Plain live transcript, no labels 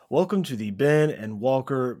Welcome to the Ben and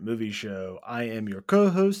Walker Movie Show. I am your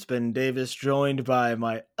co-host, Ben Davis, joined by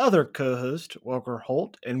my other co-host, Walker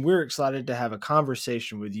Holt, and we're excited to have a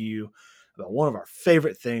conversation with you about one of our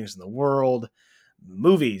favorite things in the world,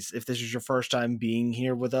 movies. If this is your first time being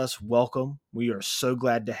here with us, welcome. We are so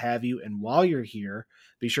glad to have you, and while you're here,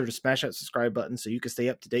 be sure to smash that subscribe button so you can stay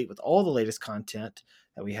up to date with all the latest content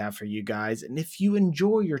that we have for you guys. And if you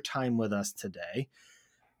enjoy your time with us today,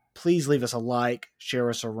 please leave us a like, share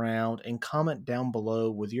us around, and comment down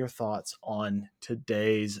below with your thoughts on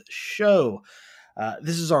today's show.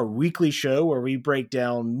 This is our weekly show where we break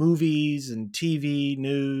down movies and TV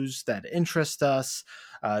news that interest us,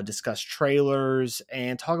 discuss trailers,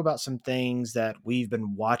 and talk about some things that we've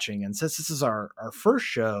been watching. And since this is our first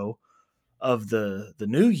show of the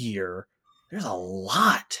new year, there's a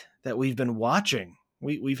lot that we've been watching.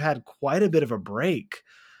 We've had quite a bit of a break.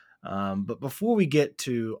 But before we get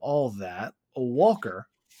to all that, Walker,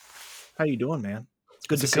 how you doing, man? It's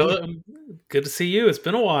good to see you. Good to see you. It's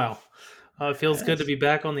been a while. It feels good to be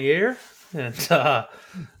back on the air. And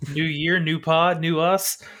new year, new pod, new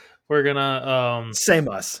us. We're gonna same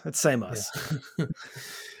us. It's same us.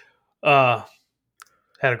 Yeah.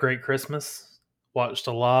 Had a great Christmas. Watched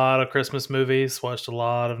a lot of Christmas movies. Watched a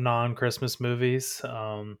lot of non-Christmas movies.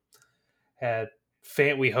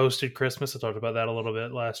 We hosted Christmas. I talked about that a little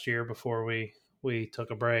bit last year before we took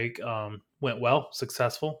a break. Went well,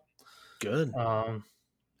 successful. Good.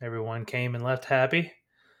 Everyone came and left happy.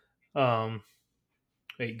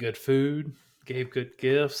 Ate good food, gave good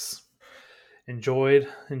gifts, enjoyed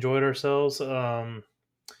ourselves.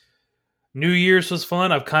 New Year's was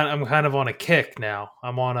fun. I'm kind of on a kick now.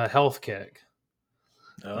 I'm on a health kick.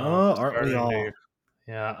 Aren't we all?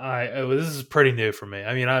 Yeah, this is pretty new for me.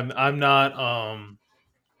 I mean, I'm not.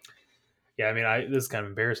 Yeah, I mean, this is kind of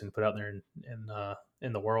embarrassing to put out there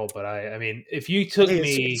in the world, but I mean, if you took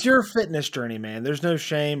me, it's your fitness journey, man. There's no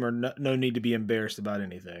shame or no need to be embarrassed about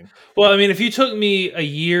anything. Well, I mean, if you took me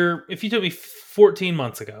 14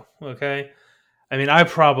 months ago, okay, I mean, I'd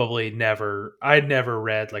never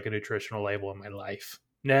read like a nutritional label in my life.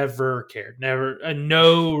 Never cared. Never,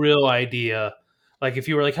 no real idea. Like if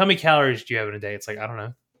you were like, how many calories do you have in a day? It's like, I don't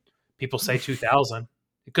know. People say 2,000.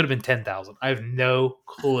 It could have been 10,000. I have no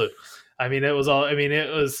clue. I mean, I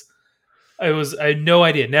had no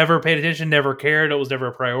idea. Never paid attention. Never cared. It was never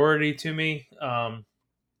a priority to me. And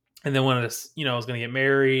then when I was going to get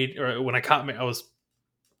married, or when I was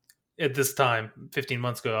at this time, 15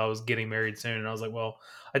 months ago, I was getting married soon. And I was like, well,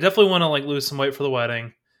 I definitely want to like lose some weight for the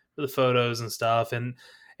wedding, for the photos and stuff. And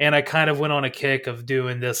I kind of went on a kick of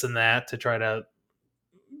doing this and that to try to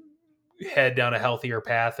head down a healthier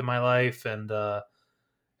path in my life. And I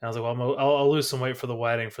was like, well, I'll lose some weight for the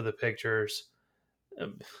wedding, for the pictures.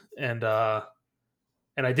 And I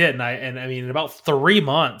did. And I mean, in about 3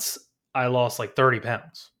 months, I lost like 30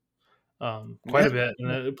 pounds, quite a bit,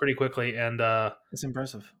 and pretty quickly. And it's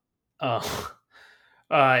impressive.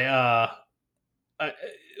 I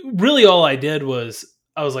really, all I did was,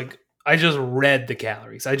 I was like, I just read the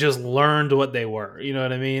calories. I just learned what they were. You know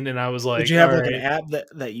what I mean? And I was like, did you have like an app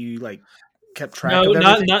that you like kept track of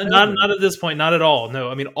everything? Not at this point, not at all. No,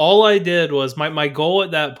 I mean, all I did was my goal at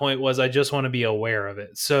that point was I just want to be aware of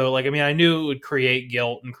it. So like, I mean, I knew it would create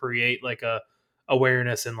guilt and create like a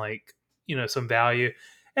awareness and like, some value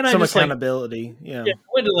and some I just accountability. I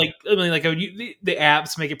went to the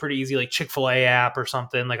apps make it pretty easy, like Chick-fil-A app or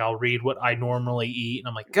something. Like I'll read what I normally eat and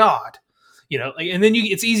I'm like, God, and then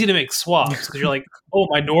it's easy to make swaps because you're like, oh,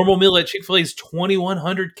 my normal meal at Chick-fil-A is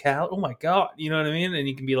 2,100 calories. Oh my God. You know what I mean? And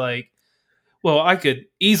you can be like, well, I could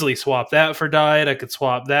easily swap that for diet. I could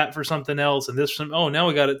swap that for something else. And now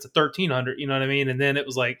we got it to 1,300. You know what I mean? And then it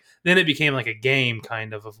was like, then it became like a game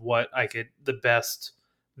kind of what the best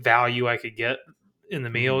value I could get in the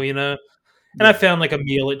meal, And I found like a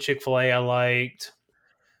meal at Chick-fil-A I liked,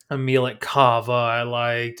 a meal at Kava I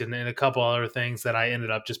liked, and a couple other things that I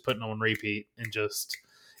ended up just putting on repeat and just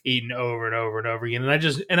eating over and over and over again.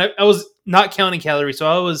 And I was not counting calories. So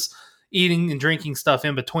I was eating and drinking stuff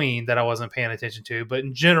in between that I wasn't paying attention to. But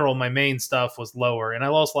in general, my main stuff was lower and I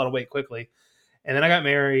lost a lot of weight quickly. And then I got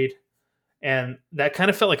married and that kind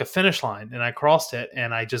of felt like a finish line and I crossed it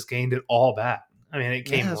and I just gained it all back. I mean, it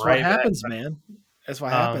came that's right what happens, back. Man. That's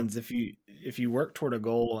what happens if you work toward a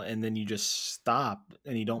goal and then you just stop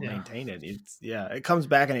and you don't maintain it. It comes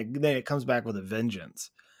back and then it comes back with a vengeance.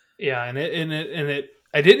 Yeah. And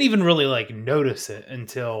I didn't even really like notice it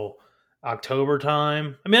until October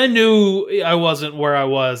time. I mean, I knew I wasn't where I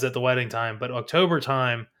was at the wedding time, but October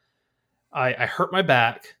time, I hurt my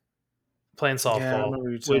back playing softball,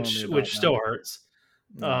 which still hurts.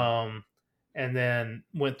 and then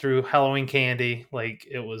went through Halloween candy like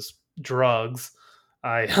it was drugs.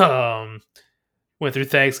 I went through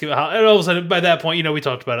Thanksgiving, and all of a sudden by that point, we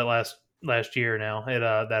talked about it last year. Now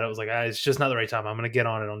that it was like it's just not the right time. I'm going to get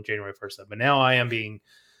on it on January 1st. But now I am being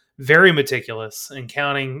very meticulous and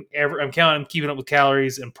counting. I'm keeping up with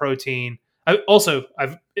calories and protein.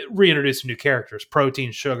 I've reintroduced some new characters: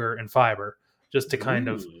 protein, sugar, and fiber, just to kind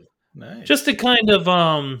of Ooh, nice. Just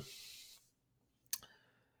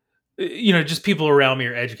people around me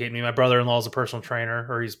are educating me. My brother-in-law is a personal trainer,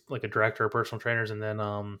 or he's like a director of personal trainers, and then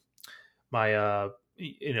my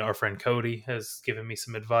our friend Cody has given me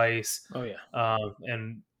some advice. Oh yeah.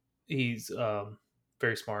 And he's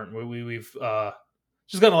very smart. We've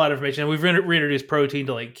just gotten a lot of information, and we've reintroduced protein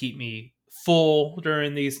to like keep me full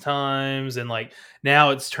during these times, and like now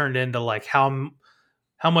it's turned into like how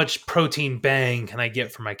much protein bang can I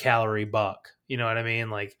get for my calorie buck? You know what I mean?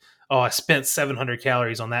 Like, oh, I spent 700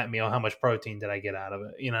 calories on that meal. How much protein did I get out of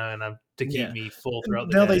it? And to keep me full throughout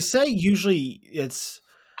the Now they day. say usually it's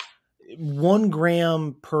 1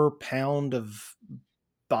 gram per pound of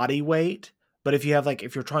body weight, but if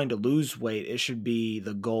you're trying to lose weight, it should be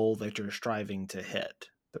the goal that you're striving to hit,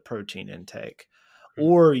 the protein intake.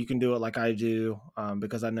 Or you can do it like I do,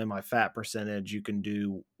 because I know my fat percentage. You can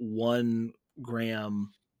do 1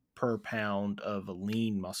 gram per pound of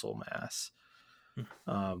lean muscle mass,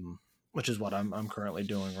 which is what I'm currently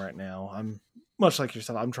doing right now. I'm much like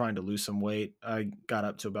yourself. I'm trying to lose some weight. I got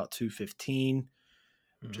up to about 215,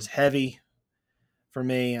 which is heavy for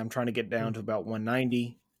me. I'm trying to get down to about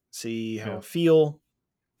 190, see how I feel.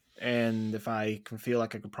 And if I can feel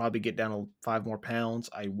like I could probably get down to 5 more pounds,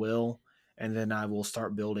 I will. And then I will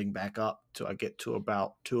start building back up till I get to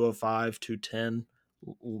about 205, 210,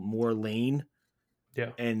 more lean. Yeah.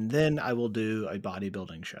 And then I will do a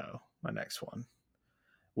bodybuilding show, my next one,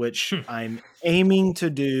 which I'm aiming to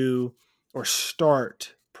do or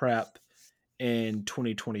start prep in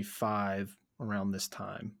 2025 around this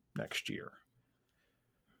time next year.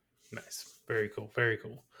 Nice. Very cool. Very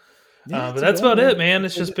cool. Yeah, but that's about it, man.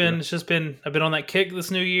 It's just been, I've been on that kick this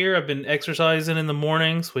new year. I've been exercising in the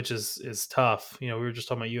mornings, which is tough. We were just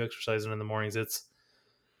talking about you exercising in the mornings.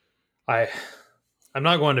 I'm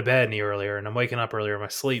not going to bed any earlier, and I'm waking up earlier. My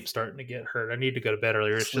sleep's starting to get hurt. I need to go to bed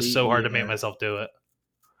earlier. It's just so hard to make myself do it.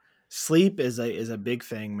 Sleep is a big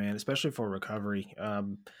thing, man, especially for recovery.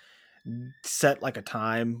 Set like a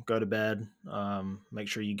time, go to bed. Make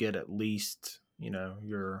sure you get at least,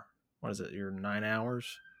 your 9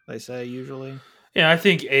 hours, they say usually. Yeah, I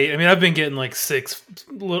think 8. I mean, I've been getting like 6,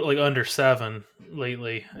 like under 7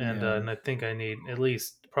 lately, and I think I need at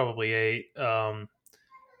least probably 8.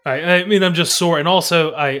 I mean, I'm just sore, and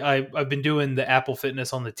also I've been doing the Apple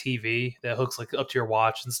Fitness on the TV that hooks like up to your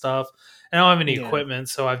watch and stuff. And I don't have any equipment,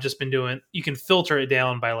 so I've just been doing. You can filter it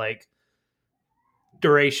down by like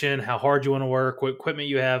duration, how hard you want to work, what equipment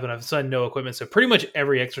you have, and I've decided no equipment. So pretty much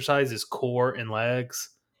every exercise is core and legs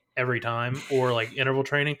every time, or like interval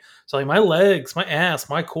training. So like my legs, my ass,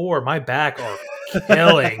 my core, my back are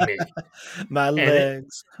killing me. My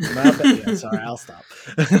legs, my back. Yeah, sorry, I'll stop.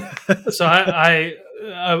 So I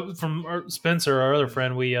from Spencer, our other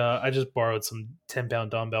friend, I just borrowed some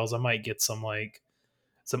 10-pound dumbbells. I might get some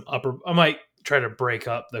upper. I might try to break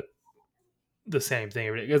up the same thing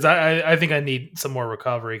every day, because I think I need some more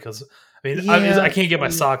recovery, because I can't get my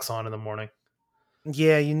socks on in the morning.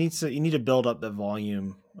 Yeah, you need to build up the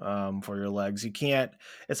volume for your legs. You can't.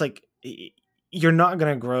 It's like you're not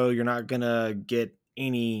gonna grow. You're not gonna get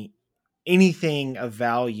anything of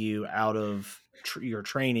value out of your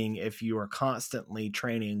training if you are constantly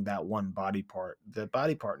training that one body part. The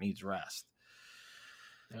body part needs rest.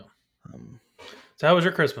 Yeah. So how was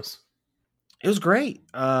your Christmas? It was great.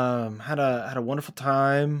 Had a wonderful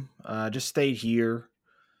time. Just stayed here.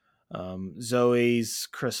 Zoe's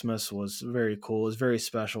Christmas was very cool. It was very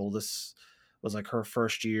special. This was like her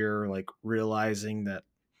first year, like realizing that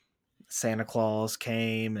Santa Claus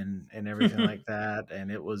came and everything like that.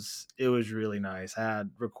 And it was really nice. I had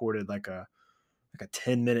recorded like a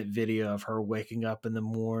 10-minute video of her waking up in the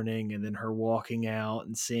morning and then her walking out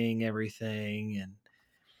and seeing everything. And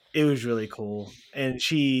it was really cool. And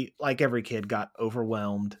she, like every kid, got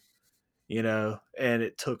overwhelmed, and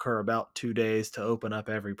it took her about 2 days to open up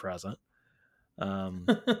every present. But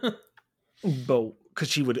because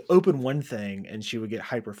she would open one thing and she would get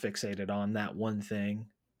hyper fixated on that one thing,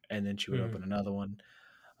 and then she would open another one.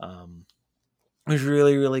 It was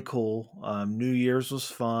really, really cool. New Year's was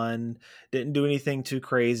fun. Didn't do anything too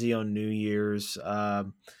crazy on New Year's.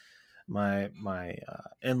 my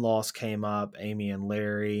in-laws came up. Amy and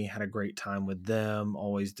Larry had a great time with them.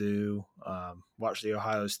 Always do. Watch the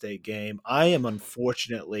Ohio State game. I am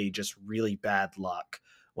unfortunately just really bad luck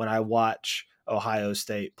when I watch Ohio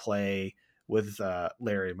State play with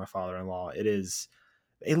Larry, my father-in-law.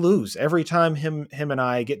 They lose every time him and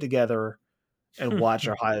I get together and watch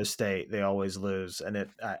Ohio State. They always lose, and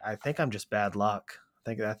I think I'm just bad luck.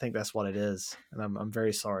 I think that's what it is, and I'm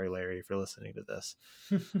very sorry, Larry, if you're listening to this.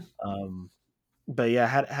 But yeah,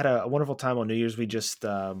 had a wonderful time on New Year's. We just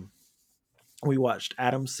we watched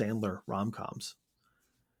Adam Sandler rom coms,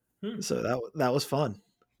 so that was fun.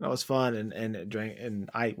 That was fun, and drank, and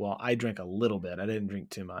I drank a little bit. I didn't drink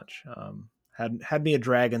too much. Had me a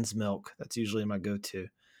Dragon's Milk. That's usually my go to.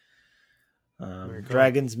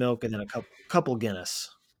 Dragon's Milk, and then a couple Guinness,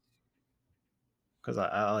 because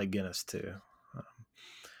I like Guinness too.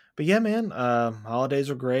 But yeah, man, holidays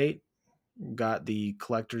are great. Got the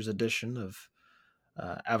collector's edition of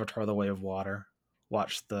Avatar: The Way of Water.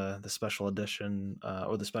 Watched the special edition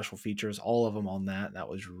or the special features, all of them on that. That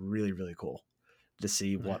was really, really cool to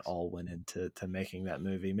see what all went into making that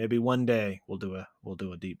movie. Maybe one day we'll do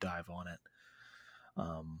a deep dive on it.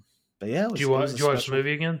 But yeah, did you watch the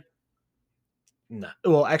movie again? No,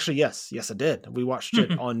 well, actually, yes, I did. We watched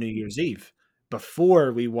it on New Year's Eve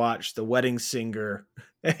before we watched The Wedding Singer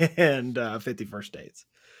and 51st Dates.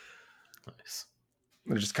 Nice.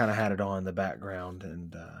 I just kind of had it on in the background,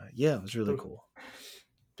 and yeah, it was really cool.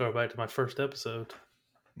 Throw back to my first episode.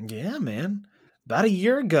 Yeah, man, about a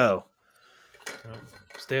year ago.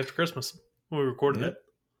 It's day after Christmas. We recorded it.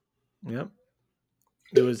 Yep.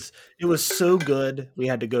 It was so good. We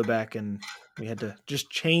had to go back and we had to just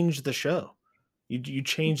change the show. You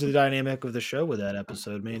changed the dynamic of the show with that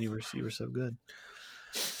episode, man. You were so good.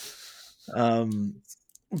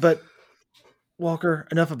 But Walker,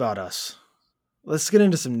 enough about us. Let's get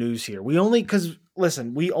into some news here. We only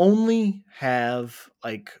have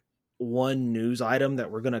like one news item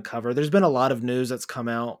that we're going to cover. There's been a lot of news that's come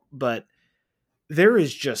out, but there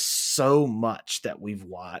is just so much that we've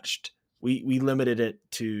watched. We limited it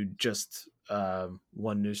to just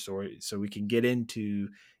one news story so we can get into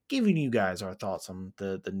giving you guys our thoughts on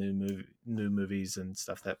the new movies and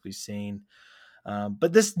stuff that we've seen.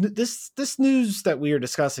 But this news that we are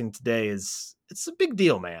discussing today it's a big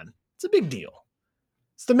deal, man. It's a big deal.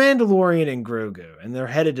 It's the Mandalorian and Grogu, and they're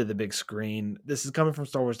headed to the big screen. This is coming from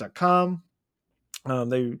StarWars.com.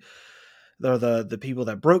 They're the people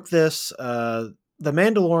that broke this. The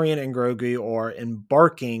Mandalorian and Grogu are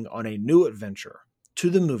embarking on a new adventure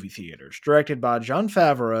to the movie theaters, directed by Jon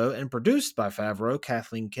Favreau and produced by Favreau,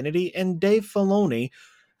 Kathleen Kennedy, and Dave Filoni.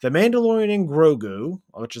 The Mandalorian and Grogu,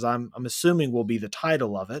 which is I'm assuming will be the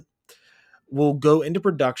title of it, will go into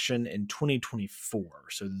production in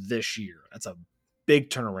 2024. So this year. That's a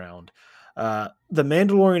big turnaround. The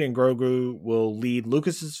Mandalorian and Grogu will lead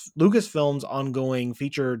Lucasfilm's ongoing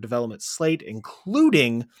feature development slate,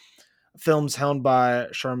 including films helmed by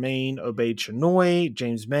Charmaine Obaid-Chinoy,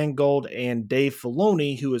 James Mangold, and Dave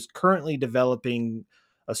Filoni, who is currently developing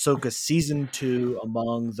Ahsoka Season 2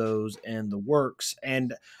 among those in the works.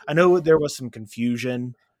 And I know there was some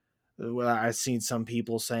confusion. I've seen some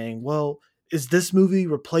people saying, well, is this movie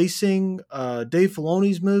replacing Dave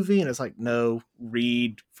Filoni's movie? And it's like, no,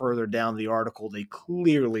 read further down the article. They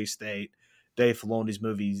clearly state Dave Filoni's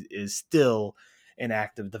movie is still in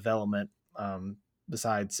active development.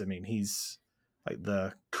 Besides, I mean, he's like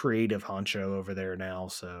the creative honcho over there now,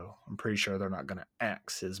 so I'm pretty sure they're not going to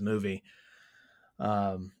axe his movie.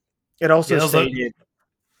 It also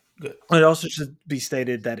should be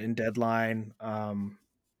stated that in Deadline,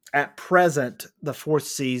 at present, the fourth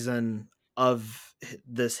season of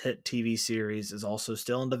this hit TV series is also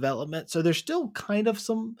still in development. So there's still kind of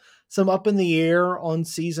some up in the air on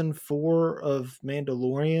season 4 of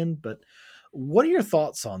Mandalorian. But what are your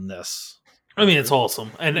thoughts on this? I mean, it's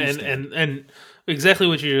awesome, and exactly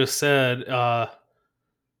what you just said.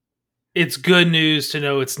 It's good news to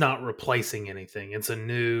know it's not replacing anything. It's a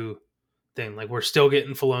new thing. Like, we're still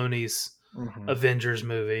getting Filoni's Avengers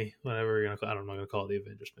movie, whatever you're gonna call. I'm not gonna call it the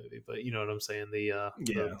Avengers movie, but you know what I'm saying.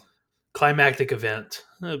 The climactic event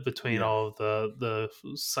between all of the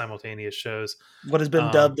simultaneous shows. What has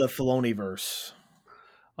been dubbed the Filoniverse.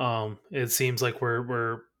 It seems like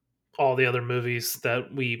we're all the other movies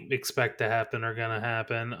that we expect to happen are gonna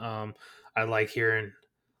happen. I like hearing.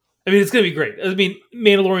 I mean, it's gonna be great. I mean,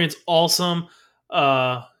 Mandalorian's awesome.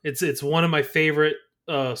 It's one of my favorite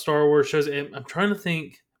Star Wars shows. And I'm trying to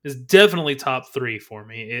think. It's definitely top 3 for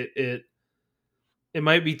me. It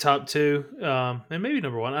might be top 2, and maybe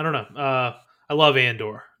number 1. I don't know. I love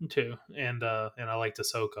Andor too, and I like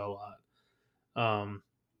Ahsoka a lot.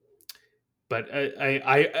 but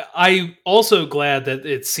I also glad that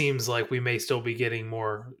it seems like we may still be getting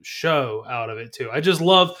more show out of it too. I just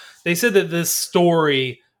love. They said that this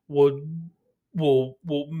story will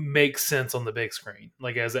make sense on the big screen,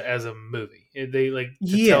 like as a movie. They like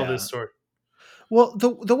to tell this Yeah. story. Well,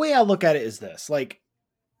 the way I look at it is this: like,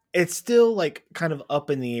 it's still like kind of up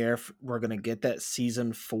in the air if we're gonna get that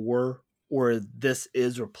season 4 or this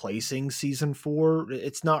is replacing season 4.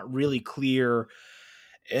 It's not really clear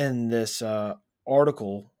in this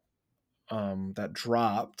article that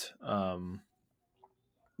dropped. But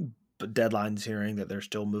Deadline's hearing that they're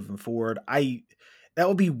still moving forward. That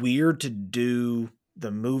would be weird to do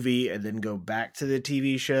the movie and then go back to the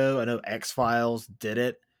TV show. I know X Files did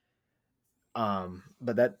it,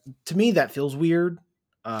 but that to me that feels weird.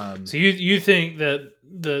 So you think that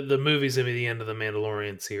the movie's gonna be the end of the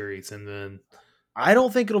Mandalorian series, and then I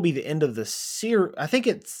don't think it'll be the end of the series. I think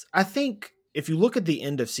if you look at the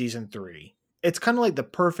end of season 3, it's kind of like the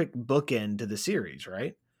perfect bookend to the series,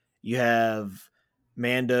 right? You have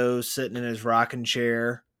Mando sitting in his rocking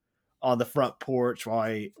chair on the front porch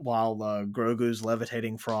while Grogu's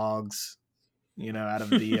levitating frogs, out of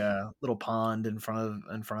the little pond in front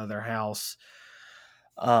of their house.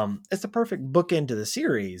 It's the perfect bookend to the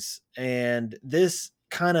series, and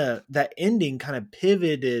that ending kind of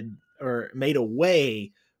pivoted or made a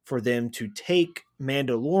way for them to take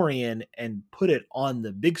Mandalorian and put it on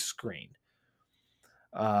the big screen.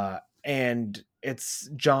 And it's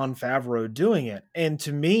Jon Favreau doing it. And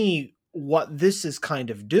to me, what this is kind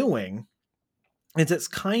of doing is it's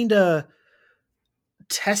kind of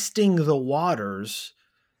testing the waters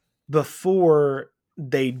before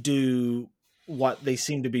they do what they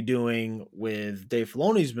seem to be doing with Dave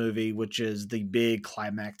Filoni's movie, which is the big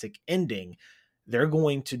climactic ending. They're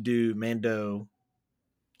going to do Mando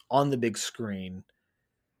on the big screen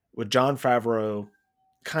with Jon Favreau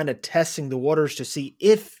kind of testing the waters to see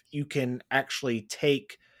if you can actually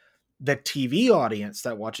take the TV audience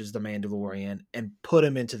that watches The Mandalorian and put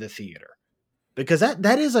them into the theater. Because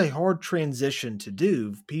that is a hard transition to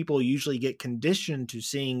do. People usually get conditioned to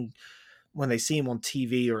seeing, when they see him on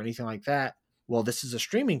TV or anything like that, well, this is a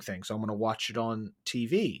streaming thing, so I'm going to watch it on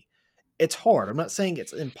TV. It's hard. I'm not saying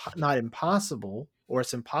it's not impossible or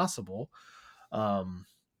it's impossible,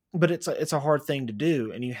 but it's a hard thing to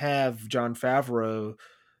do. And you have Jon Favreau,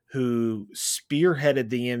 who spearheaded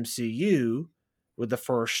the MCU with the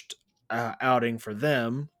first outing for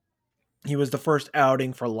them. He was the first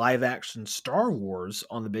outing for live action Star Wars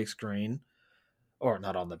on the big screen, or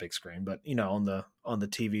not on the big screen, but on the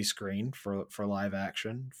TV screen for live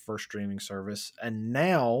action for streaming service. And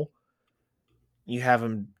now you have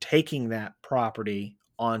him taking that property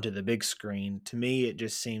onto the big screen. To me, it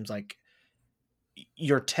just seems like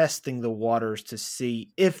you're testing the waters to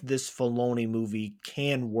see if this Filoni movie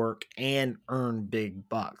can work and earn big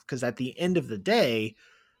bucks. Because at the end of the day,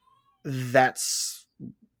 that's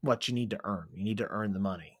what you need to earn. You need to earn the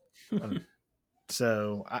money.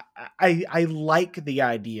 So I like the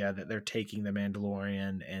idea that they're taking the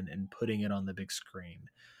Mandalorian and putting it on the big screen.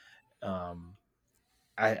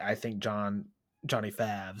 I think Johnny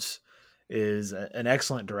Favs is an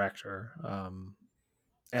excellent director,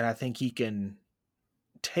 and I think he can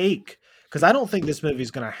take, because I don't think this movie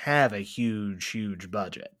is going to have a huge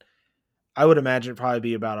budget. I would imagine it'd probably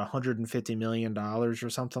be about $150 million or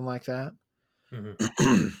something like that.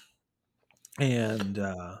 Mm-hmm. And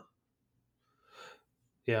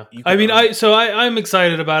yeah, I mean, I'm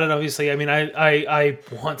excited about it. Obviously, I mean, I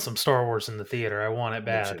want some Star Wars in the theater. I want it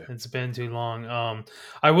bad. It's been too long.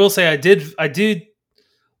 I will say I did. The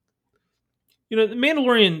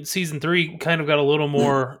Mandalorian season 3 kind of got a little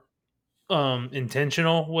more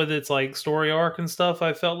intentional with its like story arc and stuff.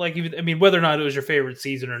 I felt like, even, I mean, whether or not it was your favorite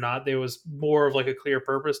season or not, there was more of like a clear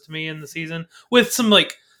purpose to me in the season, with some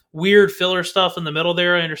like weird filler stuff in the middle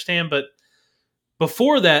there. I understand, but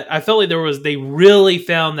before that, I felt like they really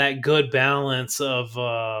found that good balance of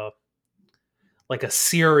like a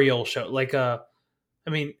serial show, like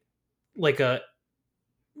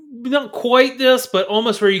not quite this, but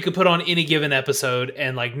almost where you could put on any given episode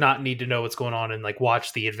and like not need to know what's going on and like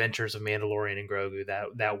watch the adventures of Mandalorian and Grogu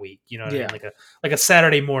that week. You know what I mean? Like a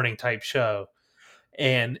Saturday morning type show.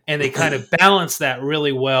 And they kind of balance that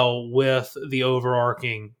really well with the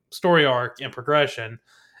overarching story arc and progression.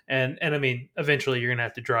 And I mean, eventually you're gonna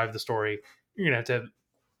have to drive the story. You're gonna have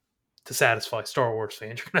to satisfy Star Wars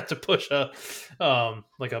fans. You're gonna have to push a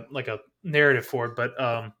like a narrative forward. But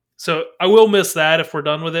so I will miss that if we're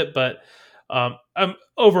done with it. But I'm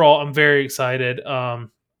very excited. I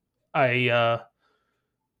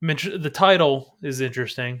mentioned the title is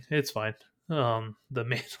interesting. It's fine. The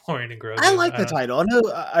Mandalorian and I Grogu. like the title.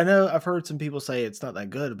 I know. I've heard some people say it's not that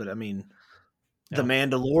good, but I mean, the Yeah,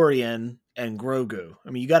 Mandalorian and Grogu.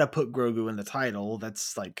 I mean, you got to put Grogu in the title.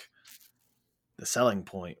 That's like the selling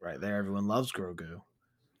point right there. Everyone loves Grogu.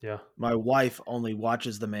 yeah, My wife only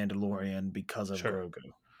watches The Mandalorian because of sure.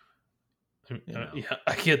 Grogu. You know. Yeah,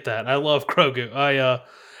 I get that. I love Grogu.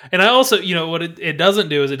 And I also, what it doesn't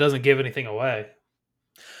do is it doesn't give anything away.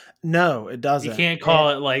 No, it You doesn't. can't call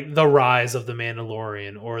it like the rise of the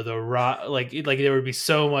Mandalorian or like there would be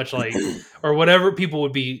so much like or whatever people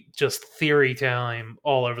would be just theory time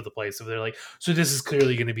all over the place if they're like, so this is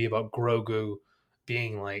clearly going to be about Grogu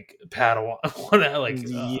being like Padawan.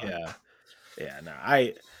 Yeah. Yeah, no.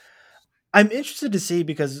 I'm interested to see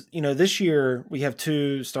because, this year we have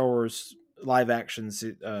 2 Star Wars live action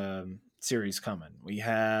series coming. We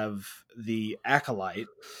have The Acolyte,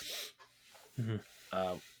 Mhm.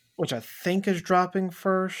 uh, which I think is dropping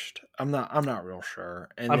first. I'm not real sure.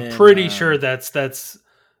 And I'm then pretty sure that's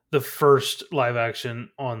the first live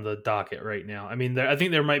action on the docket right now. I mean, I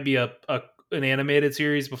think there might be an animated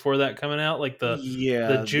series before that coming out, like the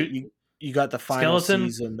yeah, you got the final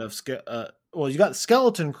skeleton. season of well, you got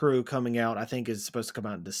Skeleton Crew coming out. I think is supposed to come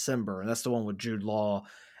out in December, and that's the one with Jude Law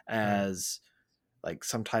Oh. as like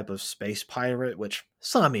some type of space pirate. Which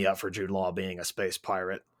sign me up for Jude Law being a space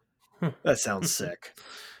pirate. That sounds sick.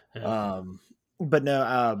 Yeah. Um, but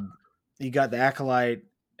no, you got the Acolyte,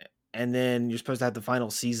 and then you're supposed to have the final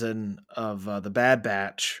season of the Bad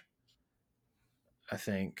Batch, I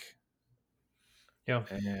think, Yeah.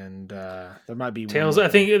 and there might be one Tales. with I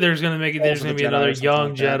think there's Tales of the gonna be Jedi another or something young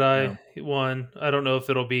like that. Jedi No, one. I don't know if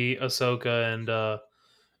it'll be Ahsoka and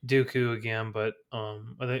Dooku again, but I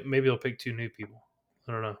think maybe they'll pick 2 new people.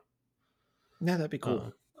 I don't know. yeah, that'd be Uh,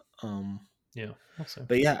 cool. Um, yeah, we'll see.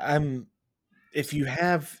 but yeah, if you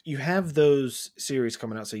have those series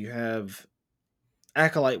coming out, so you have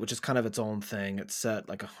Acolyte, which is kind of its own thing. It's set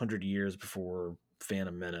like 100 years before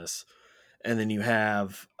Phantom Menace, and then you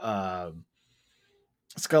have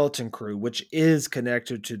Skeleton Crew, which is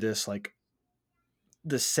connected to this like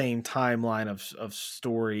the same timeline of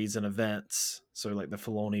stories and events. So like the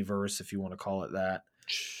Filoni verse, if you want to call it that.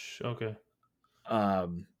 Okay.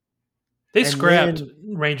 Um, They and scrapped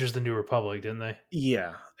then Rangers of the New Republic, didn't they?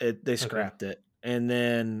 yeah, they Okay. scrapped it, and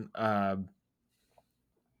then I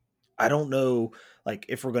don't know like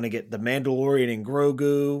if we're gonna get the Mandalorian and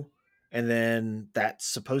Grogu, and then that's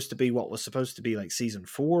supposed to be what was supposed to be like season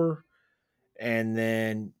 4, and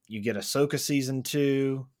then you get Ahsoka season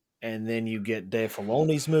 2, and then you get Dave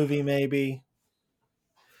Filoni's movie maybe.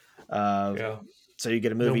 Uh, Yeah. so you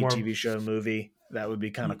get a No movie, more. TV show, movie. That would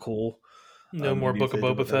be kind of cool. No more Maybe if Book of they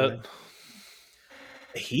do Boba it that Fett. way.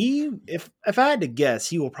 If I had to guess,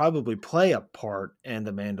 he will probably play a part in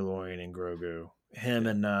the Mandalorian and Grogu. Him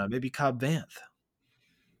Yeah. and maybe Cobb Vanth.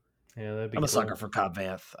 Yeah, that'd be I'm a sucker cool. for Cobb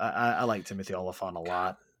Vanth. I like Timothy Oliphant a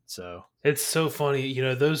lot. So It's so funny,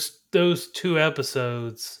 those 2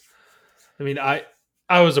 episodes. I mean, I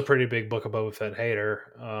was a pretty big Book of Boba Fett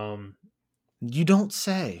hater. you don't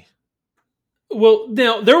say. Well,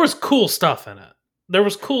 now there was cool stuff in it. There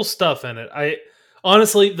was cool stuff in it. I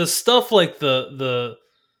honestly, the stuff like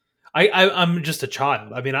I'm just a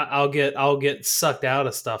child. I mean, I'll get sucked out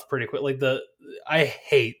of stuff pretty quick. Like I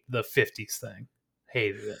hate the '50s thing.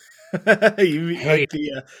 Hated it. You like Hate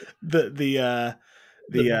the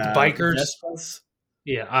the bikers. Vespas?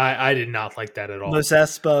 Yeah, I did not like that at all. Los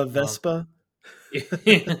Espa Um, Vespa?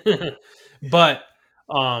 but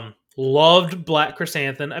loved Black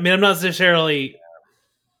Chrysanthemum. I mean, I'm not necessarily.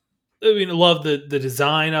 I mean, I love the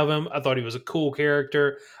design of him. I thought he was a cool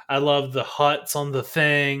character. I loved the huts on the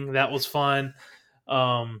thing. That was fun.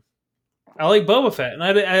 Um, I like Boba Fett, and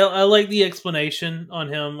I like the explanation on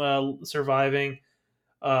him surviving.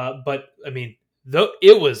 But I mean, though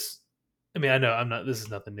it was. I mean, I know I'm not. This is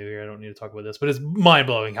nothing new here. I don't need to talk about this, but it's mind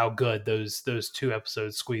blowing how good those 2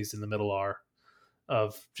 episodes squeezed in the middle are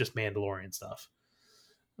of just Mandalorian stuff.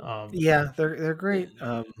 Yeah, they're great.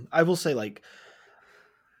 I will say like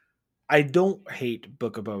I don't hate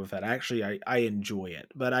Book of Boba Fett. Actually, I enjoy it,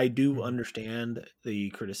 but I do Mhm. understand the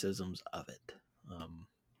criticisms of it.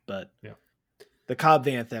 But Yeah. the Cobb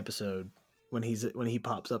Vanth episode when he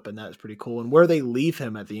pops up and that's pretty cool. And where they leave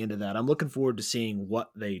him at the end of that, I'm looking forward to seeing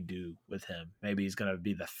what they do with him. Maybe he's going to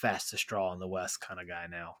be the fastest straw in the West kind of guy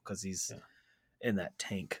now because he's Yeah. in that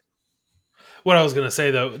tank. What I was gonna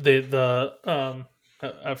say though,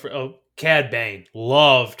 Cad Bane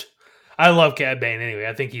loved. I love Cad Bane anyway.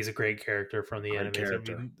 I think he's a great character from the Great animes.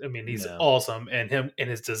 character. I mean, he's Yeah. awesome, and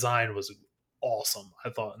his design was awesome. I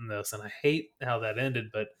thought in this, and I hate how that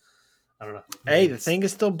ended, but I don't know. Hey, Maybe the it's thing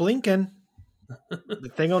is still blinking. The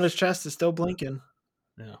thing on his chest is still blinking.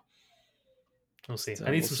 Yeah. We'll see. So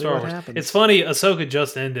I need we'll some see Star what Wars. happens. It's funny. Ahsoka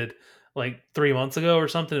just ended like 3 months ago or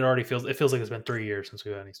something. It feels like it's been 3 years since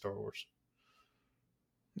we had any Star Wars.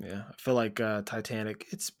 Yeah, I feel like Titanic.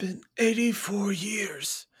 It's been 84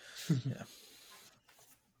 years. Yeah.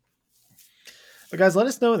 But guys, let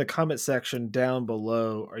us know in the comment section down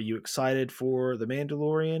below. Are you excited for The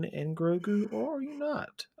Mandalorian and Grogu, or are you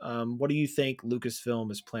not? What do you think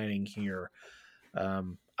Lucasfilm is planning here? I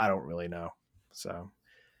don't really know. So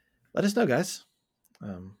let us know, guys.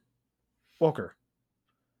 Walker,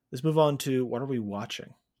 let's move on to what are we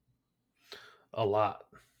watching? A lot.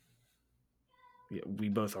 Yeah, we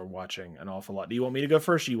both are watching an awful lot. Do you want me to go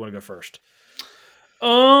first, or you want to go first?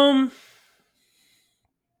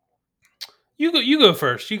 You go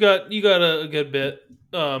first. You got a good bit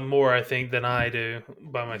more, I think, than I do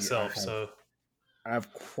by myself. Yeah, So I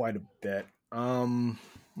have quite a bit.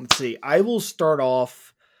 Let's see. I will start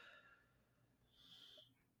off.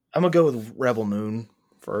 I'm gonna go with Rebel Moon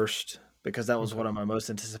first because that was one of my most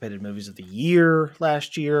anticipated movies of the year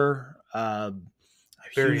last year. A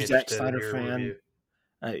Very huge Zack interested in Snyder your fan.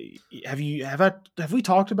 review. Have we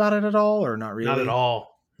talked about it at all or not really? Not at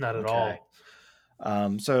all. Not at Okay.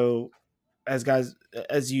 all. So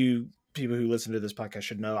as you people who listen to this podcast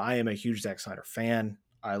should know, I am a huge Zack Snyder fan.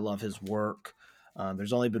 I love his work.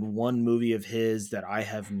 There's only been one movie of his that I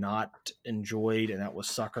have not enjoyed, and that was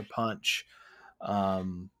Sucker Punch.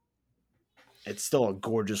 It's still a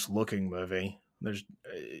gorgeous looking movie. There's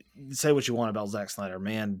say what you want about Zack Snyder,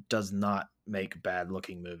 man does not make bad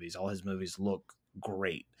looking movies. All his movies look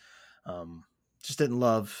great. Just didn't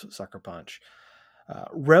love Sucker Punch.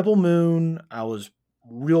 Rebel Moon, I was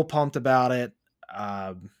real pumped about it.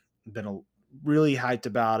 Really hyped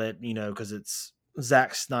about it, because it's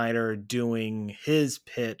Zack Snyder doing his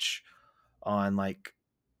pitch on like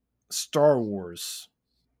Star Wars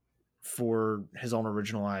for his own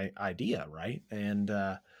original idea, right? And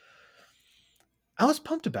I was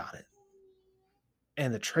pumped about it.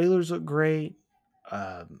 And the trailers look great.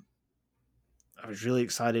 I was really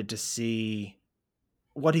excited to see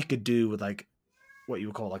what he could do with like what you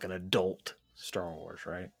would call like an adult Star Wars,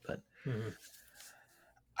 right? But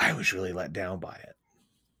I was really let down by it.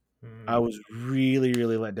 I was really,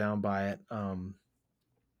 really let down by it.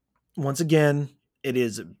 Once again, it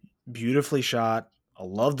is beautifully shot. I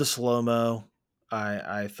love the slow-mo.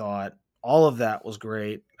 I thought all of that was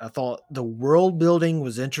great. I thought the world building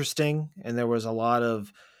was interesting, and there was a lot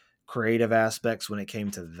of creative aspects when it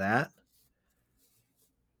came to that.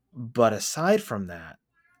 But aside from that,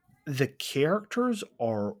 the characters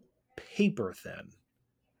are paper thin.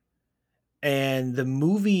 And the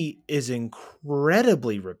movie is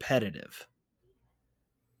incredibly repetitive.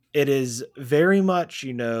 It is very much,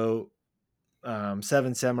 Seven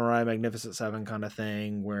Samurai, Magnificent Seven kind of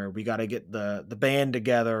thing, where we got to get the band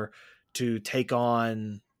together to take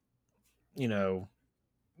on,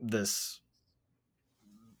 this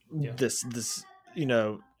this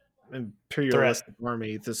imperialistic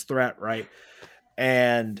army, this threat, right?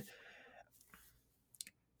 And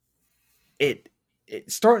it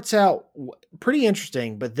starts out pretty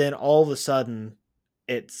interesting, but then all of a sudden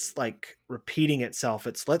it's like repeating itself.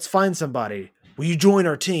 It's let's find somebody. Will you join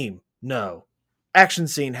our team? No. Action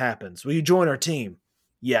scene happens. Will you join our team?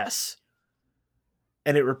 Yes.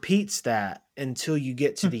 And it repeats that until you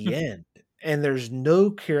get to the end. And there's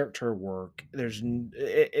no character work.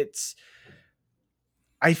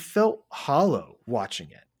 I felt hollow watching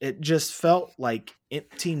it. It just felt like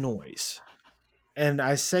empty noise. And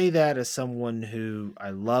I say that as someone who I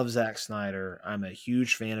love Zack Snyder. I'm a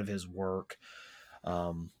huge fan of his work.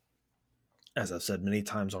 As I've said many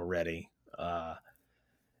times already,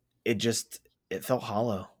 it felt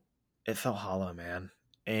hollow. It felt hollow, man.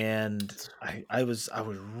 And I was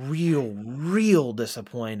real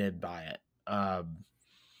disappointed by it.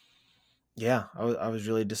 Yeah, I was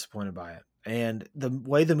really disappointed by it. And the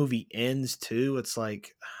way the movie ends too, it's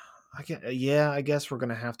like, I guess we're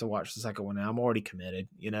gonna have to watch the second one now. I'm already committed,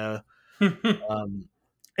 and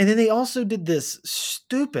then they also did this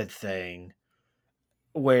stupid thing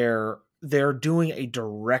where they're doing a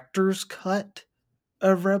director's cut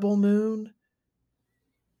of Rebel Moon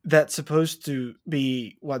that's supposed to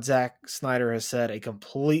be what Zack Snyder has said, a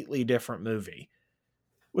completely different movie,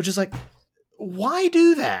 which is like, why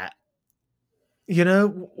do that?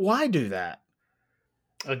 Why do that?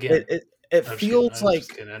 Again, It feels like,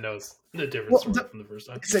 just kidding. I know it's a different story from the first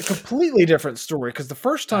time. It's a completely different story because the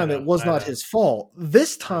first time it was not his fault.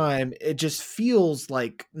 This time it just feels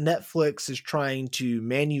like Netflix is trying to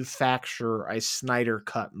manufacture a Snyder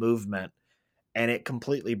cut movement and it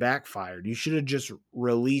completely backfired. You should have just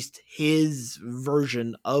released his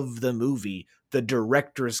version of the movie, the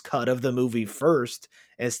director's cut of the movie first,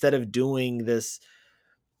 instead of doing this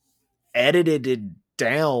edited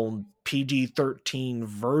down PG-13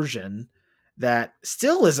 version that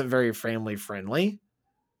still isn't very family friendly.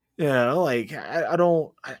 You know, like I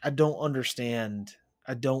don't understand.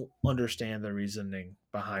 I don't understand the reasoning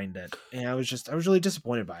behind it. And I was really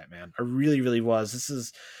disappointed by it, man. I really, really was. This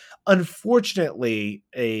is unfortunately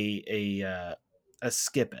a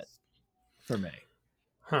skip it for me.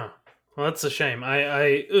 Huh. Well, that's a shame.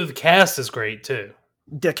 The cast is great too.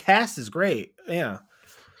 The cast is great. Yeah.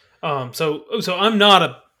 So I'm not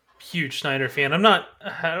a huge Snyder fan. I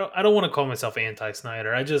don't want to call myself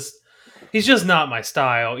anti-Snyder. He's just not my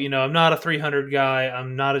style. You know, I'm not a 300 guy.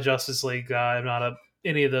 I'm not a Justice League guy. I'm not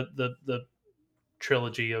any of the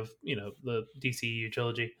trilogy of, you know, the DCU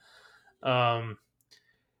trilogy. I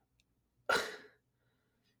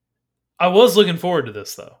was looking forward to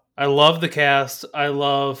this though. I love the cast. I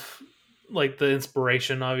love like the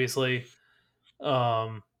inspiration, obviously.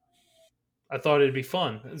 I thought it'd be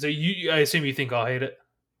fun. So I assume you think I'll hate it.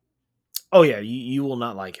 Oh yeah, you will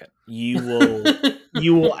not like it. You will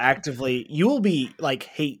be like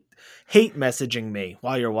hate messaging me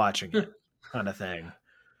while you're watching it, kind of thing.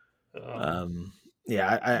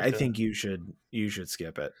 Yeah, I think you should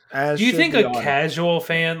skip it. As do you should think the a audience. casual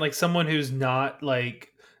fan, like someone who's not like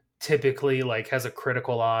typically like has a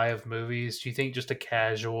critical eye of movies, do you think just a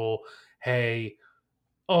casual, hey,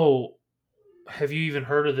 oh, have you even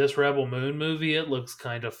heard of this Rebel Moon movie? It looks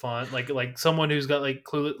kind of fun. Like someone who's got like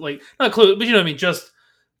clue, like not clue, but you know what I mean. Just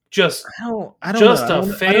I don't know. just a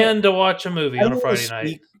fan to watch a movie on a Friday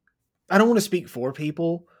night. I don't want to speak for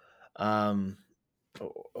people, but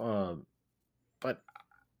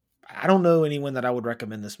I don't know anyone that I would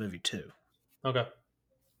recommend this movie to. Okay.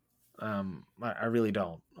 I really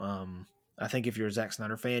don't. I think if you're a Zack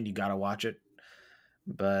Snyder fan, you got to watch it.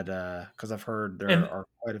 But because I've heard there are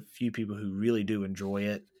quite a few people who really do enjoy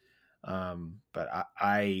it, but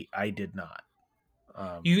I did not.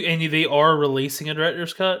 They are releasing a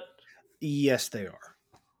director's cut. Yes, they are.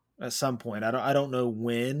 At some point, I don't know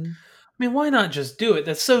when. I mean, why not just do it?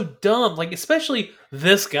 That's so dumb. Like, especially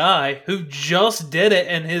this guy who just did it,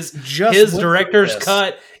 and his director's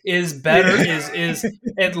cut is better. is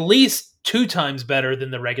at least 2 times better than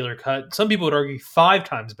the regular cut. Some people would argue 5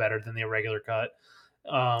 times better than the regular cut.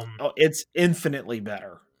 It's infinitely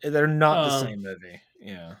better. They're not the same movie.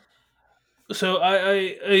 Yeah. So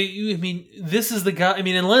I mean, this is the guy. I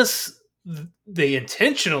mean, unless they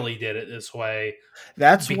intentionally did it this way,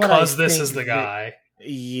 that's because this is the guy.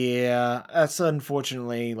 Yeah, that's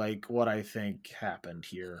unfortunately like what I think happened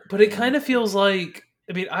here. But it kind of feels like,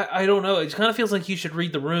 I mean, I don't know. It kind of feels like you should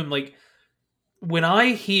read the room. Like when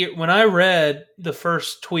I read the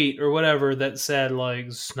first tweet or whatever that said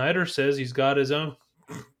like Snyder says he's got his own.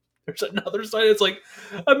 There's another side. It's like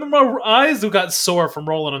I remember my eyes got sore from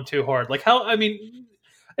rolling them too hard. Like how, I mean,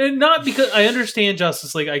 and not because I understand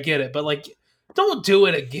Justice League, I get it, but like don't do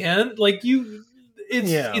it again. Like it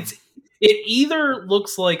either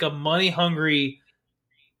looks like a money hungry,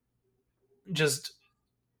 just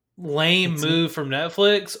lame move from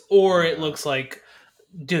Netflix, or it looks like,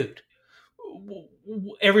 dude,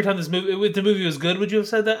 every time the movie was good, would you have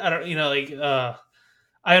said that? I don't, you know, like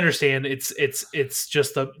I understand it's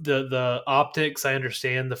just the optics. I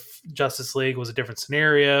understand the Justice League was a different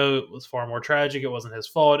scenario. It was far more tragic. It wasn't his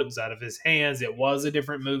fault. It was out of his hands. It was a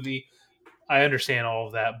different movie. I understand all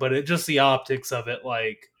of that, but just the optics of it,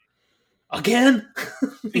 like again,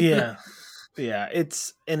 yeah.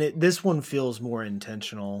 This one feels more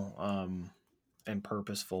intentional and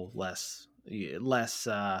purposeful, less it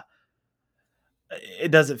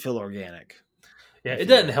doesn't feel organic. Yeah, it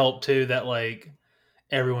doesn't help too that like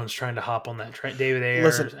everyone's trying to hop on that train, David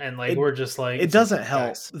Ayers, and like we're just like it doesn't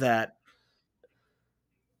help that.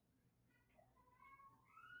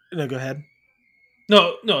 No, go ahead.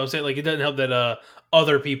 No, I'm saying like it doesn't help that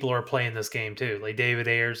other people are playing this game too, like David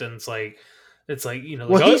Ayers, and it's like you know,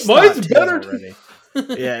 like, mine's better already.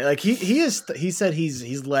 Yeah, like he said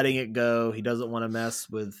he's letting it go. He doesn't want to mess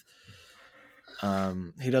with.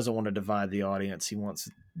 He doesn't want to divide the audience. He wants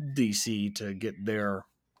DC to get their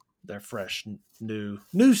fresh new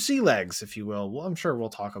sea legs, if you will. Well, I'm sure we'll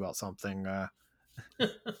talk about something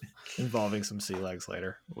involving some sea legs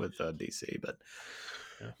later with DC. But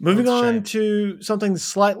moving on to something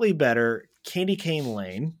slightly better, Candy Cane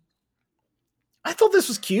Lane. I thought this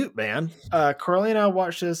was cute, man. Carly and I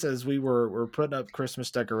watched this as we were putting up Christmas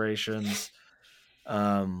decorations.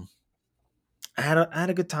 I had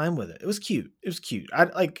a good time with it. It was cute. I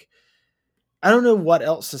like. I don't know what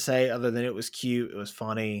else to say other than it was cute. It was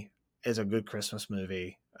funny. It's a good Christmas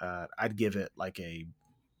movie. I'd give it like a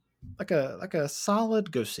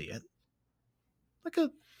solid go see it.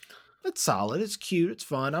 It's solid. It's cute. It's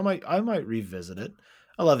fun. I might revisit it.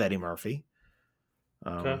 I love Eddie Murphy.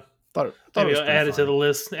 Okay. Thought it Maybe was I'll pretty add it to funny. the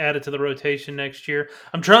list, add it to the rotation next year.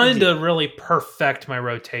 I'm trying to really perfect my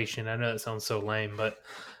rotation. I know that sounds so lame, but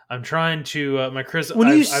I'm trying to my Chris. When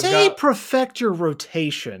you I've say got perfect your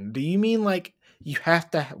rotation, do you mean like you have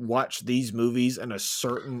to watch these movies in a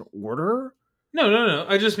certain order? no.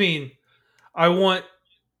 I just mean I want.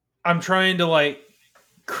 I'm trying to like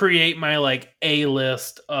create my like a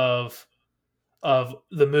list of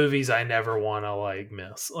the movies I never want to like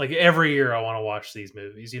miss. Like every year I want to watch these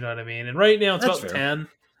movies, you know what I mean? And right now it's That's about fair. 10.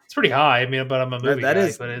 It's pretty high. I mean, but I'm a movie That guy,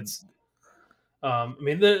 is but it's I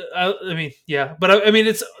mean, yeah, but I mean,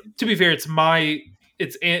 it's to be fair,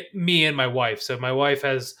 me and my wife. So my wife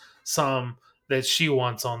has some that she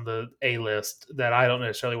wants on the A list that I don't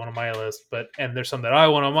necessarily want on my list, and there's some that I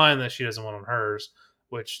want on mine that she doesn't want on hers,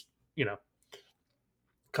 which you know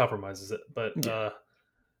compromises it. yeah.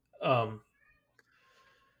 Um,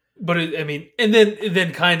 I mean, and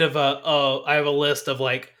then kind of I have a list of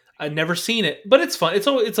like I've never seen it, but it's fun.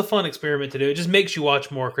 It's a fun experiment to do. It just makes you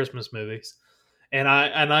watch more Christmas movies, and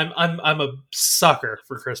I'm a sucker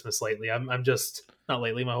for Christmas lately. I'm just not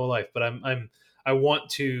lately, my whole life, but I want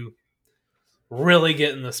to really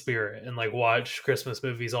get in the spirit and like watch Christmas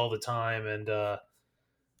movies all the time. And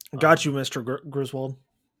Got you, Mr. Griswold.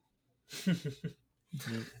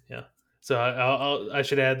 yeah, so I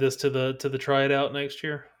should add this to the try it out next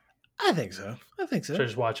year. I think so. Should I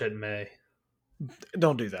just watch it in May?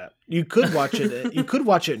 Don't do that. You could watch it. You could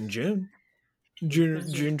watch it in June. June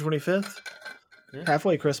 25th. Yeah.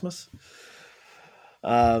 Halfway Christmas.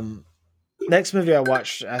 Next movie I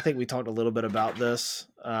watched, I think we talked a little bit about this.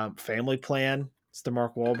 Family Plan. It's the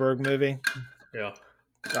Mark Wahlberg movie. Yeah.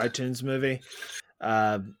 iTunes movie.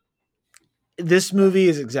 This movie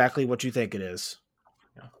is exactly what you think it is.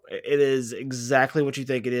 Yeah. It is exactly what you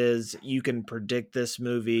think it is. You can predict this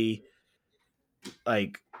movie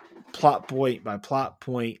like plot point by plot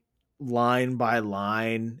point, line by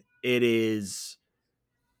line. It is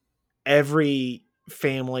every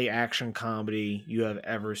family action comedy you have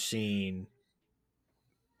ever seen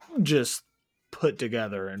just put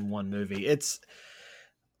together in one movie. It's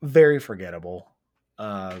very forgettable.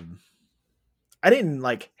 I didn't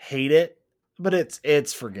like hate it, but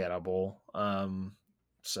it's forgettable.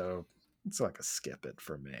 So it's like a skip it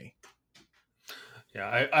for me.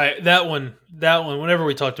 Yeah, I that one whenever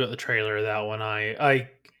we talked about the trailer, that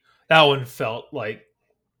one felt like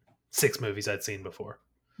 6 movies I'd seen before.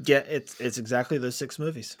 Yeah, it's exactly those 6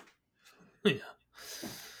 movies. Yeah.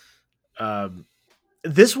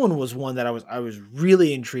 This one was one that I was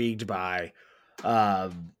really intrigued by,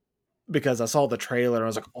 because I saw the trailer and I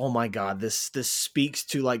was like, oh my god, this speaks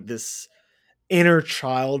to like this inner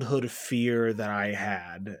childhood fear that I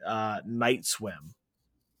had. Night Swim.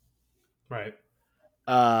 Right.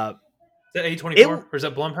 Uh, Is that A24 or is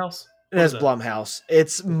that Blumhouse? It's Blumhouse.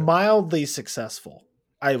 It's mildly successful,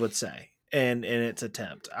 I would say, in its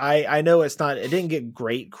attempt. I know it didn't get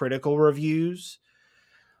great critical reviews.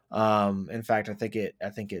 In fact,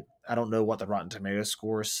 I don't know what the Rotten Tomatoes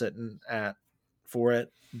score is sitting at for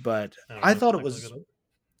it, but I thought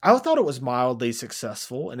it was mildly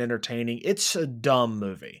successful and entertaining. It's a dumb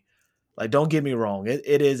movie. Like, don't get me wrong.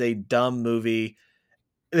 It is a dumb movie.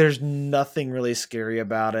 There's nothing really scary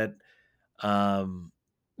about it.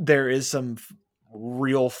 There is some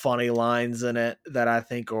real funny lines in it that I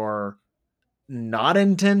think are not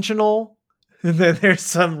intentional. And then there's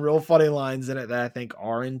some real funny lines in it that I think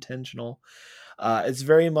are intentional. It's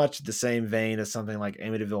very much the same vein as something like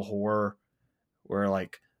Amityville Horror, where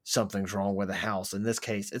like something's wrong with the house. In this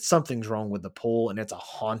case, it's something's wrong with the pool, and it's a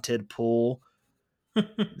haunted pool.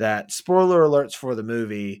 That, spoiler alerts for the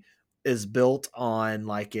movie, is built on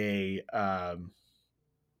like a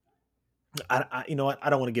you know what? I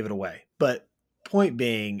don't want to give it away, but point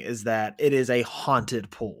being is that it is a haunted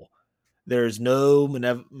pool. There's no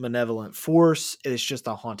malevolent force. It is just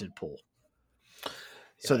a haunted pool.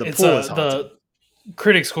 So the pool is haunted. The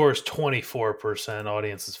critic score is 24%.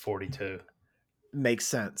 Audience is 42. Makes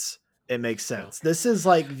sense. It makes sense. Yeah. This is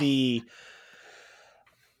like the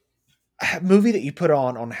movie that you put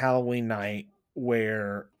on Halloween night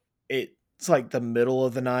where it's like the middle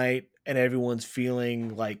of the night and everyone's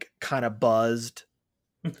feeling like kind of buzzed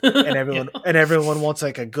and everyone wants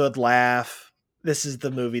like a good laugh. This is the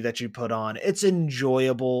movie that you put on. It's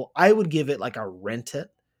enjoyable. I would give it like a rent it.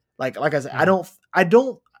 Like I said, I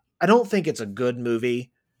don't think it's a good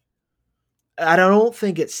movie. I don't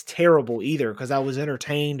think it's terrible either because I was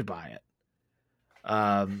entertained by it.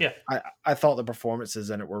 Yeah. I thought the performances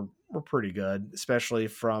in it were pretty good, especially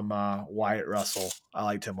from Wyatt Russell. I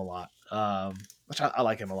liked him a lot, which I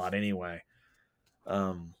like him a lot anyway.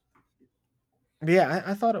 Yeah,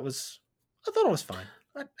 I thought it was fine.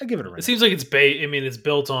 I give it a It rating. seems like it's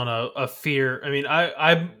built on a fear. I mean,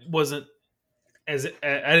 I wasn't I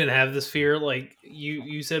didn't have this fear like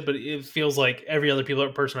you said, but it feels like every other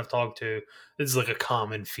person I've talked to, this is like a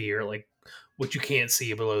common fear, like what you can't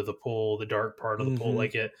see below the pool, the dark part of the pool, Mm-hmm.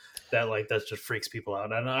 like that just freaks people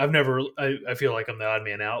out. And I've never, I feel like I'm the odd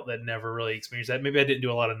man out that never really experienced that. Maybe I didn't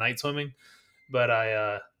do a lot of night swimming, but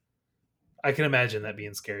I can imagine that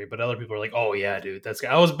being scary. But other people are like, oh yeah, dude, that's.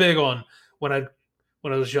 I was big on when I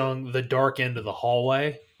when I was young, the dark end of the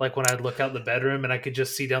hallway. Like when I'd look out the bedroom and I could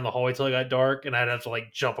just see down the hallway till it got dark, and I'd have to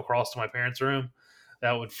like jump across to my parents' room.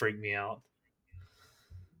 That would freak me out.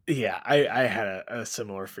 Yeah, I had a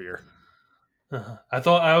similar fear. I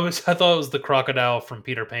thought it was the crocodile from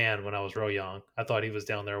Peter Pan when I was real young. I thought he was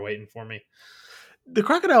down there waiting for me. The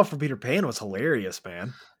crocodile from Peter Pan was hilarious,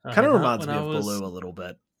 man. Kind of Not reminds when me I of was. Baloo a little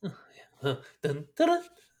bit. Dun, dun, dun.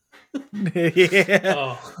 Yeah.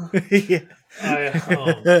 Oh, Yeah. I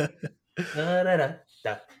da, da, da,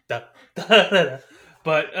 da, da, da, da, da.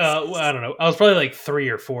 But well, I don't know. I was probably like 3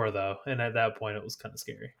 or 4 though, and at that point, it was kind of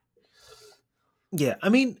scary. Yeah, I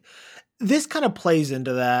mean, this kind of plays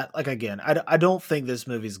into that. Like again, I don't think this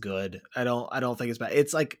movie's good. I don't think it's bad.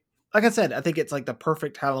 It's like I said, I think it's like the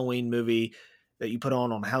perfect Halloween movie that you put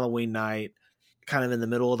on Halloween night, kind of in the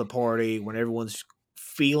middle of the party when everyone's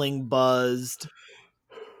feeling buzzed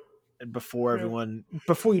and Yeah.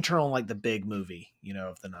 before you turn on like the big movie,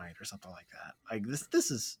 of the night or something like that. Like this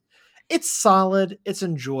is it's solid, it's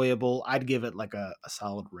enjoyable. I'd give it like a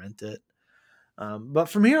solid rent it. But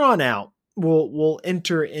from here on out, we'll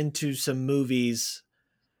enter into some movies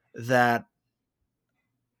that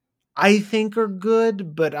I think are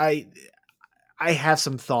good, but I have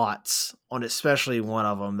some thoughts on especially one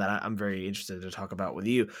of them that I'm very interested to talk about with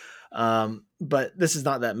you. But this is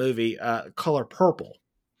not that movie, Color Purple.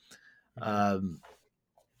 Mhm. Um,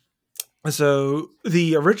 so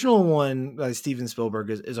the original one by Steven Spielberg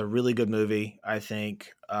is a really good movie, I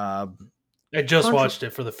think. I just Contra- watched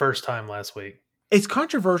it for the first time last week. it's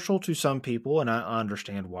controversial to some people, and I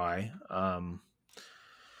understand why.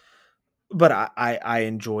 But I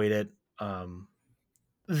enjoyed it.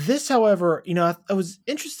 This, however, it was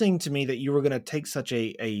interesting to me that you were going to take such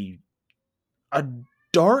a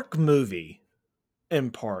dark movie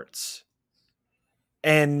in parts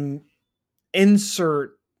and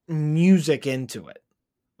insert music into it.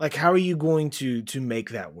 Like, how are you going to make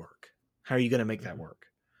that work? How are you going to make that Mhm. work?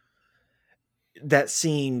 That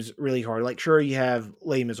seems really hard. Like, sure, you have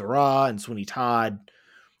Les Miserables and Sweeney Todd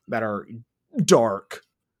that are dark,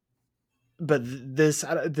 but there's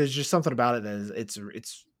just something about it that is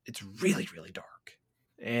it's really really dark,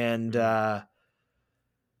 and Mhm.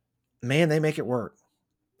 man, they make it work.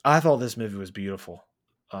 I thought this movie was beautiful,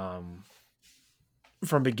 um,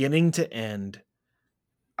 from beginning to end.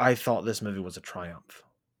 I thought this movie was a triumph.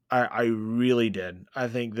 I really did. I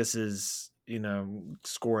think this is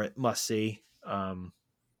score it must see.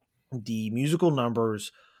 The musical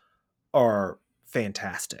numbers are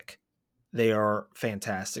fantastic. They are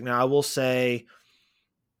fantastic. Now I will say,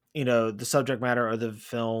 the subject matter of the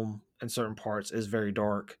film in certain parts is very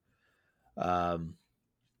dark. Um,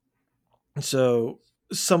 so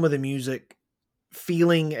some of the music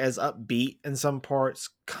feeling as upbeat in some parts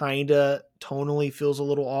kind of tonally feels a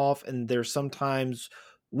little off, and there's sometimes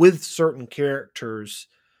with certain characters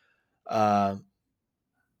uh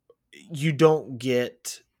you don't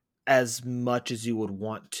get as much as you would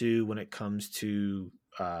want to when it comes to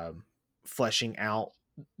fleshing out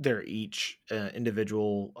their each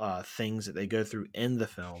individual things that they go through in the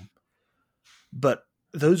film, but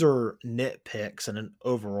those are nitpicks and an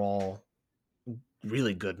overall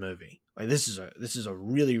really good movie. Like this is a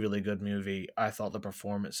really really good movie. I thought the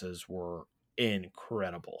performances were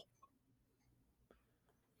incredible.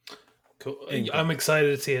 Cool. I'm Incredible.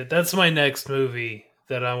 excited to see it. That's my next movie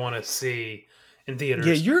that I want to see in Yeah, theaters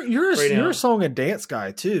right you're a now. song and dance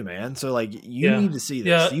guy too, man. So like you Yeah, need to see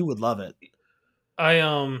this. yeah. You would love it. I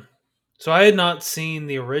So I had not seen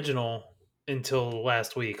the original until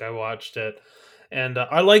last week. I watched it, and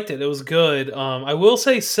I liked it. It was good. I will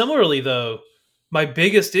say, similarly though, my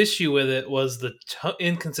biggest issue with it was the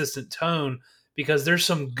inconsistent tone because there's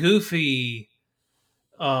some goofy,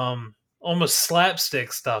 almost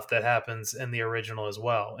slapstick stuff that happens in the original as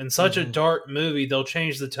well. In such a Hmm. dark movie, they'll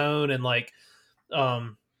change the tone and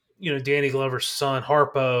um, Danny Glover's son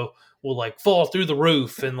Harpo will like fall through the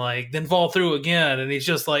roof and like then fall through again, and he's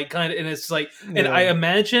just like kind of, and it's like, and I Yeah.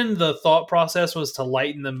 imagine the thought process was to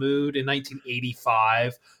lighten the mood in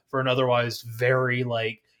 1985 for an otherwise very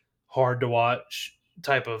like hard to watch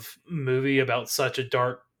type of movie about such a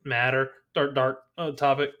dark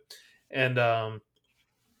topic, and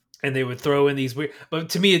they would throw in these weird, but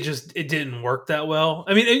to me it didn't work that well.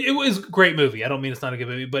 I mean, it was a great movie. I don't mean it's not a good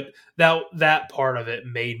movie, but that part of it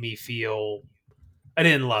made me feel I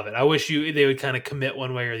didn't love it. I wish they would kind of commit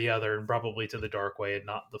one way or the other, and probably to the dark way and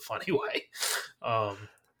not the funny way.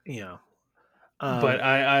 Yeah.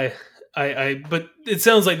 But but it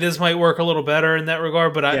sounds like this might work a little better in that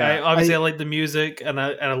regard. But I Yeah. obviously I like the music, and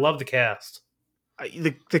I love the cast.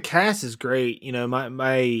 The cast is great.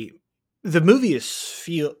 The movie is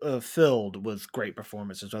filled with great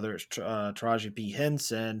performances. Whether it's Taraji P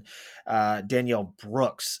Henson, Danielle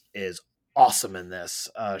Brooks is awesome in this.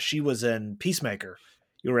 She was in Peacemaker.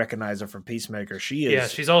 You'll recognize her from Peacemaker. Yeah,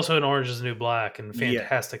 she's also in Orange Is the New Black and Yeah,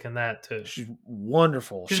 fantastic in that too. she's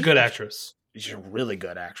wonderful. She's a good actress. She's a really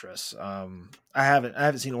good actress. I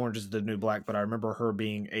haven't seen Orange Is the New Black, but I remember her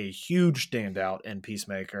being a huge standout in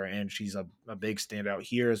Peacemaker, and she's a big standout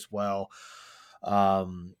here as well.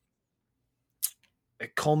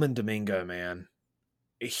 Coleman Domingo, man,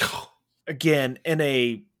 again, in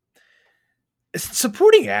a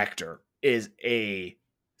supporting actor is a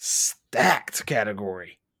stacked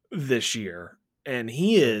category this year, and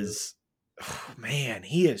he is, man,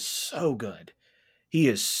 he is so good. He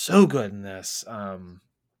is so good in this. I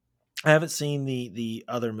haven't seen the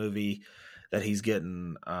other movie that he's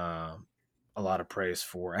getting a lot of praise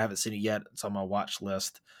for. I haven't seen it yet. It's on my watch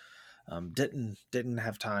list. Didn't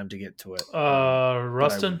have time to get to it.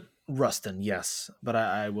 Rustin? Rustin, yes. But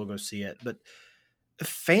I will go see it. But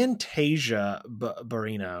Fantasia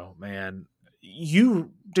Barrino, man.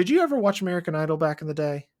 Did you ever watch American Idol back in the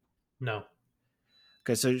day? No.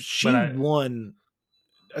 Okay, so she won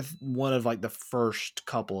one of like the first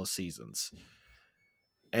couple of seasons.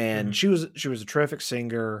 And she was a terrific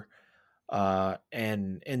singer.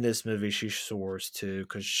 And in this movie she soars too,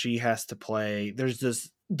 because she has to play. There's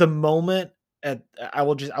the moment I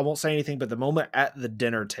won't say anything, but the moment at the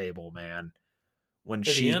dinner table, man, when at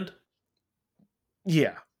the end,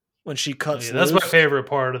 when she cuts loose. That's my favorite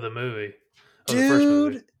part of the movie. Dude, the first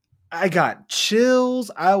movie. I got chills.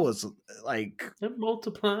 I was like, I'm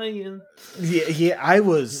multiplying. Yeah, I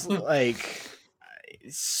was like,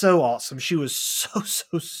 so awesome. She was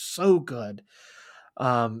so good.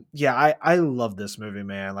 I love this movie,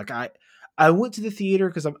 man. Like I went to the theater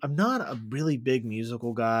because I'm not a really big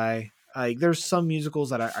musical guy. Like there's some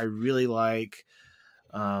musicals that I really like,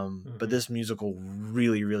 but this musical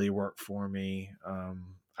really worked for me.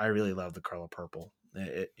 I really love The Color Purple.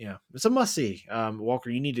 It's a must see. Walker,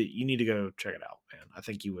 you need to go check it out, man. I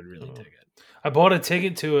think you would really dig it. I bought a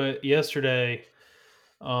ticket to it yesterday.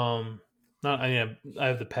 I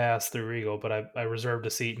have the pass through Regal, but I reserved a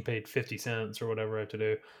seat and paid 50 cents or whatever I have to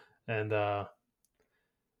do.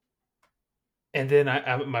 And then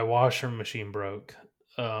my washer machine broke.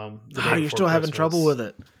 You're still having trouble with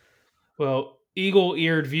it. Well,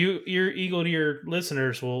 eagle-eared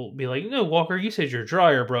listeners will be like, no, Walker, you said your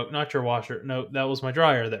dryer broke, not your washer. No, that was my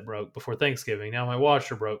dryer that broke before Thanksgiving. Now my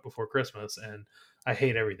washer broke before Christmas, and I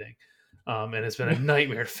hate everything. And it's been a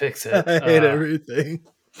nightmare to fix it. I hate everything.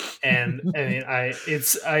 And I mean,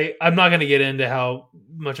 I'm not going to get into how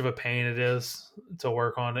much of a pain it is to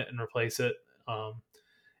work on it and replace it.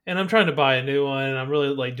 And I'm trying to buy a new one. And I'm really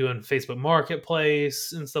like doing Facebook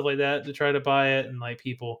Marketplace and stuff like that to try to buy it. And like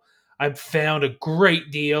I found a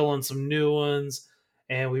great deal on some new ones,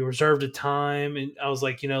 and we reserved a time. And I was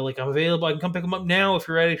like, like I'm available. I can come pick them up now if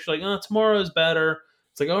you're ready. She's like, oh, tomorrow's better.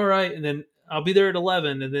 It's like, all right. And then I'll be there at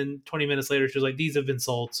 11. And then 20 minutes later, she's like, these have been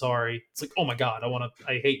sold. Sorry. It's like, oh my God,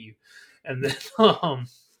 I hate you. And then,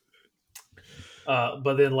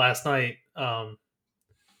 but then last night, I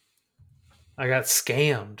got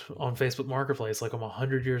scammed on Facebook Marketplace. Like I'm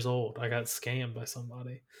 100 years old. I got scammed by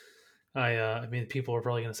somebody. I mean, people are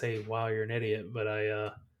probably going to say, wow, you're an idiot. But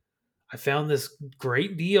I found this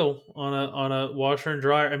great deal on a washer and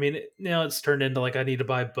dryer. I mean, now it's turned into like I need to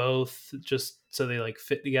buy both just so they like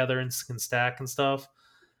fit together and can stack and stuff.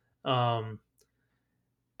 I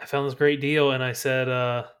found this great deal, and I said,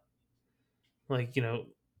 and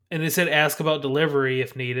it said ask about delivery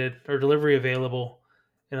if needed or delivery available.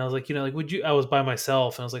 And I was like, would you? I was by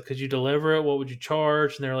myself, and I was like, could you deliver it? What would you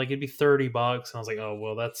charge? And they're like, it'd be $30. And I was like, oh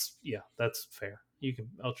well, that's fair.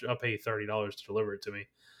 I'll pay you $30 to deliver it to me.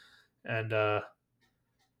 And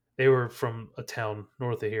they were from a town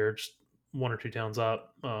north of here, just one or two towns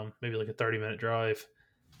up, maybe like a 30-minute drive.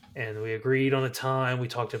 and we agreed on a time. We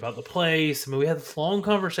talked about the place. I mean, we had this long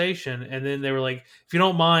conversation, and then they were like, "If you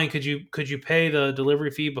don't mind, could you pay the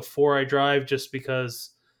delivery fee before I drive? Just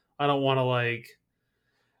because I don't want to like."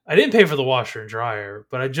 I didn't pay for the washer and dryer,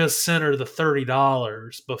 but I just sent her the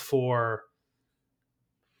 $30 before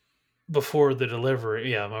the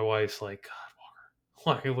delivery. Yeah, my wife's like, God,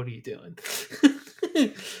 Walker, what are you doing?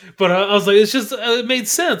 But I was like, it's just it made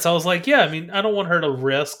sense. I was like, yeah, I mean, I don't want her to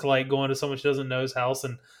risk like going to someone she doesn't know's house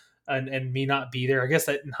and me not be there. I guess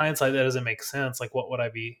that in hindsight that doesn't make sense. Like, what would I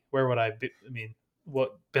be? Where would I be? I mean,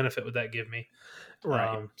 what benefit would that give me?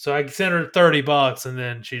 Right. So I sent her $30, and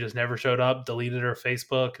then she just never showed up. Deleted her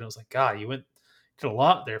Facebook, and I was like, God, you did a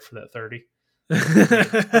lot there for that 30. You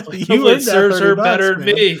Hopefully it earned that serves her $30, better than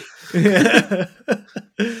man. me.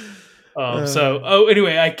 Yeah.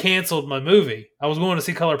 Anyway, I canceled my movie. I was going to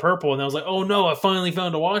see Color Purple, and I was like, oh no, I finally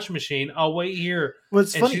found a washing machine. I'll wait here.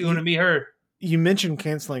 What's And funny, she's going to meet her. you mentioned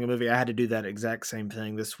canceling a movie. I had to do that exact same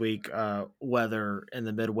thing this week. Weather in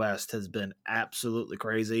the Midwest has been absolutely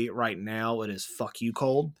crazy. Right now, it is fuck you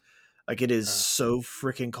cold. Like, it is so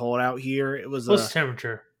freaking cold out here. It was What's the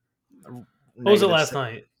temperature? a What was it negative, last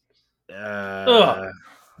night? Ugh,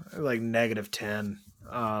 like -10.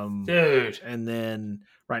 dude. And then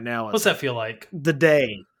right now it's What's that feel like? the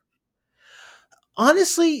day.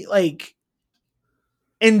 Honestly, like,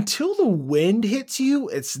 until the wind hits you,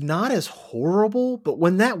 it's not as horrible. But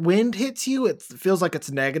when that wind hits you, it feels like it's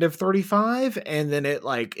 -35, and then it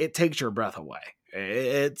takes your breath away.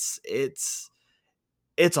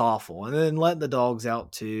 It's awful. And then letting the dogs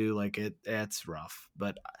out too, like it's rough.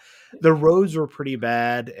 But the roads were pretty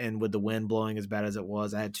bad, and with the wind blowing as bad as it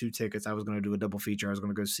was, I had 2 tickets. I was going to do a double feature. I was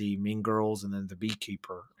going to go see Mean Girls and then The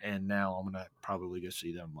Beekeeper, and now I'm going to probably go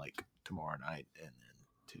see them like tomorrow night and then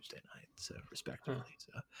Tuesday night, so respectively.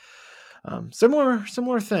 So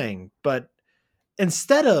similar thing. But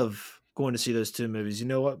instead of going to see those 2 movies, you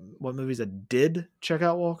know what movies I did check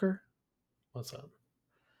out, Walker? What's up?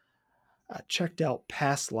 I checked out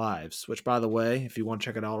Past Lives, which, by the way, if you want to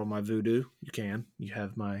check it out on my Vudu, you can. You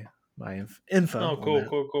have my info. Oh, on cool, that.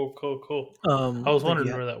 cool. I was I think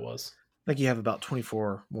wondering where that was. I think you have about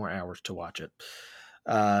 24 more hours to watch it.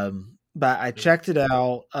 But I checked it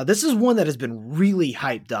out. This is one that has been really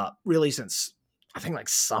hyped up, really since I think like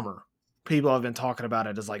summer. People have been talking about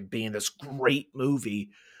it as like being this great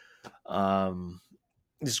movie.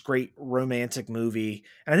 This great romantic movie.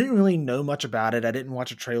 And I didn't really know much about it. I didn't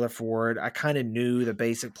watch a trailer for it. I kind of knew the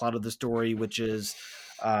basic plot of the story, which is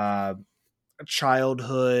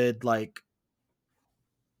childhood like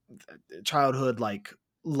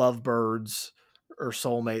lovebirds or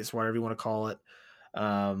soulmates, whatever you want to call it,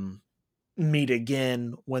 meet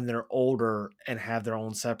again when they're older and have their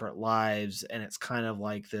own separate lives. And it's kind of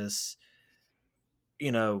like this,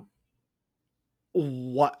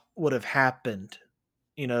 what would have happened,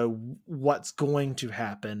 what's going to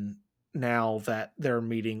happen now that they're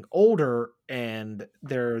meeting older and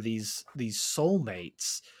they're these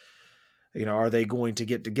soulmates. Are they going to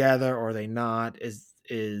get together or are they not?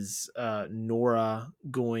 Is Nora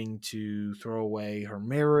going to throw away her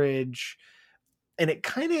marriage? And it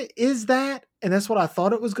kind of is that, and that's what I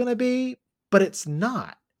thought it was going to be, but it's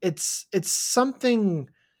not. It's something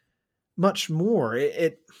much more.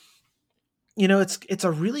 It's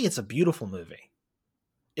a beautiful movie.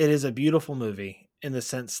 It is a beautiful movie in the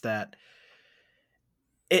sense that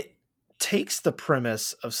it takes the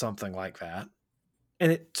premise of something like that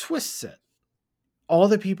and it twists it. All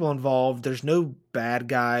the people involved, there's no bad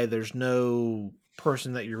guy, there's no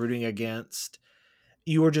person that you're rooting against.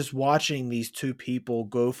 You are just watching these 2 people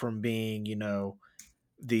go from being,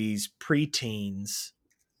 these preteens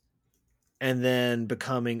and then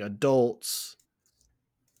becoming adults,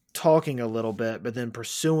 talking a little bit, but then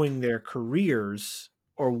pursuing their careers,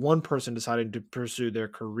 or one person deciding to pursue their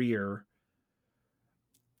career.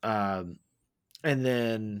 And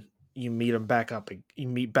then you meet back up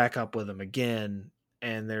with them again.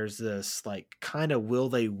 And there's this like kind of will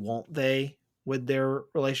they, won't they with their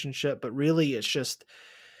relationship, but really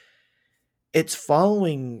it's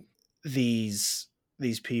following these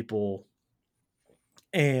people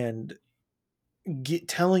and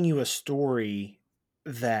telling you a story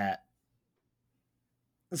that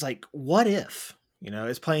it's like, what if,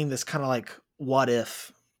 it's playing this kind of like what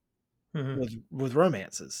if with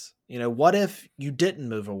romances. What if you didn't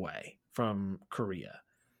move away from Korea?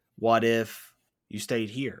 What if you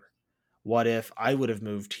stayed here? What if I would have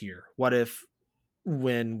moved here? What if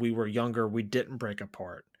when we were younger we didn't break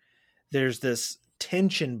apart? There's this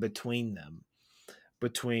tension between them,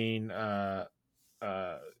 between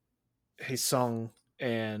Haesung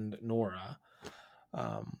and Nora.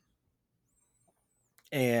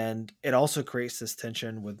 And it also creates this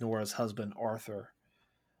tension with Nora's husband, Arthur,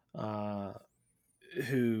 uh,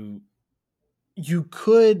 who you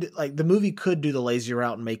could like the movie could do the lazy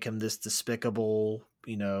route and make him this despicable,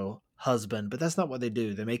 husband, but that's not what they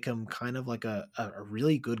do. They make him kind of like a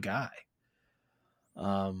really good guy.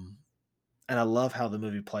 Um, and I love how the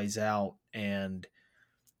movie plays out. And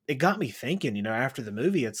it got me thinking, after the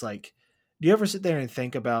movie, it's like, do you ever sit there and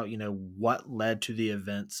think about, what led to the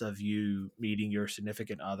events of you meeting your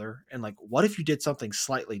significant other? And like, what if you did something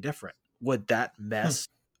slightly different? Would that mess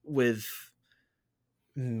with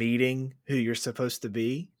meeting who you're supposed to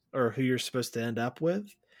be or who you're supposed to end up with?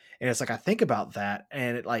 And it's like, I think about that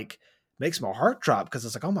and it like makes my heart drop because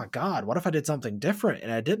it's like, oh my God, what if I did something different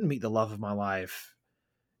and I didn't meet the love of my life?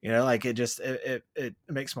 Like it just, it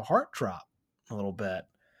makes my heart drop a little bit.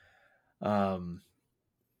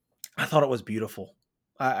 I thought it was beautiful.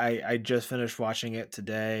 I just finished watching it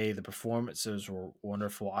today. The performances were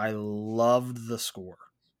wonderful. I loved the score.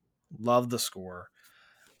 Loved the score.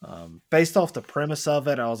 Based off the premise of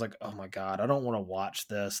it, I was like, oh my God, I don't want to watch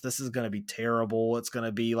this. This is going to be terrible. It's going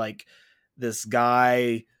to be like this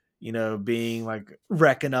guy, being like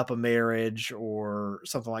wrecking up a marriage or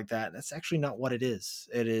something like that. And that's actually not what it is.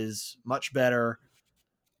 It is much better,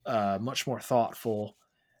 much more thoughtful,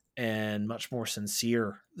 and much more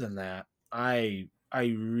sincere than that. I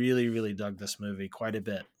really really dug this movie quite a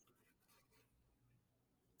bit.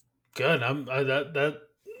 Good. That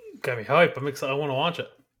got me hype. I'm excited. I want to watch it.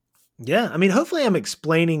 Yeah, I mean, hopefully I'm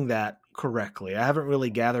explaining that correctly. I haven't really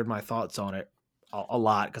gathered my thoughts on it a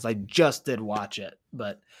lot because I just did watch it,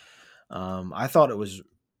 but I thought it was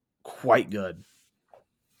quite good.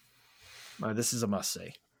 This is a must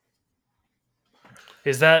see.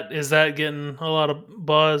 Is that getting a lot of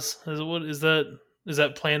buzz? Is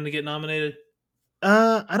that planned to get nominated?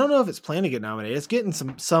 I don't know if it's planned to get nominated. It's getting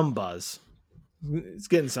some buzz. It's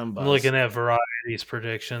getting some buzz. I'm looking at Variety's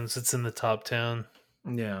predictions. It's in the top 10.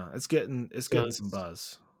 Yeah, it's getting some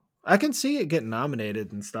buzz. I can see it getting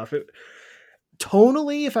nominated and stuff.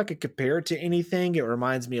 Tonally, if I could compare it to anything, it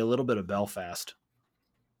reminds me a little bit of Belfast.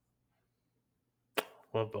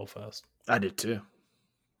 Love Belfast. I did too.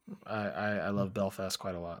 I love Belfast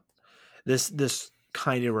quite a lot. This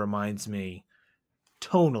kind of reminds me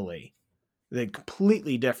tonally. They're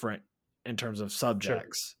completely different in terms of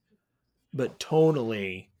subjects, but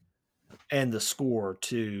tonally and the score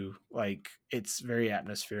too, like it's very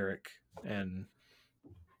atmospheric and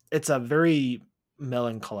it's a very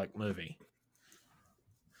melancholic movie.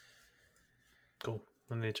 Cool.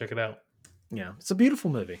 I need to check it out. Yeah, it's a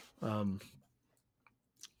beautiful movie.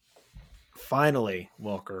 Finally,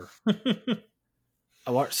 Walker,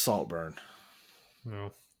 I watched Saltburn.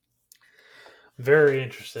 No. Very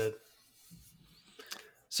interested.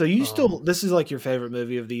 So you still, this is like your favorite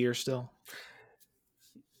movie of the year still?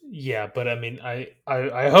 Yeah, but I mean, I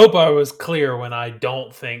hope I was clear when I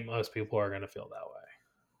don't think most people are going to feel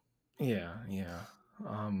that way. Yeah.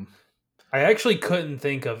 I actually couldn't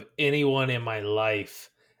think of anyone in my life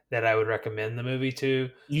that I would recommend the movie to.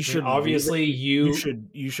 You should obviously you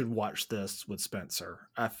should watch this with Spencer.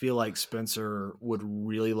 I feel like Spencer would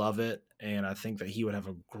really love it, and I think that he would have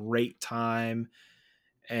a great time.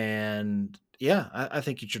 And yeah, I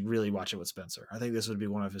think you should really watch it with Spencer. I think this would be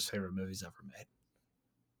one of his favorite movies ever made.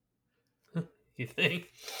 You think?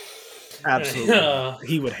 Absolutely.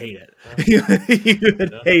 He would hate it. He would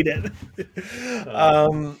hate it.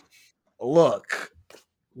 Look,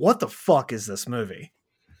 what the fuck is this movie?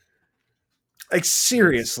 Like,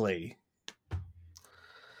 seriously.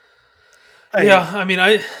 I mean,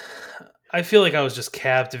 I feel like I was just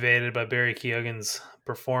captivated by Barry Keoghan's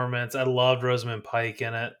performance. I loved Rosamund Pike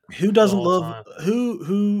in it. Who doesn't love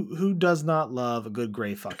who does not love a good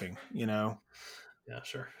gray fucking, Yeah,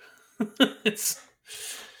 sure. It's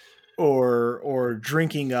or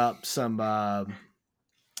drinking up some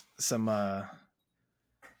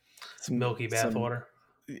milky bathwater.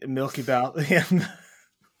 Milky bath, yeah.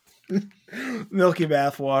 Milky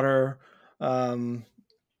bathwater.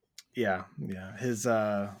 Yeah.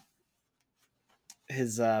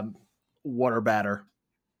 His water batter,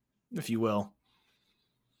 if you will.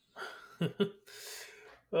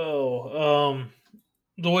 What'd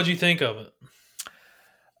you think of it?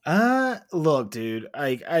 Look, dude,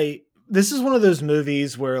 I this is one of those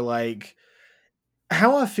movies where like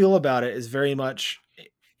how I feel about it is very much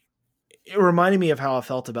it reminded me of how I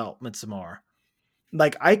felt about Midsommar.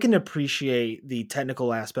 Like I can appreciate the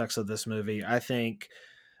technical aspects of this movie. I think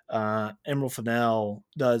Emerald Fennell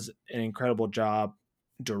does an incredible job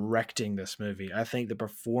directing this movie. I think the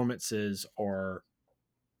performances are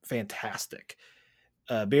fantastic.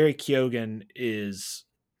 Barry Keoghan is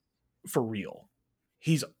for real.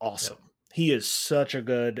 He's awesome. Yep. He is such a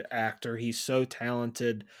good actor. He's so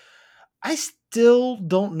talented. I still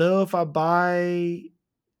don't know if I buy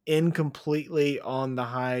in completely on the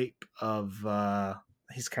hype of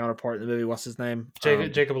his counterpart in the movie. What's his name?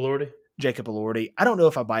 Jacob Elordi. Jacob Elordi. I don't know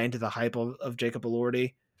if I buy into the hype of Jacob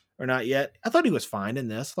Elordi or not yet. I thought he was fine in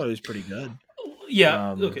this. I thought he was pretty good.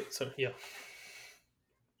 Yeah. Okay. So yeah.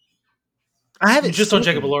 I haven't just on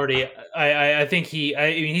Jacob Elordi. I think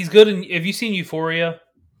I mean, he's good. Have you seen Euphoria?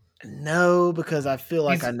 No, because I feel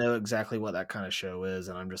like I know exactly what that kind of show is,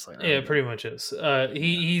 and I'm just like, yeah, pretty much is.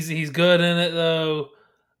 He's good in it though,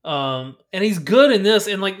 and he's good in this.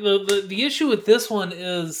 And like the issue with this one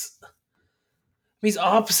is he's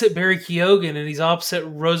opposite Barry Keoghan and he's opposite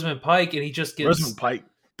Rosamund Pike, and he just gets Rosamund Pike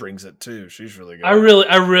brings it too. She's really good. I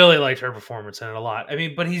really liked her performance in it a lot. I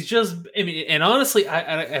mean, but he's just and honestly,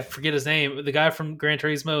 I forget his name. The guy from Gran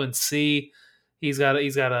Turismo and C, he's got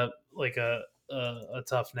a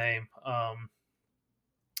tough name.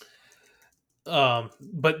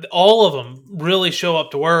 But all of them really show up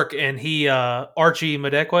to work, and he Archie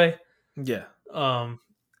Madekwe, yeah.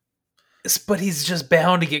 But he's just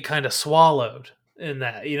bound to get kind of swallowed in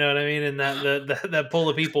that, you know what I mean? In that pool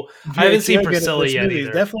of people. I haven't seen Priscilla yet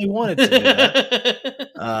either. Definitely wanted to do that.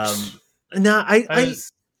 No, I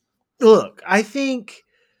look. I think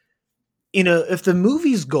if the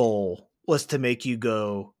movie's goal was to make you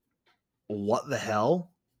go, "What the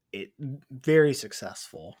hell?" It very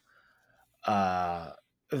successful.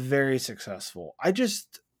 Very successful. I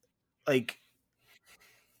just like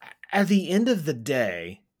at the end of the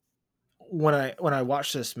day, when I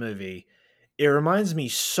watch this movie, it reminds me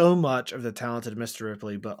so much of The Talented Mr.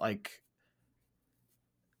 Ripley, but like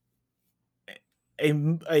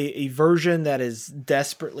a version that is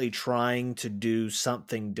desperately trying to do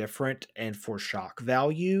something different and for shock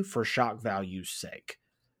value's sake.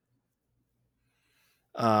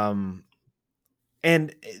 And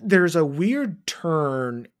there's a weird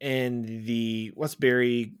turn in what's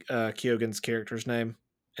Barry Keoghan's character's name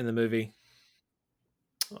in the movie?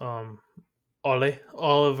 Oliver.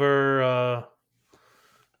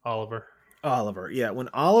 Yeah, when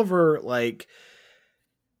Oliver, like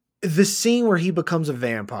the scene where he becomes a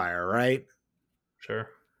vampire, right? Sure.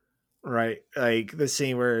 Right. Like the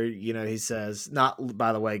scene where, he says, not,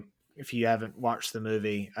 by the way, if you haven't watched the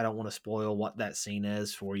movie, I don't want to spoil what that scene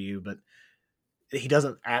is for you, but he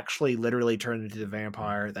doesn't actually literally turn into the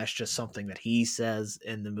vampire. That's just something that he says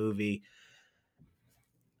in the movie.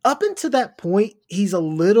 Up until that point, he's a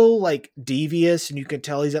little like devious and you can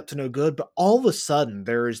tell he's up to no good, but all of a sudden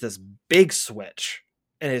there is this big switch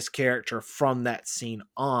in his character from that scene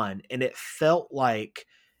on. And it felt like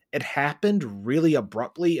it happened really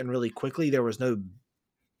abruptly and really quickly. There was no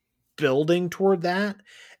building toward that.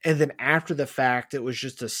 And then after the fact, it was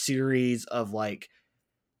just a series of like,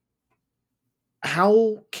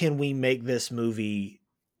 how can we make this movie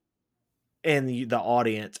and the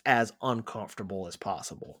audience as uncomfortable as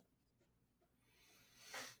possible?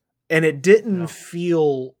 And it didn't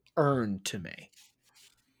feel earned to me.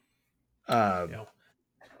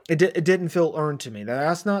 It didn't feel earned to me.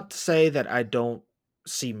 That's not to say that I don't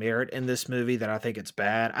see merit in this movie, that I think it's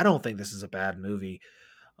bad. I don't think this is a bad movie.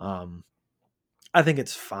 I think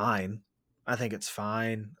it's fine.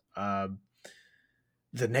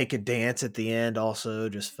 The naked dance at the end also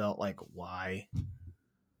just felt like, why?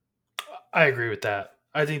 I agree with that.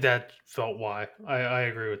 I think that felt why. I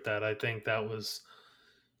agree with that. I think that was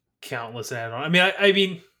countless add-on. I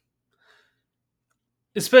mean,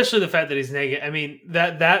 especially the fact that he's naked. I mean,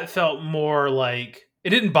 that felt more like it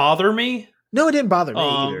didn't bother me. No, it didn't bother me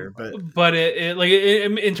either. But it like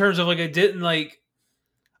in terms of like it didn't like.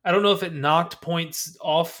 I don't know if it knocked points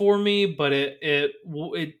off for me, but it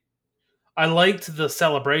I liked the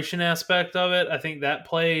celebration aspect of it. I think that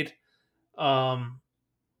played.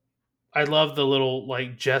 I love the little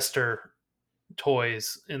like jester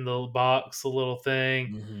toys in the box, the little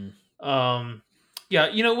thing. Mm-hmm.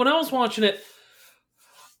 Yeah, when I was watching it,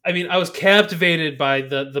 I mean, I was captivated by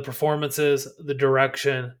the performances, the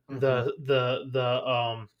direction, mm-hmm.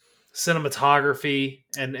 the cinematography,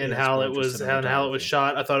 and how it was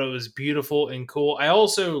shot. I thought it was beautiful and cool. I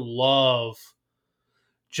also love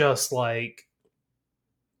just like,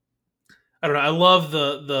 I don't know. I love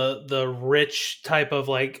the rich type of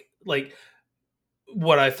like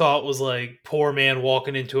what I thought was like poor man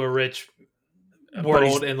walking into a rich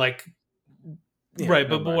world and like, right.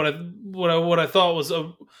 But what I thought was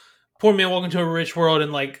a poor man walking into a rich world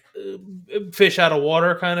and like fish out of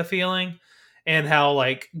water kind of feeling, and how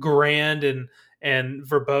like grand and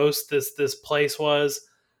verbose this place was.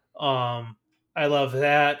 I love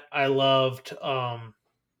that. I loved,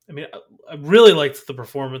 I mean, I really liked the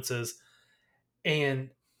performances, and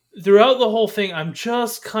throughout the whole thing, I'm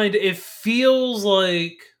just kind of. It feels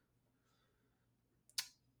like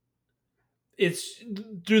it's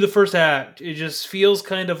through the first act. It just feels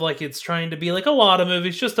kind of like it's trying to be like a lot of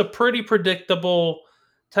movies, just a pretty predictable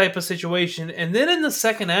type of situation. And then in the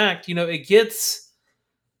second act, it gets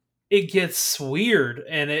weird,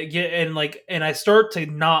 and and I start to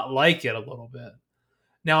not like it a little bit.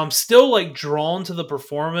 Now I'm still like drawn to the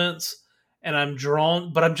performance, and I'm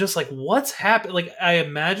drawn, but I'm just like, what's happened? Like I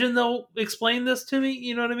imagine they'll explain this to me,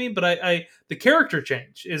 you know what I mean? But I the character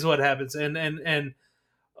change is what happens,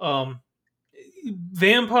 um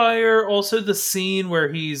vampire, also the scene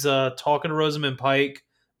where he's talking to Rosamund Pike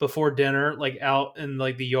before dinner, like out in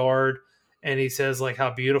like the yard, and he says like how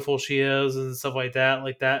beautiful she is and stuff like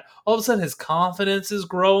that. All of a sudden his confidence is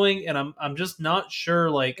growing, and I'm just not sure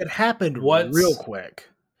like It happened real what's quick.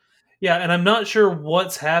 yeah, and I'm not sure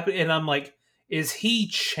what's happening, and I'm like, is he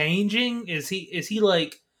changing? Is he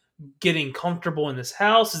like getting comfortable in this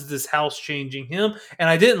house? Is this house changing him? And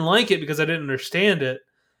I didn't like it because I didn't understand it.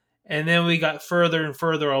 And then we got further and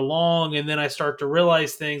further along, and then I start to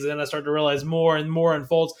realize things, and then I start to realize more and more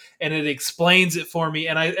unfolds, and it explains it for me,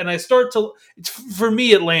 and I start to, for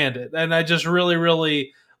me it landed, and I just really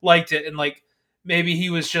really liked it. And like maybe he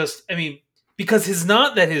was just, I mean, because his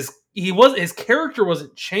not that his character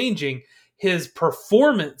wasn't changing, his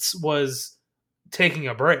performance was taking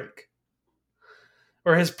a break,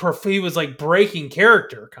 or he was like breaking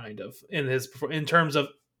character kind of in terms of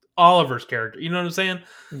Oliver's character, you know what I'm saying?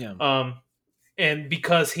 Yeah. um and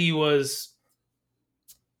because he was,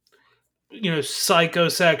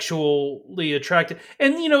 psychosexually attracted,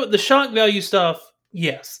 and the shock value stuff,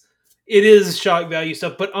 yes, it is shock value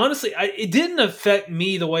stuff, but honestly, it didn't affect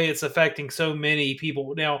me the way it's affecting so many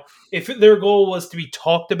people now. If their goal was to be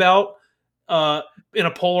talked about uh in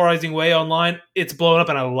a polarizing way online, it's blown up,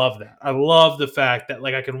 and I love that. I love the fact that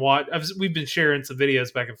like I can watch. We've been sharing some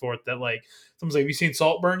videos back and forth that like someone's like, "Have you seen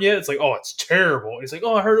Saltburn yet?" It's like, "Oh, it's terrible." And it's like,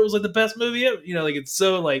 "Oh, I heard it was like the best movie ever." Like it's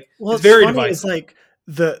so like Well, it's it's very funny. It's divisive. like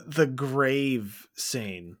the grave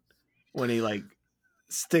scene when he like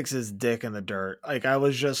sticks his dick in the dirt. Like I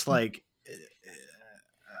was just like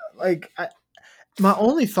my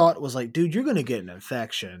only thought was like, dude, you're gonna get an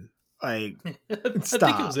infection. Like, I think it was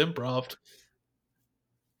stop. improv.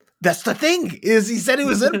 That's the thing, is he said it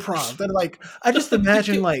was improv. And like I just I think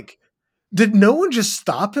imagine it, like, did no one just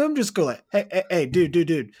stop him? Just go like, hey,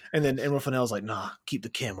 dude. And then Emerald Fennell's like, nah, keep the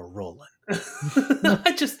camera rolling.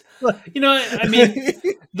 I just, I mean,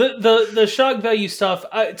 the shock value stuff.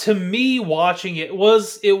 To me, watching it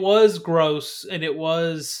was gross, and it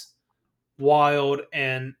was wild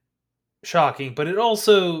and shocking, but it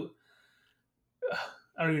also,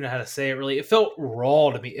 I don't even know how to say it really. It felt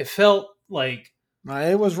raw to me. It felt like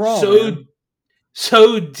It was raw, so man.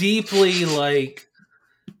 so deeply like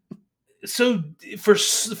so for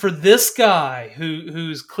this guy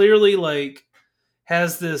who's clearly like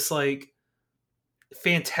has this like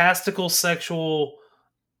fantastical sexual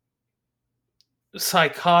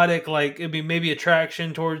psychotic, like, I mean, maybe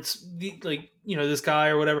attraction towards this guy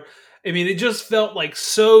or whatever. I mean, it just felt like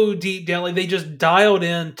so deep down, like they just dialed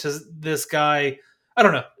into this guy. I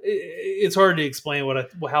don't know. It's hard to explain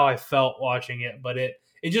how I felt watching it, but it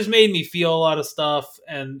just made me feel a lot of stuff,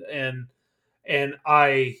 and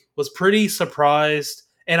I was pretty surprised,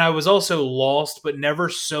 and I was also lost, but never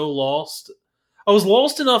so lost. I was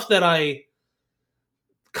lost enough that I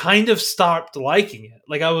kind of stopped liking it.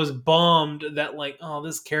 Like I was bummed that like, oh,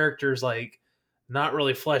 this character's like not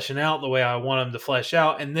really fleshing out the way I want him to flesh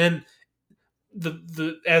out. And then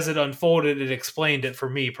the as it unfolded, it explained it for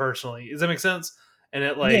me personally. Does that make sense? And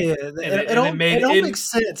it Yeah, like and it made it all it makes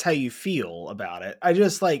sense how you feel about it. I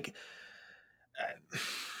just like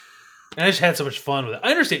and I just had so much fun with it.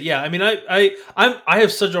 I understand. Yeah, I mean, I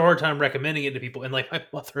have such a hard time recommending it to people, and like my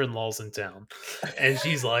mother-in-law's in town, and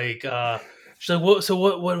she's like, what? So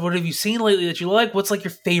what have you seen lately that you like? What's like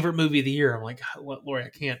your favorite movie of the year? I'm like, what, Lori? I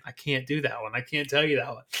can't do that one. I can't tell you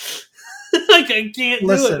that one. Like I can't do it.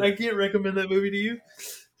 listen, I can't recommend that movie to you.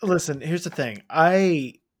 listen, here's the thing.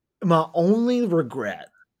 My only regret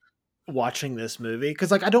watching this movie,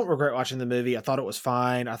 because like I don't regret watching the movie. I thought it was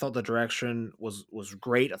fine. I thought the direction was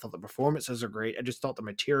great. I thought the performances are great. I just thought the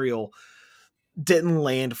material didn't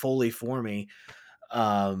land fully for me.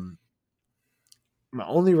 Um my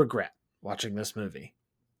only regret watching this movie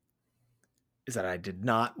is that I did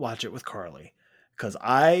not watch it with Carly, because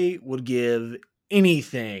I would give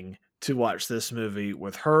anything to watch this movie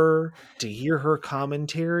with her, to hear her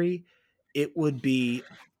commentary. It would be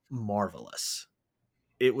marvelous.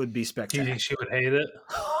 It would be Do you think spectacular. she would hate it?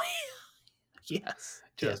 Yes.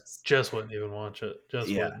 Yes. just wouldn't even watch it. Just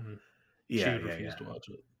Yeah. wouldn't. She Yeah. would Yeah. refuse Yeah. to watch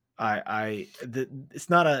it.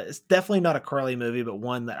 It's definitely not a Carly movie, but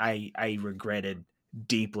one that I regretted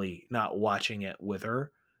deeply not watching it with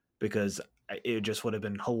her, because it just would have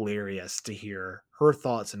been hilarious to hear her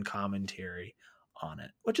thoughts and commentary on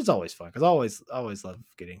it, which is always fun because I always love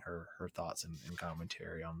getting her thoughts and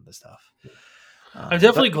commentary on the stuff. I'm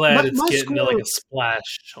definitely But glad it's my getting like score, a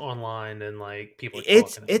splash online and like people are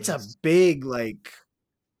it's talking at it's a least. big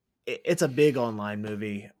it's a big online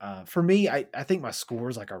movie. For me, I think my score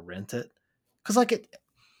is like a rent it, because like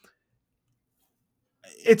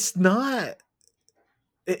it's not,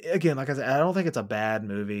 again, like I said, I don't think it's a bad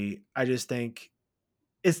movie. I just think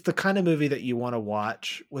it's the kind of movie that you want to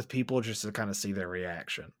watch with people just to kind of see their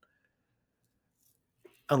reaction,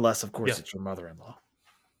 unless of course Yeah, it's your mother-in-law.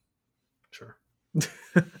 sure.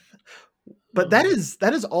 But that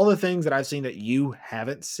is all the things that I've seen that you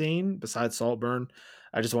haven't seen besides Saltburn.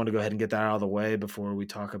 I just want to go ahead and get that out of the way before we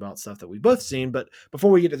talk about stuff that we both seen. But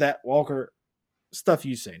before we get to that, Walker, stuff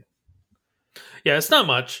you've seen. Yeah, it's not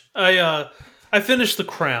much. I finished The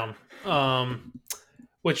Crown,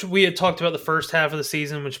 which we had talked about the first half of the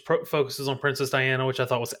season, which focuses on Princess Diana, which I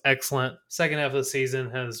thought was excellent. Second half of the season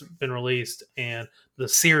has been released, and the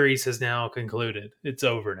series has now concluded. It's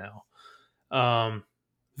over now.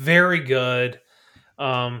 Very good.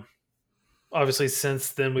 Obviously,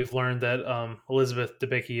 since then we've learned that Elizabeth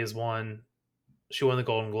Debicki has won. She won the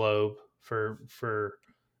Golden Globe for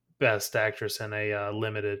Best Actress in a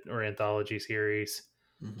limited or anthology series.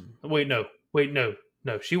 Mm-hmm. Wait, no.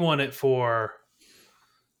 She won it for.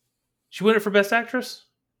 She won it for Best Actress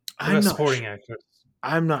or I'm Best not. Supporting Actress.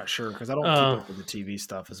 I'm not sure because I don't keep up with the TV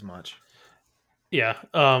stuff as much. Yeah,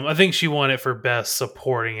 I think she won it for Best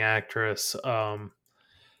Supporting Actress.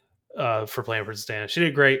 For playing Princess Diana, she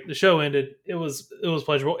did great. The show ended. It was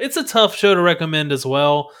pleasurable. It's a tough show to recommend as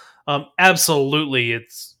well. Absolutely,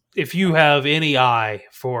 it's if you have any eye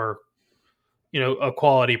for a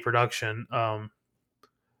quality production.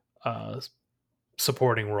 Uh,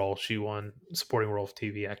 Supporting role. She won supporting role of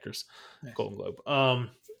TV actress, Nice. Golden Globe.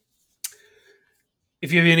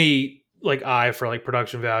 If you have any like eye for like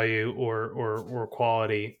production value or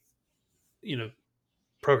quality,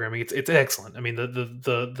 programming, it's excellent. I mean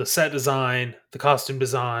the set design, the costume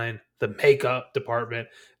design, the makeup department.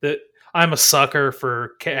 That I'm a sucker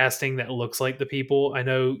for casting that looks like the people. I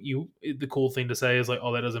know the cool thing to say is like,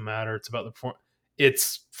 oh, that doesn't matter. It's about the perform.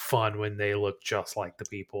 It's fun when they look just like the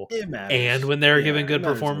people, It and matters. when they're Yeah, giving it good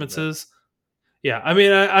matters a little bit. performances. Yeah, I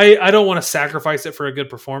mean, I don't want to sacrifice it for a good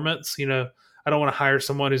performance. I don't want to hire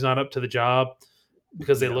someone who's not up to the job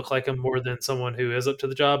because they Yeah. look like them more than someone who is up to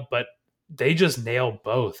the job. But they just nail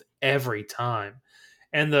both every time.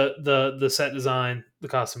 And the set design, the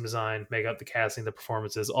costume design, makeup, the casting, the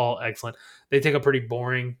performances, all excellent. They take a pretty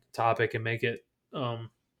boring topic and make it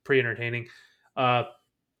pretty entertaining. I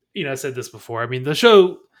said this before. I mean, the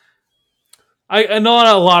show. I know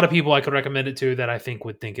a lot of people I could recommend it to that I think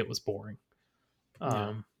would think it was boring.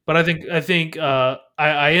 Yeah. But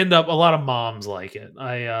I end up, a lot of moms like it.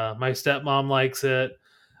 My stepmom likes it.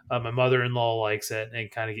 My mother-in-law likes it,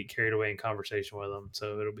 and kind of get carried away in conversation with them.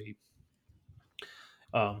 So it'll be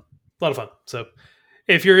a lot of fun. So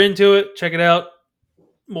if you're into it, check it out.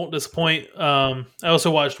 Won't disappoint. I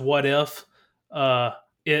also watched What If.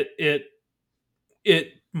 It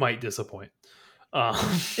might disappoint. Um,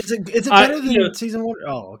 Is it I better you know than season 1?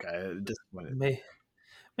 Oh, okay. Disappointed.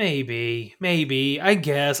 maybe I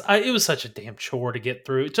guess it was such a damn chore to get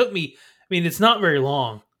through. It took me. I mean, it's not very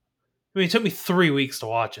long. I mean, it took me 3 weeks to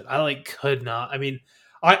watch it. I could not. I mean,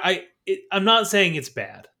 I'm not saying it's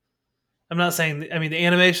bad. I'm not saying. I mean, the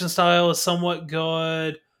animation style is somewhat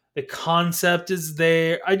good. The concept is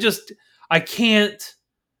there. I can't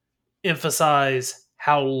emphasize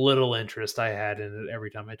how little interest I had in it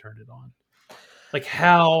every time I turned it on. Like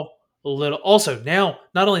how little. Also, now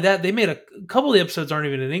not only that, they made a couple of the episodes aren't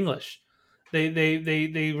even in English.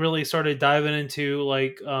 They really started diving into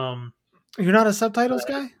like You're not a subtitles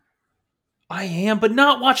guy? I am, but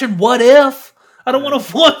not watching What If. I don't Uh, want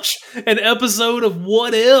to watch an episode of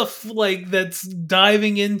What If like that's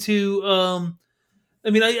diving into I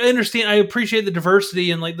mean, I understand, I appreciate the diversity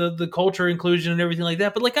and like the culture inclusion and everything like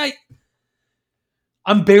that, but like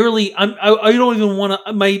I'm barely I don't even want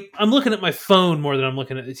to I'm looking at my phone more than I'm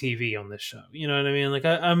looking at the TV on this show. You know what I mean? Like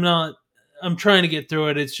I'm not I'm trying to get through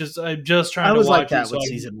it. It's just I'm just I trying to was like watch it that so with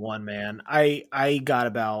season 1, man. I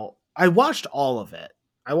watched all of it.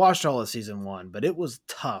 I watched all of season 1, but it was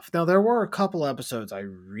tough. Now there were a couple episodes I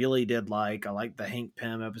really did like. I liked the Hank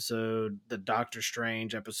Pym episode, the Doctor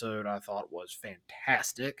Strange episode. I thought was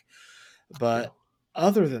fantastic. yeah. But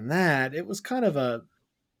other than that, it was kind of a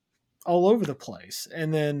all over the place.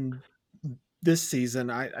 And then this season,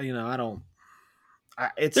 I don't.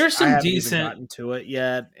 There's I some haven't even decent. gotten to it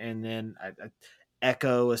yet, and then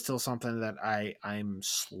Echo is still something that I'm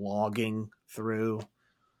slogging through.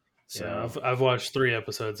 Yeah, So I've watched 3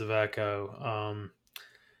 episodes of Echo,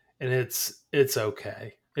 and it's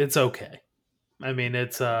okay. It's okay. I mean,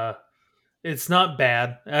 it's not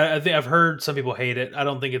bad. I think I've heard some people hate it. I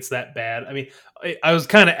don't think it's that bad. I mean, I was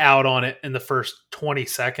kind of out on it in the first 20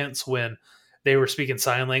 seconds when they were speaking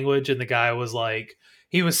sign language, and the guy was like,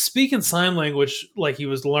 he was speaking sign language like he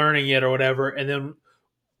was learning it or whatever, and then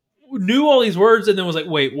knew all these words, and then was like,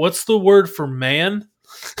 wait, what's the word for man?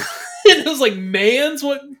 And it was like, man's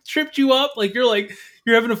what tripped you up? Like,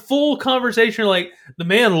 you're having a full conversation. You're like, the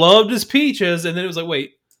man loved his peaches. And then it was like,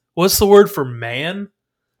 wait, what's the word for man?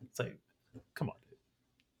 It's like, come on.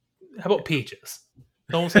 How about peaches?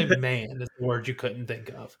 Don't say man is the word you couldn't think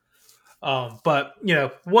of. But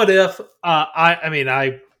what if I mean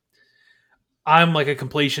I'm like a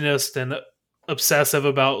completionist and obsessive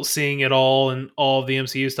about seeing it all and all of the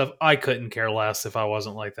MCU stuff. I couldn't care less if I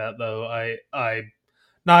wasn't like that though. I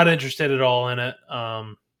not interested at all in it.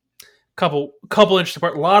 Couple interesting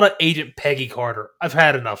part. A lot of Agent Peggy Carter. I've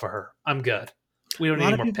had enough of her. I'm good. We don't a need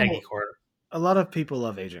lot any of more Peggy people, Carter. a lot of people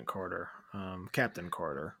love Agent Carter, Captain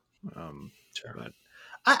Carter. Sure. But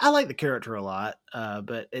I like the character a lot.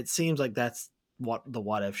 But it seems like that's what the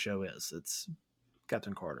What If show is. It's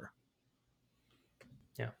Captain Carter.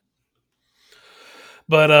 Yeah.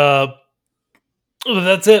 But well,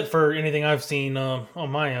 that's it for anything I've seen on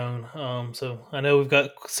my own. So I know we've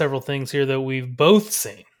got several things here that we've both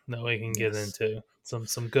seen that we can get Yes. into.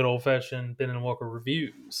 Some good old fashioned Ben and Walker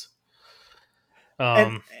reviews.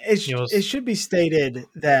 And Um, you know, it should be stated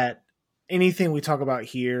that anything we talk about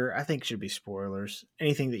here, I think, should be spoilers.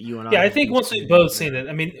 Anything that you and I yeah, I have think both once we've seen. both seen it,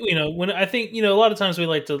 I mean, when I think a lot of times we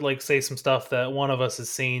like to like say some stuff that one of us has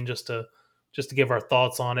seen just to give our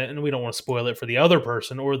thoughts on it, and we don't want to spoil it for the other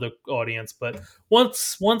person or the audience. But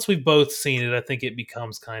once we've both seen it, I think it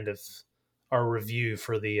becomes kind of our review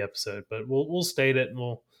for the episode. But we'll state it and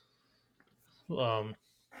we'll um,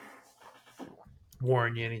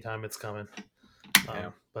 warn you anytime it's coming.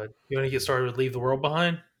 Yeah. But you want to get started with Leave the World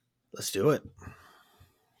Behind? Let's do it.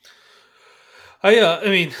 I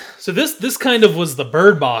mean, so this kind of was the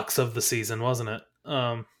Bird Box of the season, wasn't it?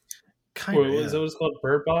 Kind What of, was yeah. it? What it's called?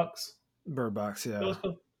 Bird Box? Bird Box, That yeah. was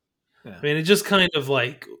called. Yeah. I mean, it just kind of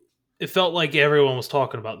like it felt like everyone was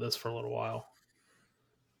talking about this for a little while.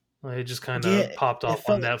 Like, it just kind Yeah, of popped it off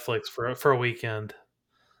on felt, Netflix for a weekend.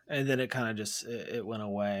 and then it kind of just it went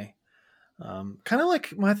away. Kind of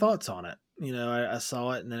like my thoughts on it. I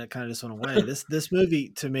saw it and then it kind of just went away. This movie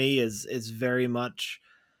to me is very much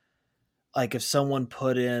like if someone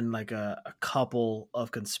put in like a couple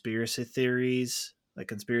of conspiracy theories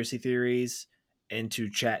into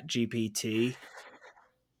Chat GPT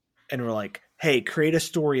and we're like, hey, create a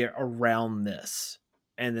story around this.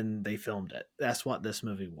 And then they filmed it. That's what this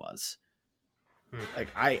movie was. Hmm. Like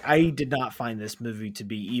I did not find this movie to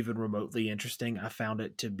be even remotely interesting. I found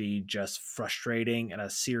it to be just frustrating and a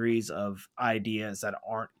series of ideas that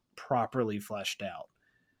aren't properly fleshed out.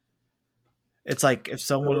 It's like if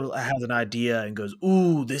someone has an idea and goes,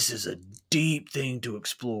 "Ooh, this is a deep thing to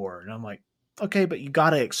explore." And I'm like, "Okay, but you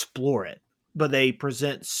got to explore it." But they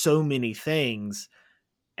present so many things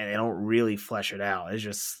and they don't really flesh it out.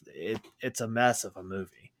 It's a mess of a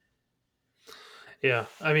movie. Yeah,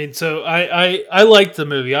 I mean, so I liked the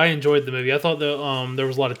movie. I enjoyed the movie. I thought there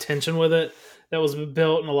was a lot of tension with it that was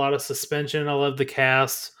built and a lot of suspension. I love the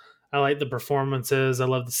cast. I like the performances. I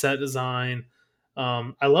love the set design.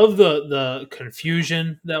 I love the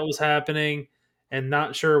confusion that was happening and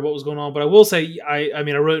not sure what was going on. But I will say, I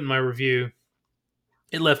mean, I wrote in my review,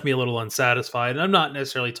 it left me a little unsatisfied. And I'm not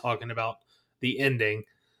necessarily talking about the ending.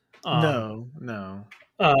 Um, No,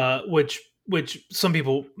 no. which some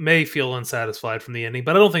people may feel unsatisfied from the ending,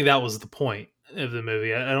 but I don't think that was the point of the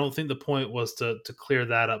movie. I don't think the point was to clear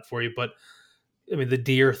that up for you. But I mean, the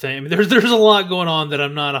deer thing. I mean, there's a lot going on that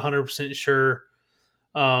I'm not 100% sure.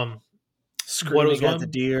 What it was Screaming at the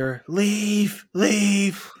going. deer, leave,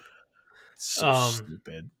 leave. So Um,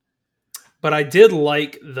 stupid. but I did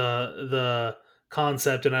like the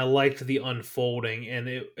concept, and I liked the unfolding, and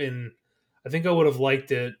I think I would have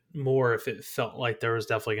liked it more if it felt like there was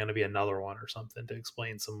definitely going to be another one or something to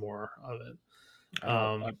explain some more of it. I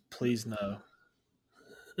don't. Please no.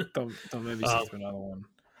 Don't make me Um, sit through another one.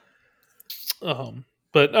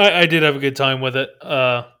 but I did have a good time with it.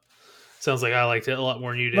 Sounds like I liked it a lot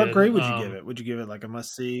more than you What did. grade would you give it? Would you give it like a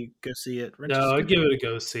must see? Go see it. No, Just I'd give give it. it a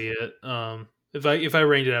go see it. If I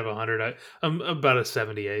range it out of 100, I'm about a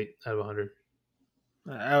 78 out of 100.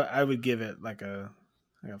 I would give it like a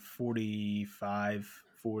 45,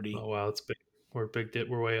 40. Oh wow, it's big. We're big.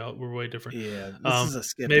 We're way out. We're way different. Yeah, this is a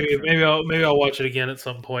skip it Maybe for me. I'll watch it again at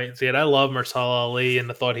some point and see it. I love Marsala Ali, and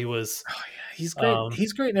I thought he was. Oh yeah, he's great. Um,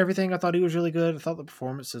 He's great in everything. I thought he was really good. I thought the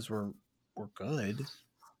performances were good,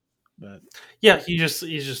 but yeah, he's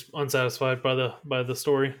just unsatisfied by the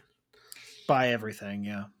story. by everything,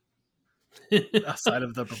 yeah. Outside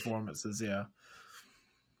of the performances, yeah.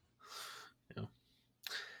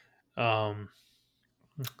 Yeah. Um,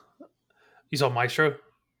 you saw Maestro?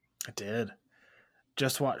 I did.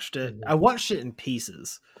 Just watched it. Mhm. I watched it in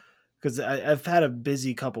pieces because I've had a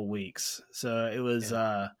busy couple weeks, so it was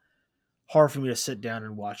Yeah. hard for me to sit down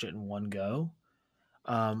and watch it in one go.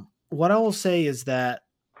 What I will say is that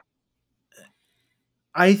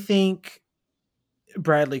I think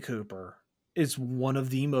Bradley Cooper is one of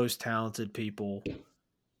the most talented people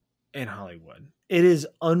in Hollywood. It is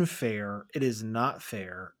unfair. It is not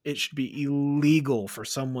fair. It should be illegal for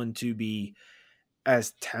someone to be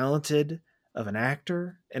as talented of an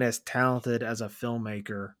actor and as talented as a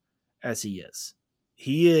filmmaker as he is.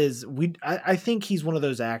 He is I think he's one of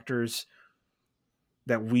those actors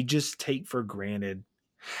that we just take for granted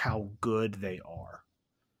how good they are.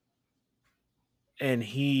 And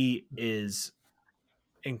he is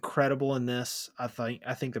incredible in this. I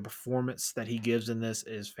think the performance that he gives in this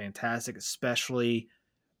is fantastic, especially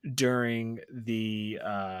during the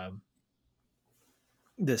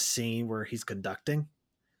scene where he's conducting.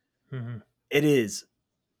 Mm-hmm. It is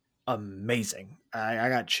amazing. I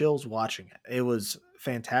got chills watching it. It was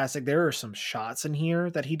fantastic. There are some shots in here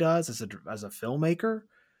that he does as a filmmaker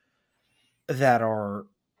that are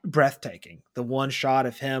breathtaking. The one shot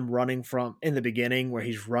of him running from in the beginning where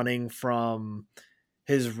he's running from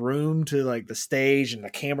his room to like the stage and the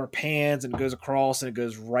camera pans and goes across and it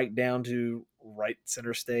goes right down to right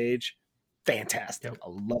center stage. Fantastic. Yep. I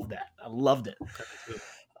love that. I loved it.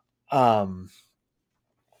 Um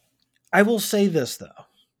I will say this though.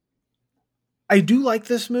 I do like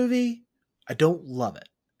this movie. I don't love it.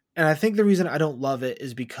 And I think the reason I don't love it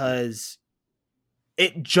is because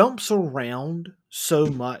it jumps around so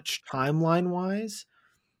much timeline wise.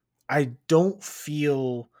 I don't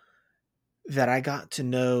feel that I got to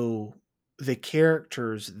know the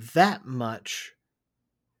characters that much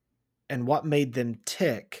and what made them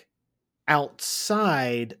tick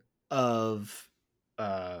outside of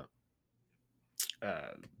uh,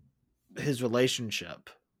 uh, his relationship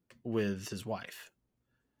with his wife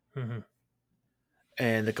Mm-hmm.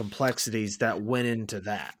 and the complexities that went into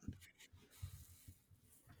that.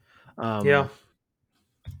 Yeah.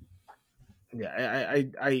 Yeah,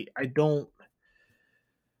 I don't.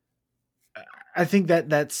 I think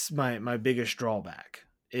that's my biggest drawback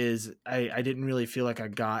is I didn't really feel like I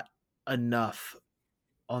got enough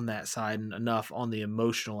on that side and enough on the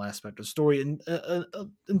emotional aspect of the story and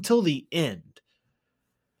until the end,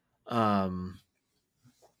 um,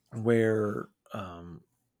 where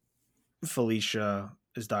Felicia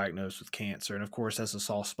is diagnosed with cancer, and of course that's a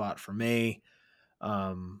soft spot for me.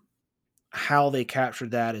 Um, how they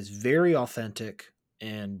captured that is very authentic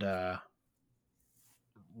and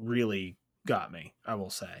really got me, I will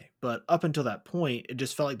say. But up until that point, it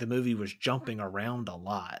just felt like the movie was jumping around a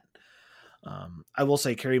lot. I will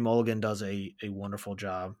say Carrie Mulligan does a wonderful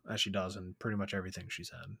job, as she does in pretty much everything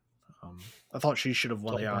she's in. I thought she should have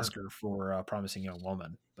won the Saltburn. Oscar for Promising Young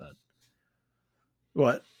Woman, but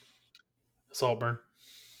what? Saltburn.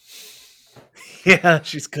 Yeah,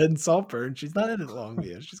 she's good in Saltburn. She's not in it long, but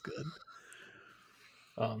yeah, she's good.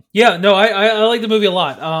 Yeah, no, I like the movie a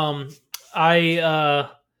lot. I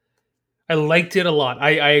liked it a lot.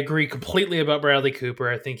 I agree completely about Bradley Cooper.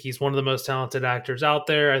 I think he's one of the most talented actors out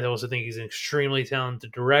there. I also think he's an extremely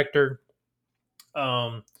talented director.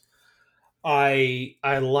 I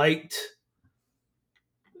liked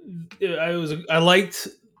I liked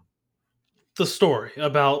the story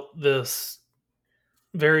about this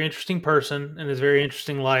very interesting person and his very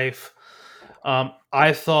interesting life.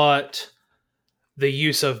 I thought the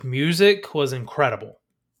use of music was incredible.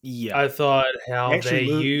 Yeah, I thought they how actually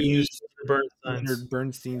they used used Bernstein's.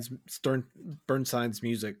 Leonard Bernstein's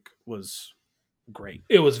music was great.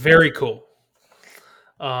 It was very cool.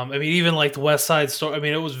 I mean, even like the West Side Story. I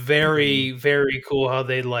mean, it was Mhm. very, very cool how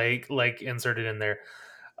they like inserted in there.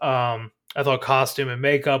 I thought costume and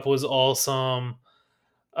makeup was awesome.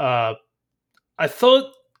 Uh, I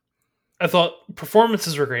thought I thought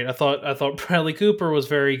performances were great. I thought Bradley Cooper was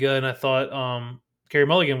very good. And I thought Carey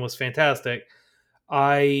Mulligan was fantastic.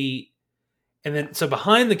 I and then so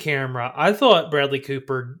behind the camera, I thought Bradley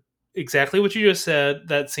Cooper exactly what you just said.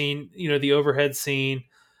 That scene, the overhead scene.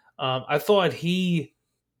 I thought he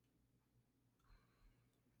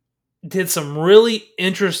did some really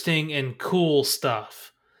interesting and cool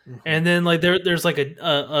stuff. Mhm. And then like there's like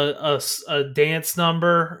a dance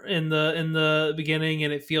number in the beginning,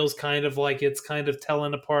 and it feels kind of like it's kind of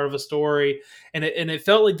telling a part of a story, and it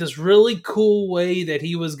felt like this really cool way that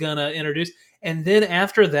he was gonna introduce. And then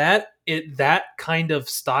after that, that kind of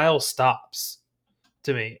style stops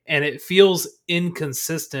to me, and it feels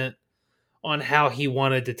inconsistent on how he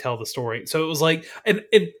wanted to tell the story. So it was like, and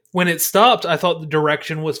when it stopped, I thought the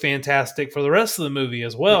direction was fantastic for the rest of the movie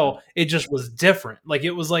as Yeah. well. It just was different. Like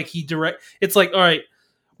it was like it's like, all right,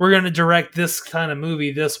 we're going to direct this kind of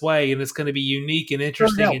movie this way, and it's going to be unique and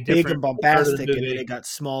Started interesting and out big different and for the part of the bombastic, and then movie. it got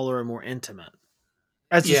smaller and more intimate.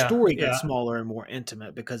 As the Yeah, story yeah. gets smaller and more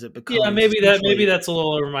intimate, because it Yeah, becomes maybe essentially that's a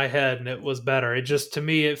little over my head, and it was better. It just to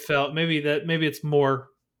me, it felt maybe it's more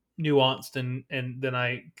nuanced and than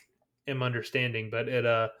I am understanding, but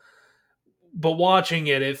watching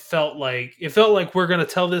it, it felt like we're gonna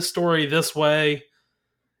tell this story this way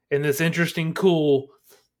in this interesting, cool,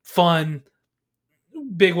 fun,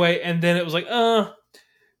 big way, and then it was like,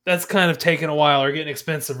 that's kind of taking a while or getting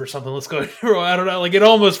expensive or something. Let's go. I don't know. Like it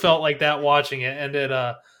almost felt like that watching it,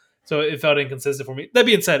 and so it felt inconsistent for me. That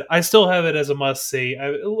being said, I still have it as a must see.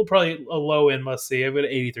 Probably a low end must see. I've got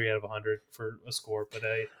 83 out of 100 for a score, but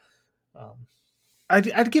um,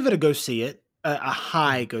 I'd give it a go see it, a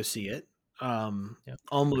high mhm, go see it, yeah,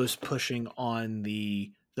 almost pushing on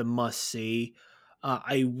the must see.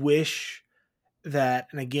 I wish that,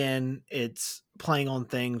 and again, it's playing on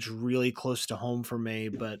things really close to home for me,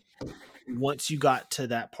 but once you got to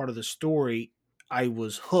that part of the story, I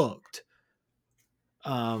was hooked.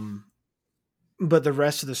 Um, but the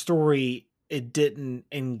rest of the story, it didn't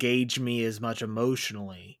engage me as much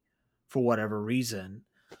emotionally for whatever reason.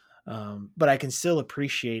 But I can still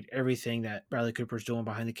appreciate everything that Bradley Cooper's doing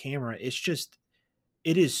behind the camera. It's just,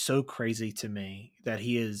 it is so crazy to me that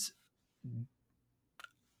he is.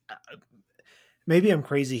 Maybe I'm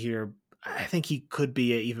crazy here. I think he could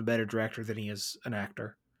be an even better director than he is an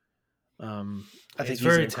actor. I think he's he's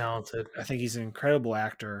very an. talented. I think he's an incredible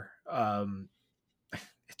actor.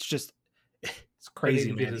 It's just, it's I think crazy,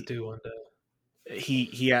 he get man. his due one day.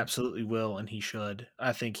 He absolutely will, and he should.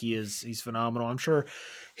 I think he's phenomenal. I'm sure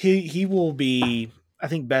he will be. I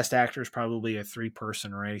think best actor is probably a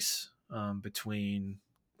 3-person race, between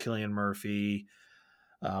Cillian Murphy,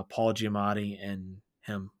 Paul Giamatti, and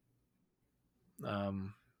him.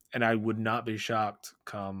 And I would not be shocked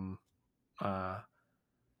come uh,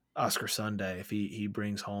 Oscar Sunday if he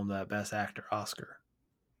brings home that best actor Oscar.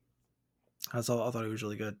 I thought he was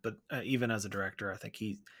really good, but even as a director, I think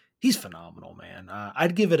he's phenomenal, man.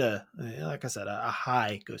 I'd give it like I said, a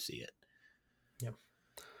high go see it. Yeah.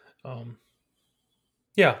 Um,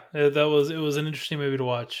 yeah, it was an interesting movie to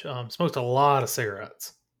watch. Smoked a lot of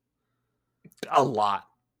cigarettes, A lot.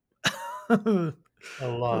 A a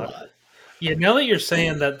lot. lot. Yeah, now that you're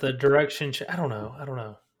saying that the direction, I don't know, I don't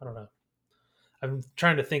know. I'm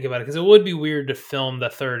trying to think about it because it would be weird to film the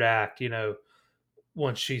third act,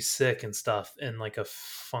 once she's sick and stuff in like a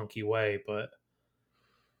funky way. But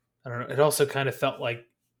I don't know. It also kind of felt like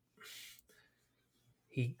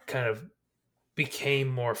he kind of became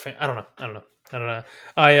more. I don't know. I don't know. I don't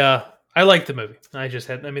know. I like the movie. I just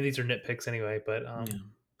had. I mean, these are nitpicks anyway, but Yeah.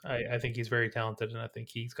 I think he's very talented, and I think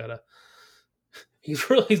he's got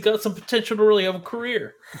some potential to really have a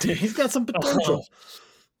career. He's got some potential.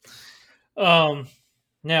 Um,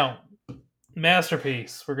 now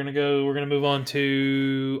masterpiece. We're gonna move on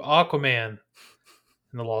to Aquaman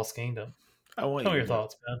and the Lost Kingdom. I want Tell me you your to go.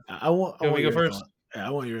 thoughts, man. I You want want me to go your first? thoughts. Yeah, I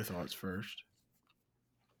want your thoughts first.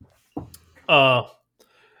 Uh,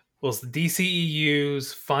 was the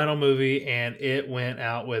DCEU's final movie, and it went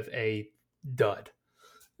out with a dud.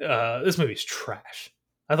 This movie's trash.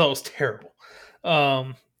 I thought it was terrible.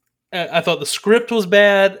 Um, I thought the script was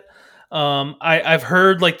bad. I've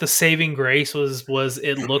heard like the saving grace was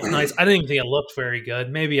it looked nice. I didn't even think it looked very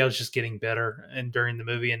good. Maybe I was just getting better and during the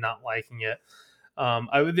movie and not liking it.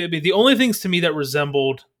 The only things to me that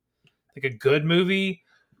resembled like a good movie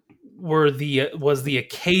were the was the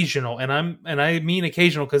occasional, and I mean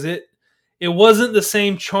occasional because it wasn't the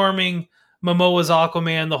same charming Momoa's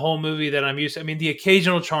Aquaman the whole movie that I'm used to. I mean, the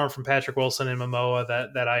occasional charm from Patrick Wilson and Momoa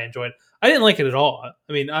that I enjoyed. I didn't like it at all.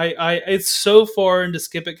 I mean, I it's so far into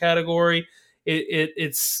skip it category.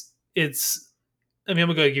 It's. I mean, I'm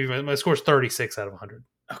gonna give you my score is 36 out of 100.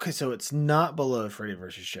 Okay, so it's not below Freddy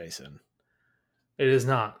versus Jason. It is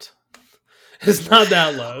not. It's not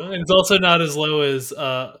that low, and it's also not as low as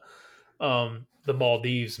the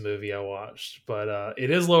Maldives movie I watched, but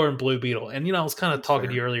it is lower in Blue Beetle. And I was kind of That's talking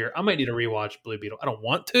to fair. you earlier. I might need to rewatch Blue Beetle. I don't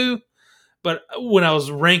want to, But when I was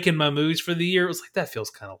ranking my movies for the year, it was like that feels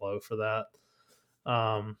kind of low for that.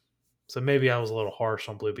 So maybe I was a little harsh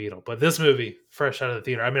on Blue Beetle, but this movie, fresh out of the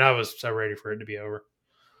theater, I mean, I was so ready for it to be over.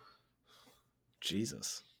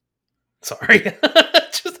 Jesus. Sorry.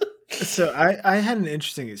 So I had an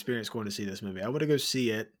interesting experience going to see this movie. I went to go see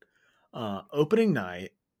it opening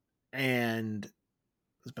night, and it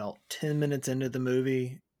was about 10 minutes into the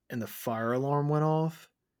movie, and the fire alarm went off,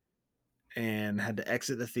 and had to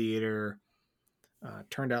exit the theater.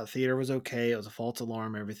 Turned out the theater was okay. It was a false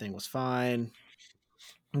alarm. Everything was fine.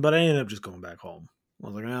 But I ended up just going back home. I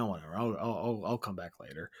was like, oh, whatever. I'll come back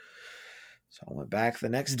later. So I went back the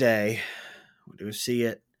next day. Went to go see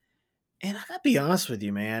it. And I gotta be honest with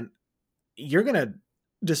you, man. You're gonna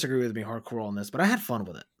disagree with me hardcore on this, but I had fun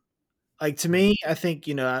with it. Like, to me, I think,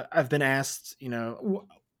 I've been asked,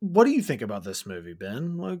 what do you think about this movie,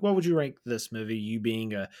 Ben? Like, what would you rank this movie? You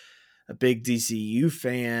being a big DCU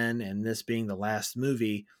fan, and this being the last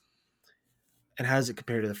movie, and how does it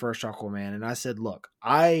compare to the first Aquaman? And I said, look,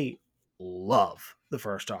 I love the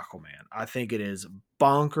first Aquaman. I think it is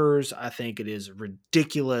bonkers. I think it is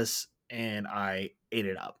ridiculous, and I ate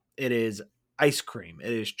it up. It is ice cream.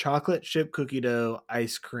 It is chocolate chip cookie dough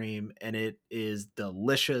ice cream, and it is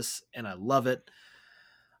delicious, and I love it.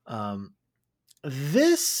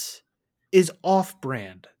 This is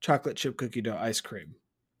off-brand chocolate chip cookie dough ice cream.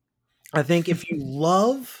 I think if you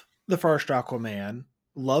love the first Aquaman,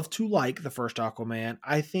 love to like the first Aquaman,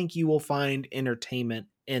 I think you will find entertainment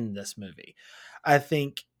in this movie. I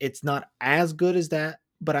think it's not as good as that,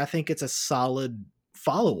 but I think it's a solid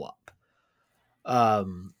follow-up.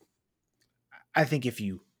 I think if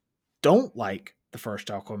you don't like the first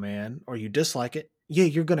Aquaman, or you dislike it, yeah,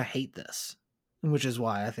 you're going to hate this, which is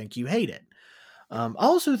why I think you hate it. I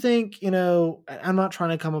also think, I'm not trying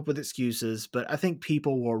to come up with excuses, but I think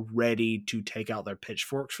people were ready to take out their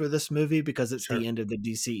pitchforks for this movie because it's the end of the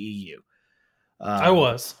DCEU. I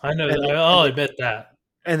was. I know that. I'll admit that.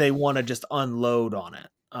 And they want to just unload on it,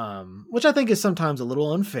 which I think is sometimes a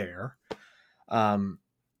little unfair. Tonally,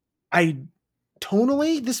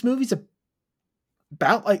 this movie's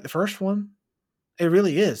about like the first one. It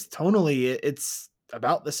really is. Tonally, it's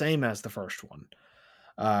about the same as the first one.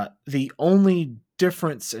 The only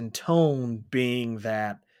difference in tone being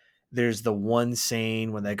that there's the one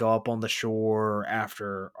scene when they go up on the shore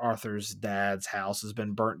after Arthur's dad's house has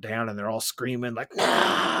been burnt down, and they're all screaming like,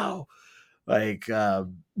 no! Like,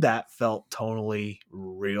 that felt tonally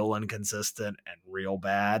real inconsistent and real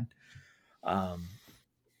bad.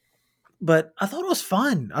 But I thought it was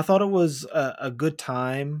fun. I thought it was a good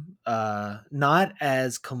time. Not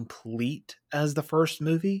as complete as the first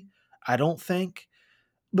movie, I don't think,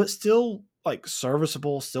 but still like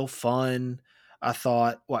serviceable, still fun. I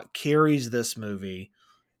thought what carries this movie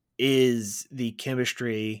is the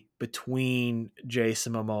chemistry between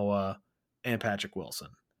Jason Momoa and Patrick Wilson.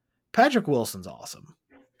 Patrick Wilson's awesome.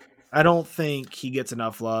 I don't think he gets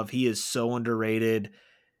enough love. He is so underrated.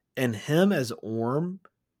 And him as Orm,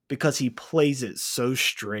 because he plays it so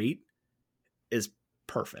straight, is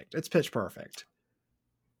perfect. It's pitch perfect.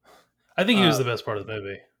 I think he was the best part of the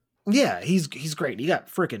movie. Yeah, he's great. He got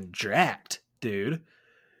freaking jacked, dude.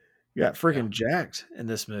 You got freaking jacked in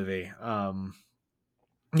this movie.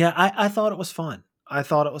 Yeah, I thought it was fun.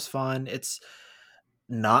 It's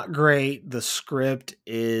not great. The script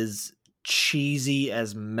is cheesy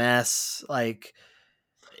as mess. Like,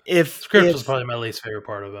 script was probably my least favorite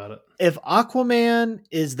part about it. If Aquaman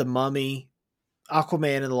is The Mummy,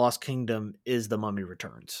 Aquaman and the Lost Kingdom is The Mummy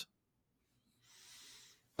Returns.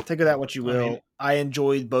 Take of that what you will. I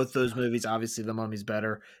enjoyed both those movies. Obviously, The Mummy's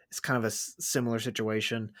better. It's kind of a similar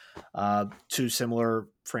situation. Two similar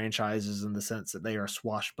franchises in the sense that they are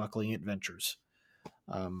swashbuckling adventures.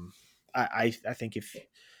 I think if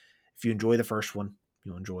you enjoy the first one,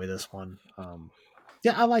 you'll enjoy this one.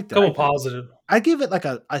 Yeah, I like that. Couple positive. I give it like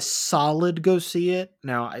a solid go see it.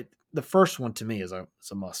 Now, the first one to me is a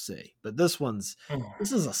must see, but this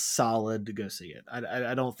is a solid to go see it.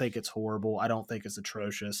 I don't think it's horrible. I don't think it's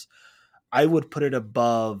atrocious. I would put it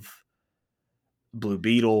above Blue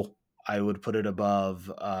Beetle. I would put it above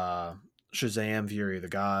Shazam! Fury of the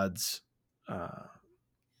Gods.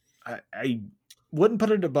 I wouldn't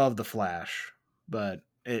put it above The Flash, but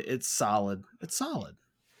it's solid. It's solid.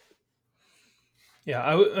 Yeah,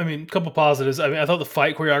 I mean, a couple positives. I mean, I thought the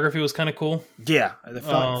fight choreography was kind of cool. Yeah, the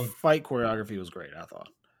fight choreography was great, I thought.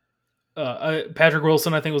 Patrick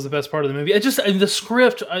Wilson, I think, was the best part of the movie. The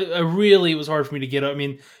script, I really, it was hard for me to get up. I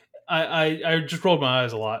mean, I just rolled my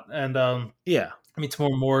eyes a lot. And, yeah. I mean,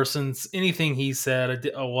 Tamora Morrison's, anything he said,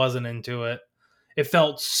 I wasn't into it. It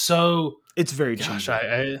felt so... It's very cheesy.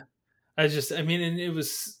 I mean, and it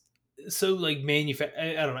was... so like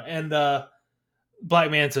I don't know. And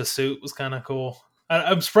Black Manta suit was kind of cool.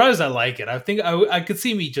 I'm surprised I like it. I think I could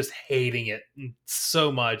see me just hating it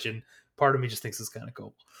so much, and part of me just thinks it's kind of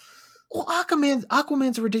cool. Well,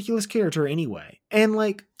 Aquaman's a ridiculous character anyway, and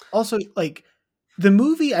like also like the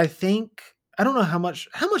movie. I don't know how much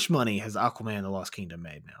money has Aquaman and the Lost Kingdom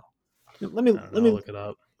made now. Let me I don't know, I'll look it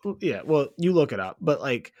up. Yeah, well, you look it up, but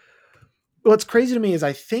like what's crazy to me is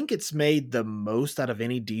I think it's made the most out of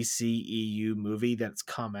any DCEU movie that's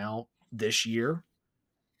come out this year.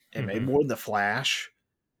 It made more than The Flash,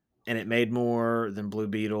 and it made more than Blue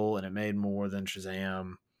Beetle, and it made more than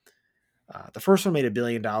Shazam. The first one made $1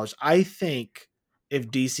 billion. I think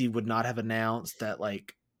if DC would not have announced that,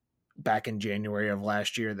 like back in January of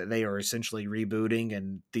last year, that they are essentially rebooting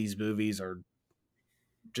and these movies are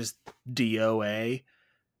just DOA,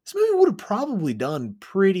 this movie would have probably done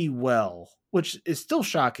pretty well, which is still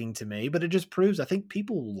shocking to me, but it just proves I think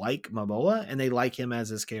people like Momoa and they like him as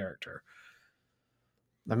his character.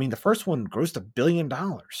 I mean, the first one grossed $1 billion.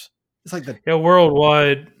 It's like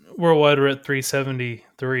worldwide we're at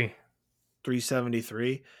 373.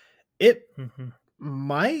 373. It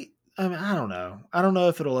might. I mean, I don't know. I don't know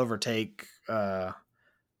if it'll overtake. I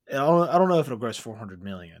don't know if it'll gross 400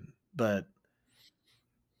 million, but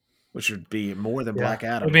which would be more than Black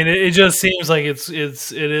Adam. I mean, it just seems like it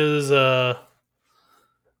is.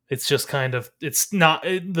 It's just kind of. It's not.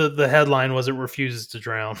 The headline was, "It refuses to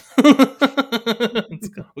drown." It's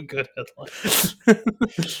kind of a good headline.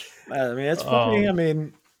 I mean, it's funny. I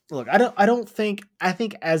mean, look, I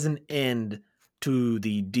think as an end to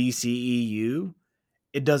the DCEU,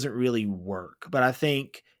 it doesn't really work. But I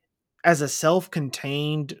think as a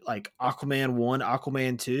self-contained, like Aquaman 1,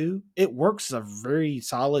 Aquaman 2, it works as a very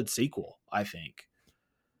solid sequel, I think.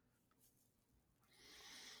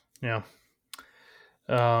 Yeah.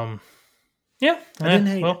 Yeah. I didn't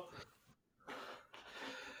hate it.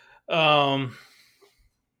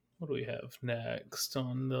 What do we have next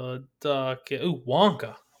on the docket? Ooh,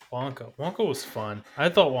 Wonka. Wonka was fun. I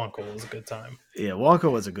thought Wonka was a good time. Yeah,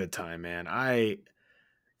 Wonka was a good time, man. I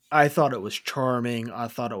thought it was charming. I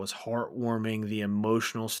thought it was heartwarming. The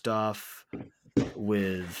emotional stuff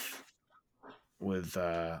with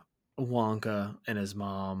Wonka and his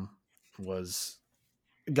mom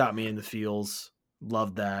got me in the feels.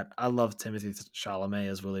 Loved that. I love Timothy Chalamet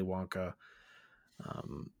as Willy Wonka.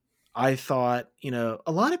 I thought, a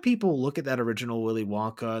lot of people look at that original Willy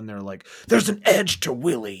Wonka and they're like, there's an edge to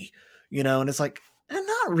Willy, and it's like,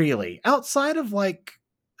 not really. Outside of like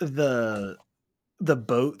the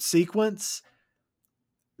boat sequence,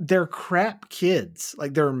 they're crap kids.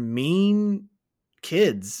 Like they're mean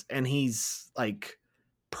kids. And he's like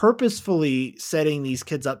purposefully setting these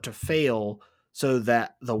kids up to fail so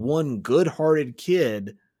that the one good-hearted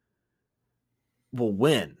kid will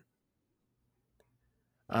win.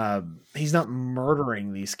 He's not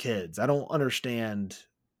murdering these kids. I don't understand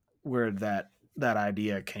where that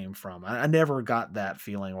idea came from. I never got that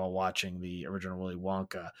feeling while watching the original Willy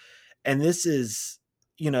Wonka. And this is,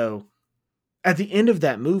 at the end of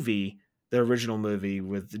that movie, the original movie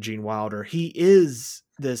with Gene Wilder, he is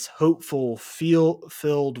this hopeful,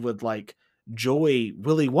 filled with like joy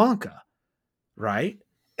Willy Wonka, right?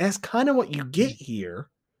 And that's kind of what you get here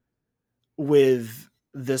with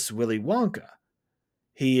this Willy Wonka.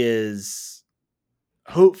 He is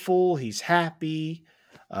hopeful. He's happy,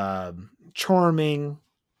 charming.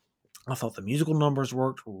 I thought the musical numbers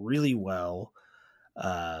worked really well.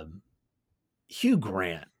 Hugh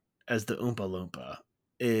Grant as the Oompa Loompa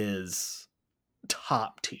is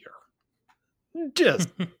top tier. Just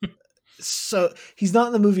so he's not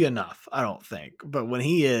in the movie enough, I don't think. But when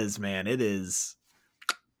he is, man, I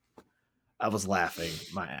was laughing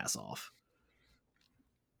my ass off.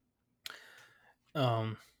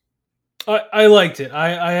 I liked it.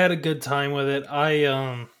 I had a good time with it.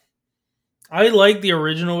 I like the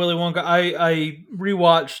original Willy Wonka. I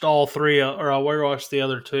rewatched all three, or I rewatched the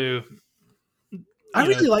other two. I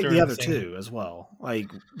really like the other two as well, like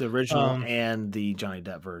the original and the Johnny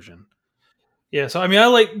Depp version. Yeah, so I mean, I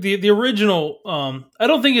like the original. I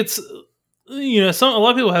don't think it's a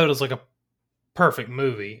lot of people have it as like a perfect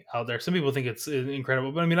movie out there. Some people think it's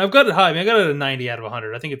incredible, but I mean, I've got it high. I mean, I got it at a 90 out of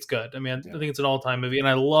 100. I think it's good. I mean, I think it's an all-time movie, and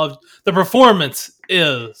I loved the performance.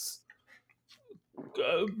 Is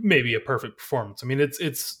maybe a perfect performance. I mean,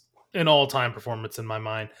 it's an all-time performance in my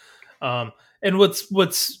mind. And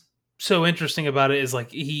what's so interesting about it is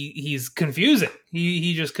like he's confusing.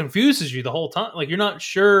 He just confuses you the whole time. Like you're not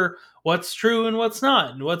sure what's true and what's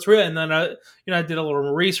not and what's real. And then I did a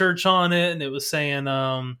little research on it, and it was saying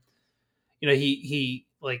he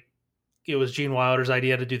like it was Gene Wilder's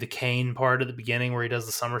idea to do the cane part at the beginning where he does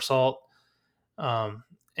the somersault.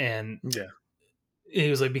 And Yeah. he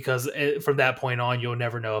was like, because from that point on, you'll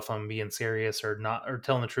never know if I'm being serious or not, or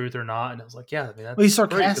telling the truth or not. And I was like, yeah, I mean, Well, he's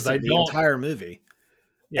that's great because I sarcastic the don't. entire movie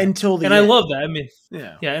Yeah, until and the I end. love that. I mean,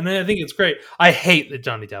 Yeah. yeah, and I think it's great. I hate the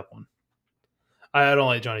Johnny Depp one. I don't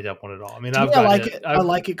like Johnny Depp one at all. I mean, To me, I've I got like it. it. I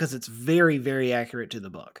like it because it's very, very accurate to the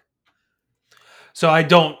book. So I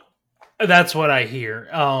don't. That's what I hear.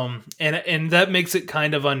 And that makes it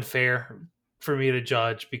kind of unfair for me to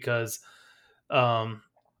judge because, I'm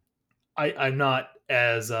not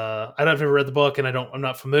as I've never read the book and I'm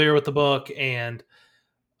not familiar with the book and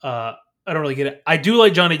I don't really get it. I do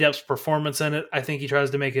like Johnny Depp's performance in it. I think he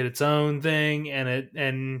tries to make it its own thing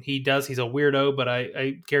and he does. He's a weirdo, but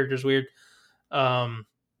I character's weird.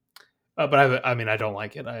 But I mean, I don't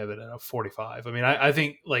like it. I have it at a 45. I mean, I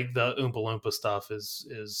think like the Oompa Loompa stuff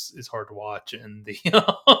is hard to watch, and the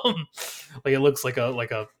like it looks like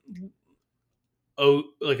an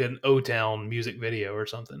O Town music video or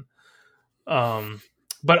something.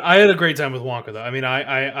 But I had a great time with Wonka though. I mean,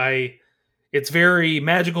 I it's very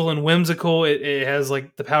magical and whimsical. It has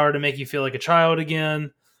like the power to make you feel like a child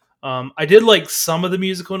again. I did like some of the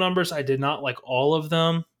musical numbers. I did not like all of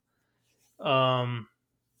them.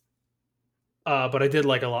 But I did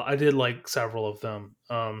like a lot. I did like several of them.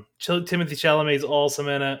 Timothy Chalamet's awesome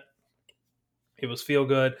in it. It was feel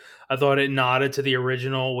good. I thought it nodded to the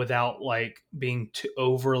original without like being too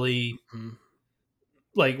overly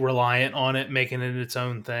like reliant on it, making it its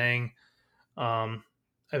own thing. I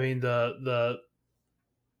mean the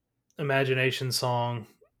Imagination song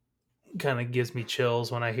kind of gives me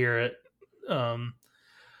chills when I hear it.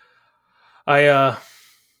 I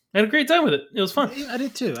had a great time with it. It was fun. Yeah, I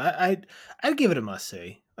did too. I'd give it a must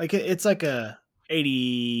see. Like it's like a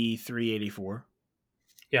 83, 84.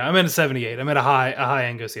 Yeah, I'm at a 78. I'm at a high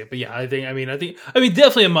end go see it. But yeah, I mean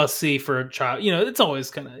definitely a must see for a child. You know, it's always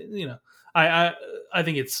kind of, I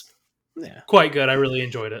think it's quite good. I really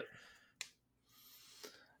enjoyed it.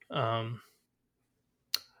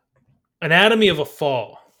 Anatomy of a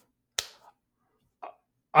Fall.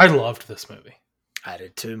 I loved this movie. I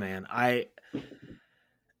did too, man.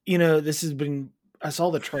 This has been, I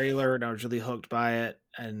saw the trailer and I was really hooked by it.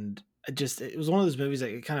 And it was one of those movies that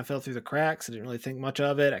it kind of fell through the cracks. I didn't really think much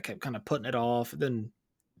of it. I kept kind of putting it off. Then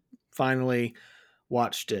finally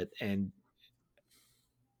watched it. And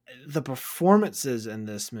the performances in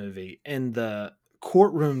this movie and the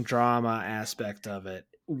courtroom drama aspect of it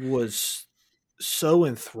was so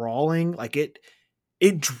enthralling. Like it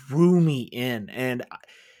drew me in. And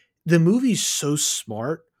the movie's so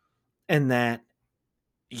smart in that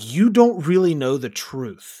you don't really know the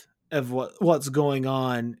truth of what's going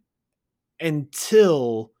on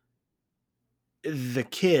until the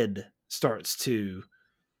kid starts to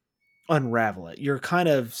unravel it. You're kind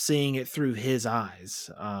of seeing it through his eyes.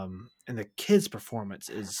 And the kid's performance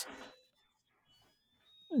is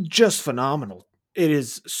just phenomenal. It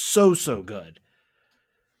is so, so good.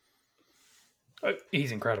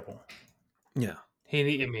 He's incredible. Yeah. He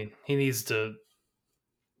needs to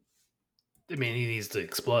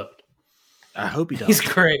explode. I hope he does. He's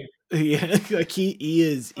great. Yeah, like he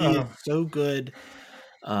is so good.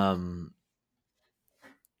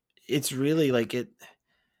 It's really like it.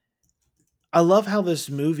 I love how this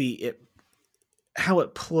movie how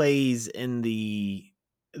it plays in the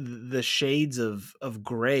shades of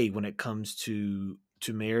gray when it comes to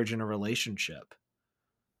marriage and a relationship,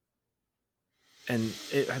 and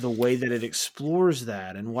the way that it explores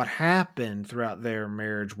that and what happened throughout their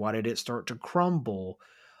marriage. Why did it start to crumble?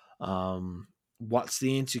 What's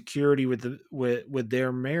the insecurity with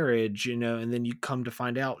their marriage, and then you come to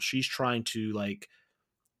find out she's trying to, like,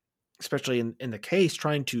 especially in the case,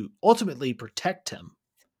 trying to ultimately protect him,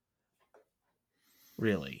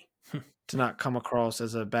 really, to not come across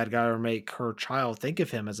as a bad guy or make her child think of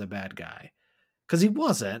him as a bad guy, because he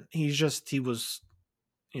wasn't. He was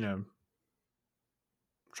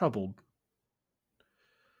troubled.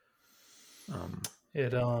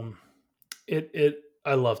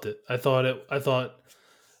 I loved it. I thought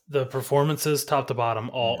the performances top to bottom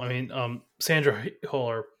all. I mean, Sandra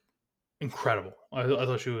Huller, incredible. I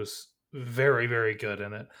thought she was very, very good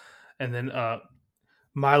in it. And then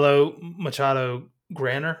Milo Machado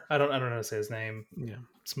Granner. I don't know how to say his name. Yeah,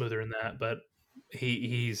 smoother than that, but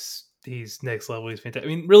he's next level. He's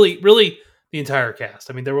fantastic. I mean, really, really, the entire cast.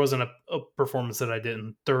 I mean, there wasn't a performance that I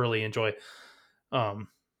didn't thoroughly enjoy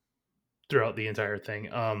throughout the entire thing.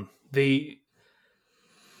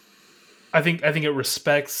 I think it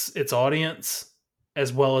respects its audience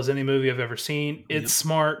as well as any movie I've ever seen. It's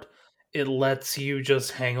smart. it lets you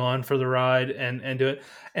just hang on for the ride and do it.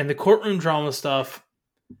 And the courtroom drama stuff,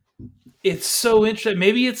 it's so interesting.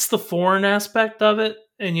 Maybe it's the foreign aspect of it,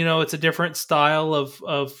 and it's a different style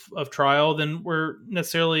of trial than we're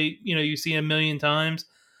necessarily you see a million times.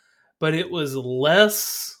 But it was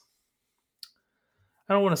less.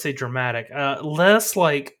 I don't want to say dramatic. Less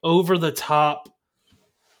like over the top,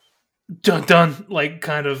 dun dun, like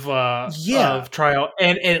kind Yeah, of trial,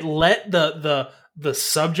 and it let the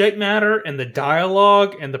subject matter and the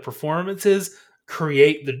dialogue and the performances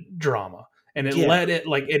create the drama, and it yeah. let it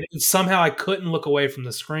like it somehow I couldn't look away from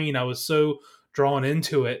the screen. I was so drawn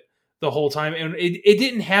into it the whole time, and it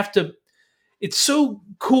didn't have to. It's so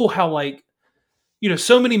cool how like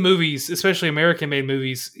so many movies, especially American made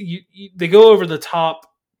movies, they go over the top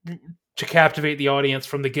to captivate the audience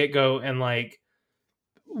from the get go, and like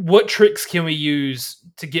what tricks can we use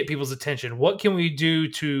to get people's attention? What can we do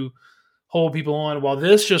to hold people on? While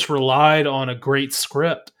this just relied on a great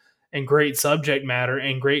script and great subject matter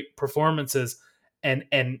and great performances, and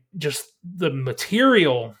just the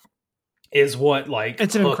material is what like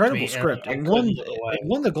It's an hooked incredible me, and script. I couldn't look away. It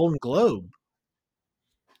won the Golden Globe.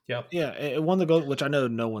 Yeah. Yeah, it won the Gold, which I know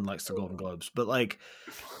no one likes the Golden Globes, but like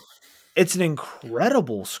it's an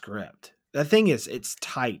incredible script. The thing is, it's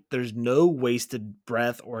tight. There's no wasted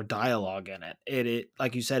breath or dialogue in it. It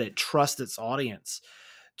like you said, it trusts its audience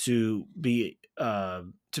to be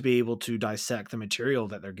able to dissect the material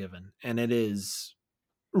that they're given, and it is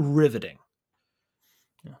riveting.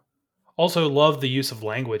 Yeah. Also, love the use of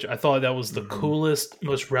language. I thought that was the Mhm. coolest,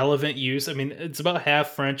 most relevant use. I mean, it's about half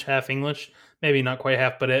French, half English. Maybe not quite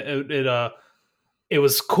half, but it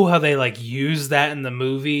was cool how they like used that in the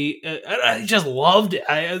movie. I just loved it.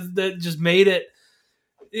 That just made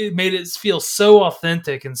it feel so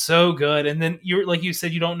authentic and so good. And then you're like you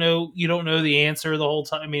said, you don't know the answer the whole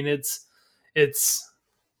time. I mean, it's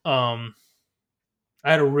um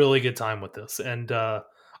I had a really good time with this, and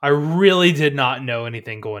I really did not know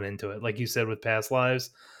anything going into it. Like you said with Past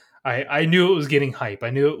Lives, I knew it was getting hype.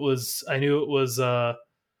 I knew it was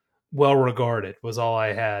well regarded was all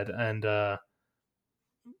I had, and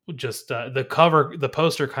just the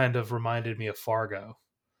poster kind of reminded me of Fargo.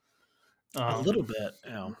 A Um, little bit,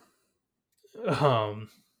 yeah. um,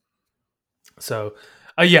 so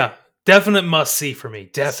yeah, definite must see for me.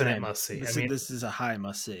 Definite Same. must see. This is a high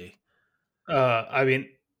must see. I mean,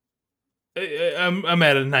 I'm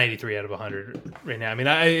at a 93 out of 100 right now. I mean,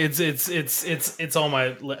 it's on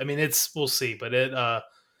my. I mean, we'll see, but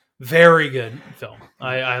very good film.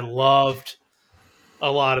 I loved a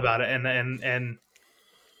lot about it, and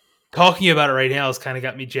talking about it right now has kind of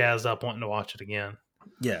got me jazzed up wanting to watch it again.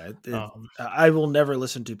 Yeah, Um, I will never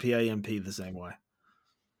listen to PIMP the same way.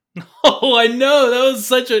 oh, I know that was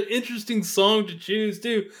such an interesting song to choose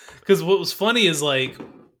too, because what was funny is like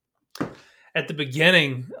at the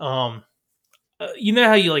beginning, you know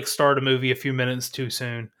how you like start a movie a few minutes too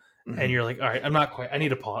soon, and Mhm. you're like, all right, I'm not quite. I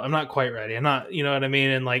need a pause. I'm not quite ready. I'm not. You know what I mean?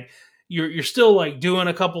 And like you're still like doing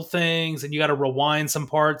a couple things, and you got to rewind some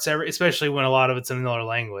parts, especially when a lot of it's in another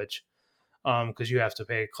language, because you have to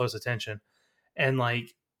pay close attention. And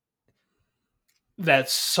like that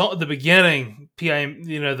song, the beginning, PIM,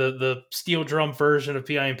 the steel drum version of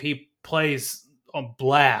PIMP plays on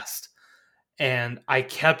blast, and I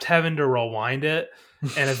kept having to rewind it.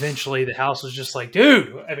 And eventually, the house was just like,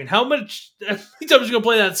 "Dude, I mean, how many times are you gonna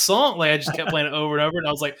play that song?" Like, I just kept playing it over and over, and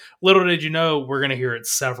I was like, "Little did you know, we're gonna hear it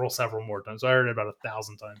several more times." So I heard it about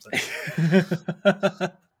 1,000 times.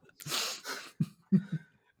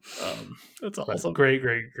 That's But awesome. great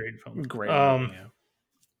film. Great movie. Yeah.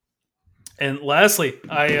 And lastly,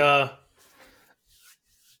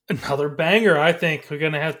 another banger. I think we're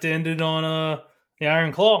gonna have to end it on the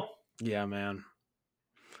Iron Claw. Yeah, man.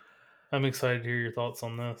 I'm excited to hear your thoughts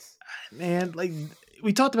on this. Man, like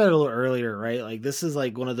we talked about it a little earlier, right? Like this is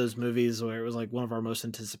like one of those movies where it was like one of our most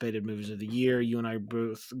anticipated movies of the year. You and I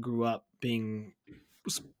both grew up being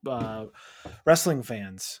uh, wrestling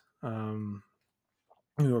fans.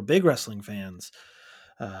 We were big wrestling fans.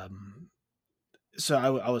 Um, so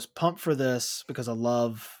I was pumped for this because I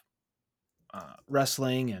love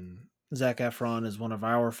wrestling, and Zac Efron is one of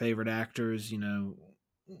our favorite actors. You know,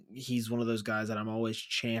 he's one of those guys that I'm always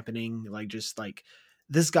championing. Like, just like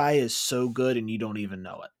this guy is so good, and you don't even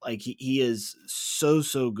know it. Like, he is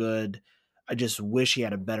so good. I just wish he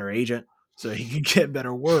had a better agent so he could get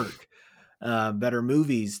better work, better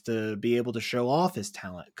movies to be able to show off his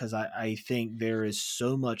talent. Because I think there is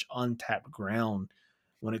so much untapped ground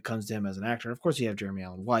when it comes to him as an actor. Of course, you have Jeremy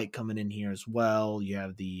Allen White coming in here as well. You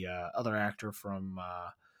have the other actor from oh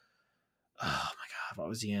my god, what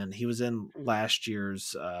was he in? He was in last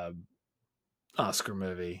year's Oscar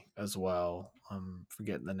movie as well. I'm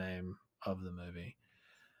forgetting the name of the movie.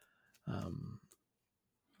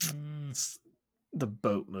 It's the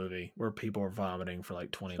boat movie where people are vomiting for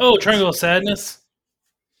like 20 Oh, minutes. Triangle of Sadness.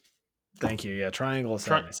 Thank you. Yeah, Triangle of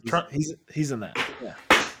Tri- Sadness. tri- He's in that. Yeah,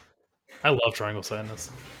 I love Triangle of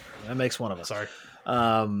Sadness. that makes one of us. Sorry.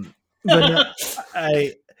 But no,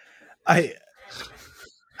 I I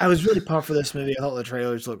I was really pumped for this movie. I thought the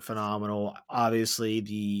trailers looked phenomenal. Obviously,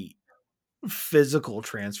 the physical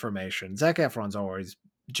transformation. Zac Efron's always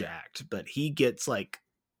jacked, but he gets like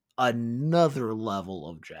another level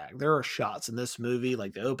of jack. There are shots in this movie,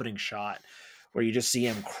 like the opening shot, where you just see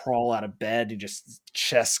him crawl out of bed and just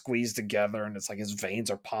chest squeezed together, and it's like his veins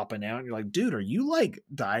are popping out. And you're like, dude, are you like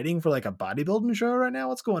dieting for like a bodybuilding show right now?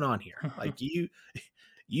 What's going on here? Like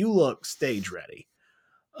you look stage ready.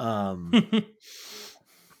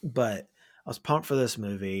 But I was pumped for this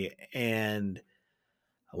movie, and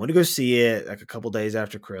I went to go see it like a couple days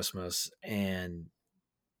after Christmas, and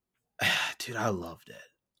dude, I loved it.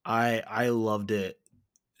 I loved it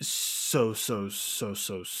so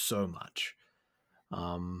much.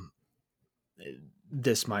 Um,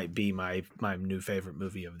 this might be my new favorite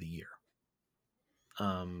movie of the year.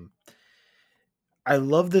 Um, I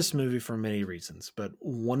love this movie for many reasons, but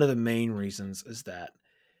one of the main reasons is that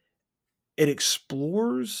it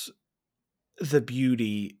explores the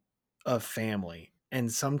beauty of family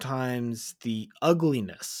and sometimes the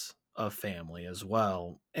ugliness of family as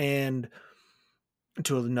well. And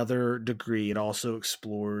to another degree, it also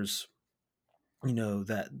explores,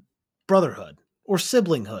 that brotherhood or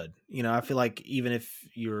siblinghood. I feel like even if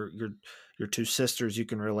you're two sisters, you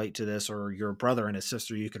can relate to this, or your brother and a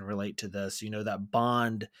sister, you can relate to this. That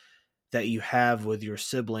bond that you have with your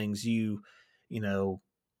siblings. You know,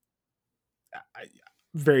 I,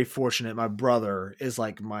 very fortunate. My brother is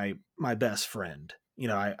like my best friend.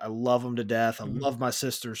 I love him to death. I love my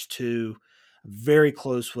sisters too. I'm very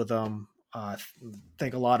close with them.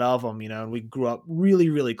 Think a lot of them. And we grew up really,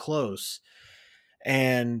 really close.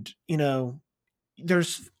 And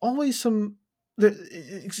there's always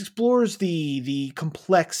it explores the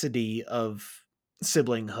complexity of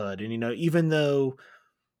siblinghood, and even though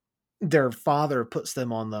their father puts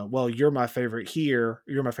them on the, well, you're my favorite here,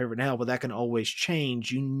 you're my favorite now, but that can always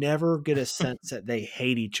change. You never get a sense that they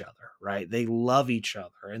hate each other, right? They love each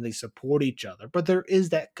other and they support each other, but there is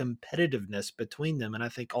that competitiveness between them, and I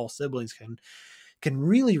think all siblings can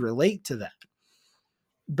really relate to that.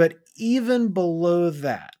 But even below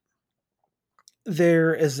that,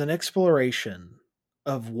 there is an exploration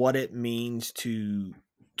of what it means to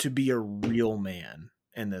be a real man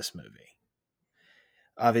in this movie.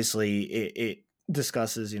 Obviously, it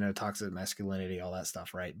discusses, toxic masculinity, all that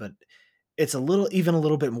stuff, right? But it's even a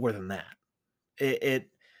little bit more than that. It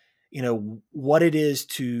what it is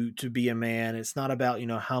to be a man. It's not about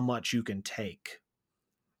how much you can take.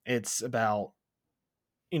 It's about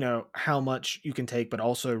how much you can take, but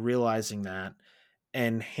also realizing that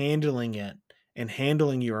and handling it and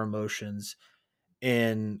handling your emotions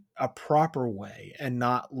in a proper way and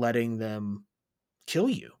not letting them kill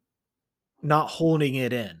you, not holding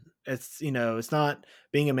it in. It's not,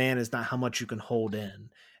 being a man is not how much you can hold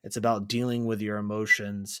in. It's about dealing with your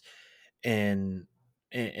emotions and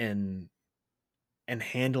and and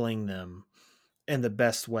handling them in the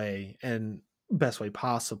best way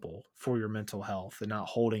possible for your mental health, and not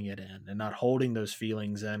holding it in and not holding those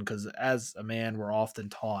feelings in, because as a man we're often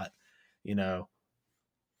taught, you know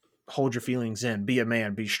hold your feelings in, be a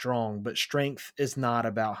man, be strong. But strength is not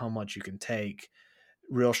about how much you can take.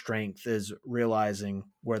 Real strength is realizing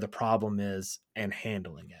where the problem is and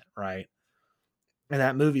handling it, right?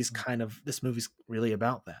 And this movie's really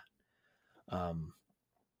about that. Um,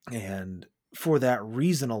 and for that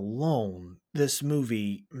reason alone, this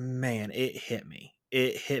movie, man, it hit me.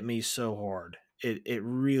 It hit me so hard. It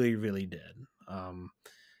really, really did.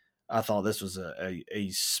 I thought this was a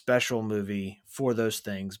special movie for those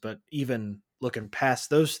things, but even looking past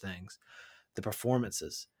those things, the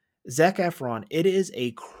performances. Zac Efron, it is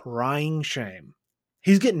a crying shame.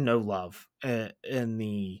 He's getting no love in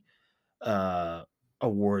the uh,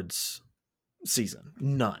 awards season.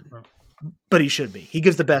 None. But he should be. He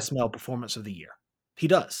gives the best male performance of the year. He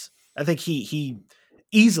does. I think he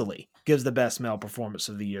easily gives the best male performance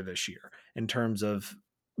of the year this year in terms of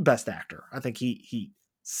best actor. I think he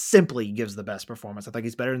simply gives the best performance. I think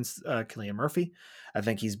he's better than Cillian Murphy. I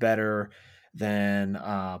think he's better than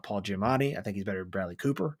Paul Giamatti. I think he's better than Bradley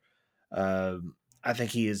Cooper. I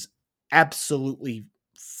think he is absolutely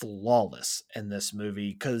flawless in this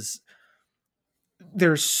movie because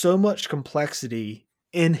there's so much complexity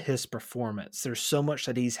in his performance. There's so much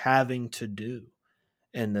that he's having to do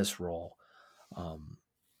in this role.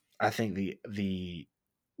 I think the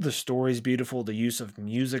story's beautiful. The use of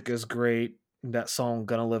music is great. That song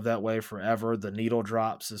 "Gonna Live That Way Forever," the needle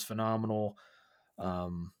drops is phenomenal.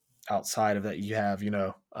 Um, Outside of that, you have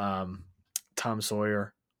Tom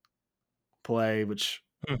Sawyer play, which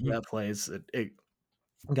Mm-hmm. that plays it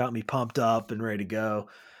got me pumped up and ready to go.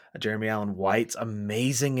 Jeremy Allen White's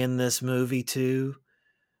amazing in this movie too.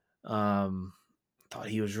 Um, Thought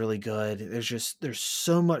he was really good. There's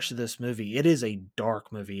so much to this movie. It is a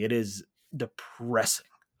dark movie. It is depressing.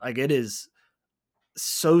 Like it is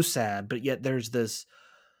so sad, but yet there's this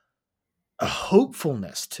a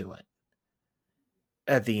hopefulness to it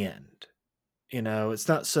at the end. It's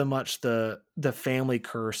not so much the family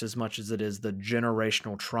curse as much as it is the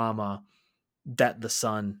generational trauma that the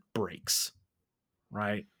son breaks,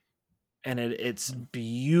 right? And it's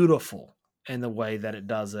beautiful in the way that it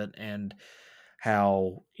does it, and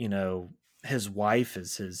how his wife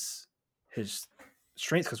is his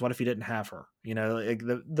strength. Because what if he didn't have her? Like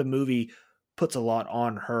the movie puts a lot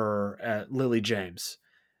on her. Lily James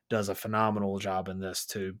does a phenomenal job in this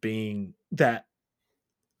too, being that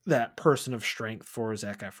person of strength for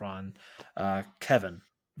Zac Efron. Kevin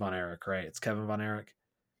Von Erich, right? It's Kevin Von Erich.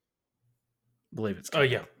 I believe it's Oh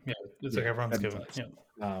Kevin. yeah, yeah. It's like Yeah, everyone's Kevin given. plays.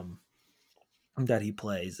 Yeah. That he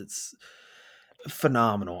plays. It's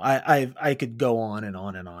phenomenal. I could go on and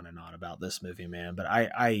on and on and on about this movie, man, but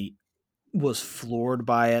I was floored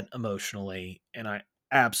by it emotionally, and I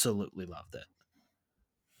absolutely loved it.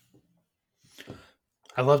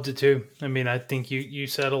 I loved it too. I mean, I think you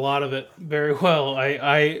said a lot of it very well.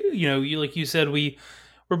 You like you said,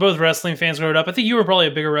 we're both wrestling fans growing up. I think you were probably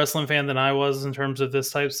a bigger wrestling fan than I was in terms of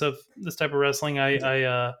this type of wrestling. I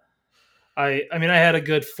mean, I had a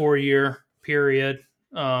good 4 year period,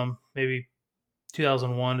 maybe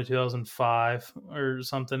 2001 to 2005 or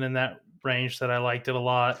something in that range that I liked it a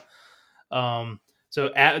lot.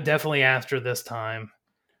 Definitely after this time,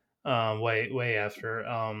 way after.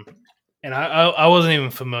 And I wasn't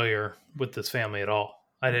even familiar with this family at all.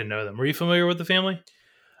 I didn't know them. Were you familiar with the family?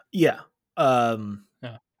 Yeah.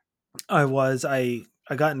 Yeah.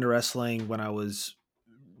 I got into wrestling when I was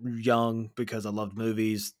young because I loved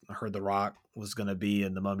movies. I heard The Rock was going to be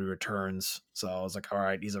in The Mummy Returns, so I was like, all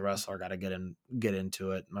right, he's a wrestler, got to get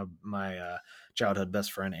into it. My childhood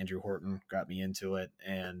best friend Andrew Horton got me into it,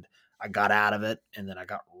 and I got out of it, and then I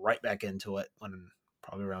got right back into it when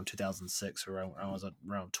probably around 2006, or when I was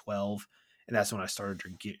around 12, and that's when I started to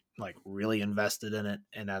get like really invested in it,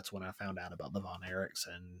 and that's when I found out about the Von Erichs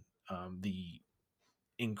and the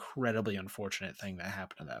incredibly unfortunate thing that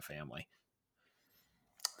happened to that family.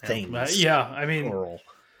 Things, Yeah. I mean, plural.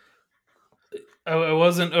 I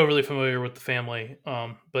wasn't overly familiar with the family,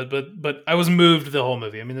 but I was moved the whole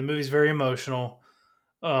movie. I mean, the movie's very emotional.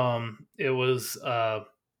 It's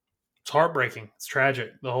heartbreaking. It's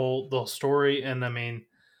tragic. The whole story, and I mean,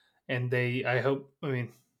 and they. I hope. I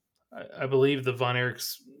mean, I believe the Von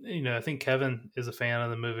Erichs. I think Kevin is a fan of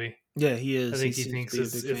the movie. Yeah, he I is. He think he seems to thinks be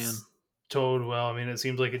a big fan. it's told well. I mean, it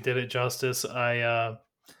seems like it did it justice.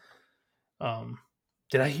 Um,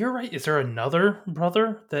 did I hear right? Is there another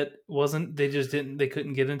brother that wasn't? They just didn't. They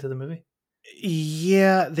couldn't get into the movie.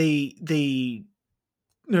 Yeah, they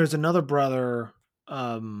there's another brother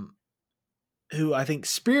who I think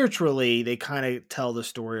spiritually they kind of tell the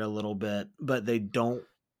story a little bit, but they don't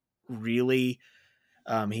really.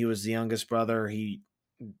 He was the youngest brother. He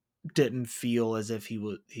didn't feel as if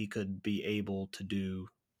he could be able to do,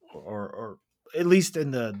 or at least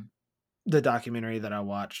in the documentary that I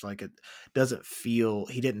watched, like it doesn't feel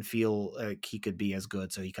he didn't feel like he could be as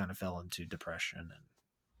good, so he kind of fell into depression, and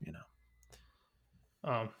you know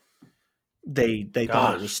Um, they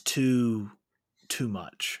thought it gosh, was too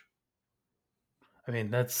much. I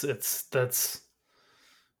mean that's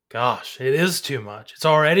gosh, it is too much. It's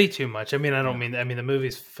already too much. I mean, I don't Yeah. mean. I mean, the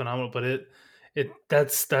movie's phenomenal, but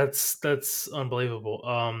that's unbelievable.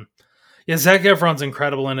 Yeah, Zac Efron's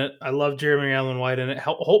incredible in it. I love Jeremy Allen White in it.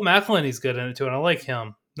 Holt McElhenney's good in it too, and I like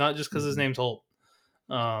him. Not just because his Mhm. name's Holt.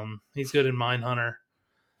 He's good in Mindhunter.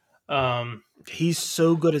 Um, He's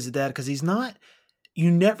so good as a dad because he's not.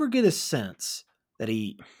 You never get a sense that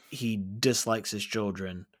he dislikes his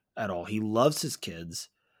children at all. He loves his kids,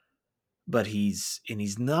 but he's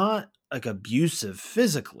not like abusive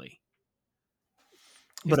physically,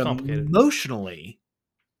 he's but complicated. emotionally,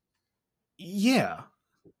 yeah.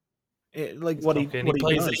 Like He's complicated. what he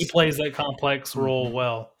He does. plays that complex role Mhm.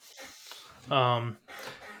 well. Um,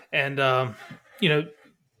 and you know,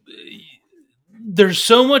 there's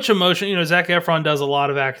so much emotion. Zac Efron does a lot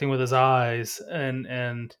of acting with his eyes,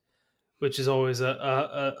 and which is always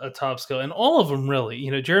a top skill. And all of them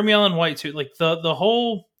really. Jeremy Allen White too. Like the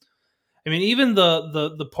whole. I mean, even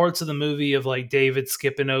the parts of the movie of like David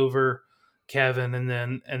skipping over Kevin and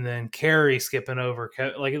then Carrie skipping over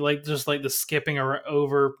like just like the skipping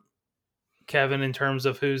over Kevin in terms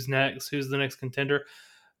of who's the next contender.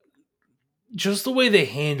 Just the way they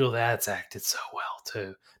handle that's acted so well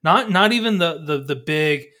too. Not even the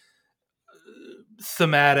big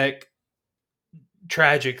thematic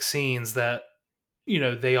tragic scenes that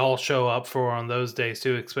they all show up for on those days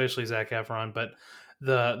too, especially Zac Efron, but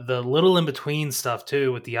the little in between stuff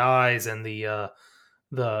too with the eyes and the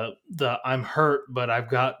I'm hurt but I've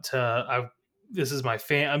got to I've this is my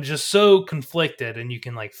I'm just so conflicted and you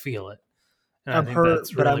can like feel it. And I I'm think hurt,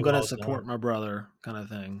 that's but I'm really going to well done. support my brother, kind of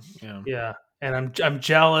thing. Yeah. Yeah. And I'm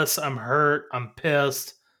jealous, I'm hurt, I'm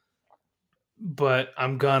pissed, but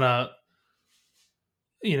I'm gonna,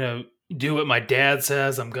 do what my dad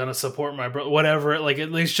says. I'm gonna support my brother, whatever. Like,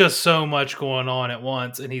 at least just so much going on at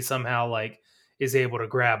once, and he somehow like is able to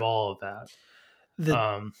grab all of that. The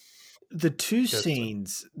Um, the two just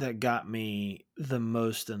scenes that got me the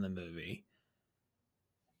most in the movie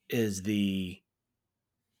is the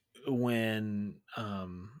when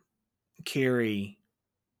Carrie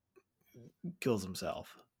kills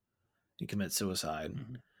himself. He commits suicide.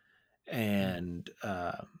 And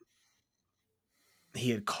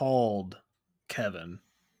he had called Kevin,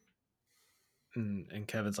 and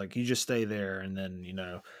Kevin's like, "You just stay there, and then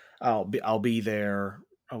I'll be there.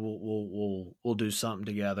 We'll do something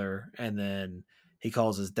together." And then he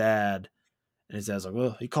calls his dad, and his dad's like,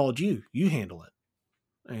 "Well, he called you. You handle it."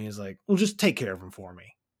 And he's like, "Well, just take care of him for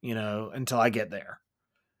me, until I get there."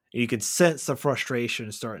 And you can sense the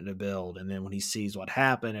frustration starting to build, and then when he sees what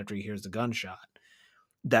happened after he hears the gunshot,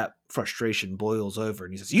 that frustration boils over,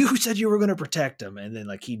 and he says, "You said you were going to protect him," and then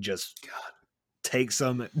like he just takes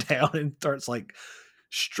him down and starts like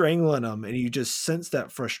strangling him, and you just sense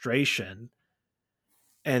that frustration.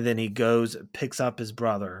 And then he goes, picks up his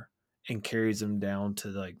brother, and carries him down to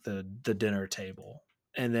like the dinner table,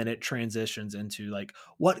 and then it transitions into like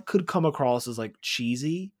what could come across as like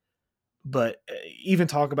cheesy, but even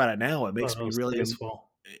talk about it now, it makes me really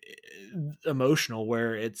emotional.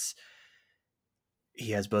 Where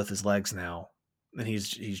he has both his legs now, and he's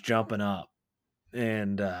jumping up,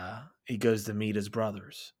 and he goes to meet his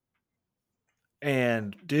brothers.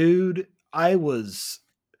 And dude, I was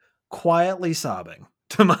quietly sobbing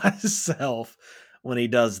to myself when he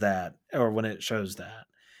does that, or when it shows that.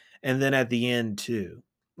 And then at the end too,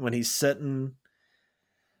 when he's sitting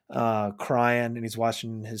crying, and he's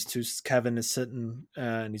watching Kevin is sitting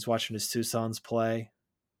and he's watching his two sons play.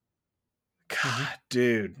 God,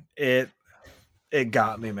 dude, it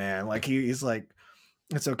got me, man. Like he's like,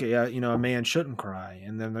 "It's okay, a man shouldn't cry."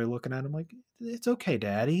 And then they're looking at him like, "It's okay,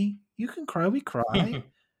 Daddy. You can cry. We cry.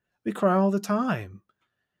 We cry all the time."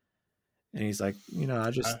 And he's like,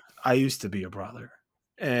 I used to be a brother.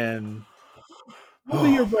 And we'll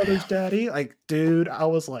be your brothers, Daddy. Like, dude, I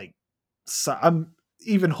was like, I'm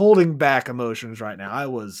even holding back emotions right now. I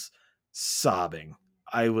was sobbing.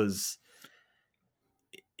 Because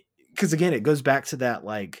again, it goes back to that,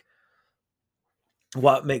 like,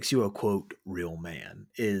 what makes you a quote real man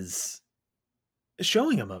is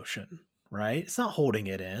showing emotion, right? It's not holding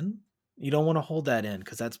it in. You don't want to hold that in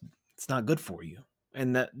because it's not good for you.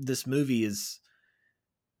 And that this movie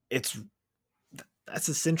that's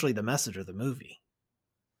essentially the message of the movie.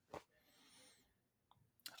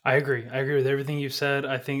 I agree with everything you've said.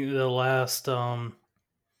 I think the last let's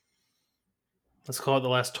call it the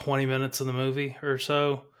last 20 minutes of the movie or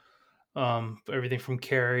so, everything from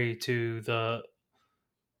Carrie to the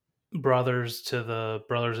brothers to the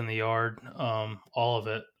brothers in the yard, all of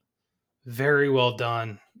it very well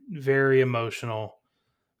done, very emotional,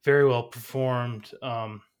 very well performed.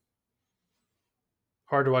 Hard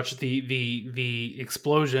to watch the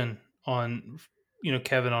explosion on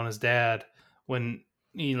Kevin on his dad when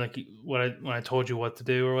when I told you what to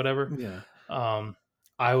do or whatever. Yeah.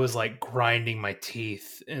 I was like grinding my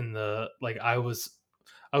teeth in the like I was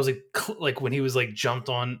like when he was like jumped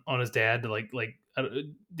on his dad to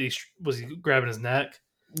was he grabbing his neck?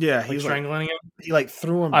 Yeah, he Like was strangling him. He like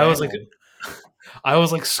threw him I down.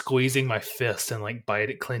 was like squeezing my fist and like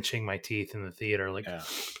clenching my teeth in the theater. Like, yeah.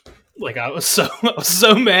 Like I was so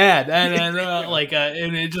mad, and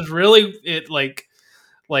and it just really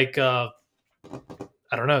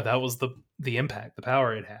I don't know. That was the impact, the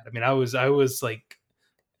power it had. I mean, I was like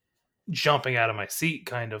jumping out of my seat,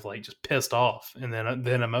 kind of like just pissed off, and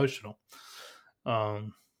then emotional.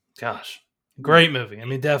 Gosh, great movie. I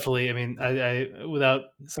mean, definitely. I mean, I without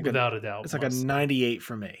a doubt, it's like a 98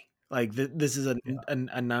 for me. Like this is a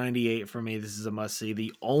 98 for me. This is a must see.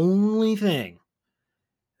 The only thing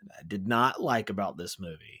I did not like about this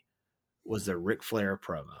movie was the Ric Flair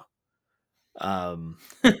promo.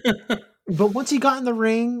 But once he got in the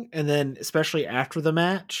ring, and then especially after the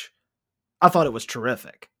match, I thought it was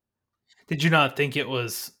terrific. Did you not think it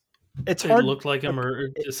was? It's It hard. looked like him, or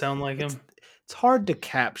to sound like him. It's hard to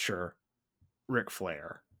capture Ric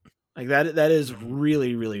Flair like that. That is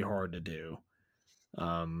really, really hard to do.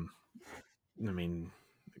 I mean,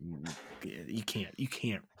 you can't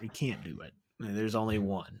do it. There's only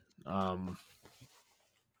one. And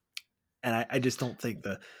I just don't think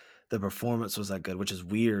the performance was that good, which is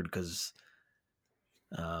weird because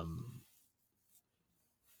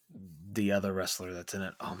the other wrestler that's in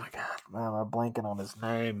it, oh my god, man, I'm blanking on his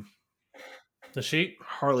name. The Sheik?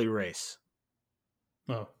 Harley Race.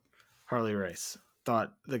 Oh. Harley Race.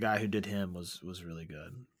 Thought the guy who did him was really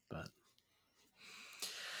good, but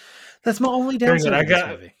that's my only downside of this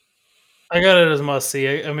movie. I got it as a must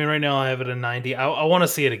see. I mean, right now I have it a 90. I want to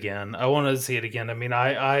see it again. I want to see it again. I mean,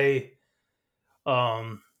 yeah,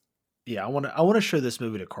 I want to show this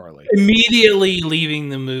movie to Carly. Immediately leaving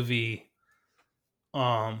the movie,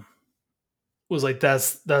 was like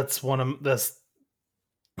that's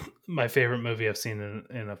my favorite movie I've seen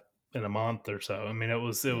in a month or so. I mean, it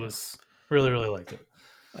was really, really liked it.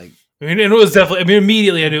 Like, I mean, and it was definitely. I mean,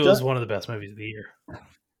 immediately I knew it was one of the best movies of the year.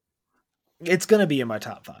 It's gonna be in my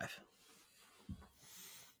top 5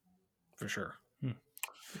 for sure.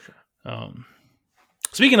 For sure.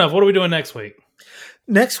 Speaking of, what are we doing next week?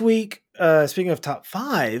 Next week, speaking of top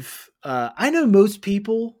 5, I know most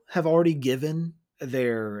people have already given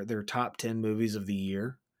their top 10 movies of the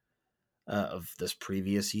year, of this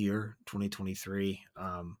previous year, 2023.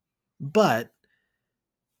 But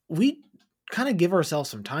we kind of give ourselves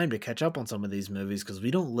some time to catch up on some of these movies because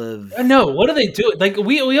we don't live. I know. What do they do? Like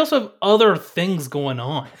we also have other things going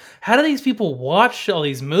on. How do these people watch all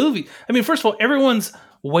these movies? I mean, first of all, everyone's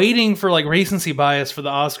waiting for like recency bias for the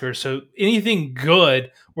Oscars. So anything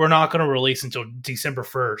good, we're not going to release until December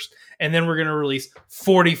 1st. And then we're going to release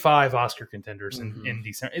 45 Oscar contenders in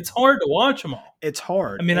December. It's hard to watch them all. It's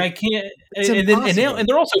hard. I mean, I can't. And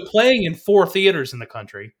they're also playing in 4 theaters in the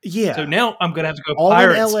country. Yeah. So now I'm going to have to go all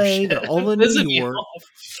pirate in LA, they're all in New York.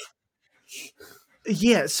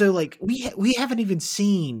 Yeah. So like we haven't even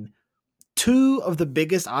seen 2 of the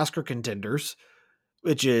biggest Oscar contenders,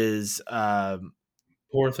 which is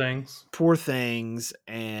Poor Things,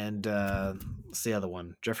 and what's the other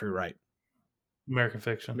one? Jeffrey Wright. American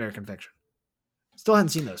Fiction. Still haven't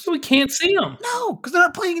seen those. So we can't see them. No, because they're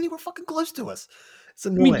not playing anywhere fucking close to us. It's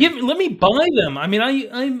annoying. I mean, let me buy them. I mean,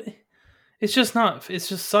 I'm. It's just not. It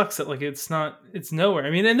just sucks that like it's not. It's nowhere. I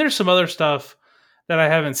mean, and there's some other stuff that I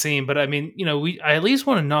haven't seen, but I mean, you know, I at least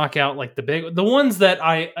want to knock out like the ones that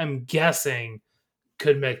I'm guessing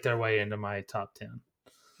could make their way into my top 10.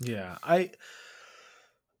 Yeah,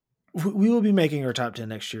 we will be making our top 10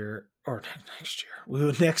 next week.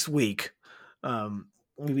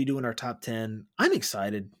 We'll be doing our top 10. I'm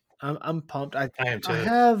excited. I'm pumped. I am too. I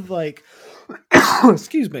have like,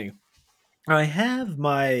 excuse me. I have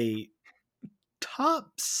my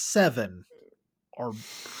top 7 are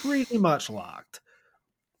pretty much locked,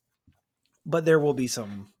 but there will be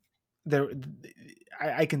some there.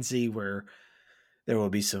 I can see where there will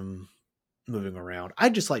be some moving around. I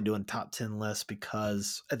just like doing top 10 lists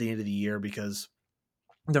because at the end of the year, because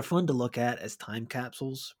they're fun to look at as time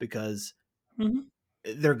capsules because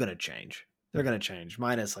they're going to change. They're going to change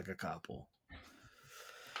minus like a couple.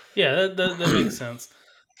 Yeah, that makes sense.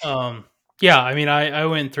 Yeah, I mean, I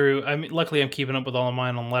went through. I mean, luckily I'm keeping up with all of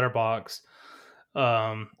mine on Letterboxd,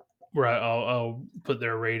 where I'll put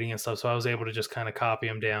their rating and stuff. So I was able to just kind of copy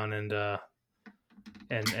them down and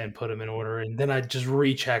put them in order, and then I just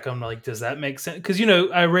recheck them. Like, does that make sense? Because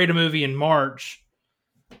I rate a movie in March.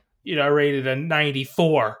 I rated a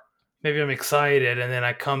 94. Maybe I'm excited, and then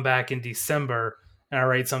I come back in December and I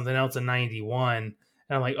rate something else a 91, and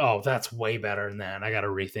I'm like, oh, that's way better than that. I got to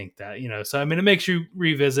rethink that. So I mean, it makes you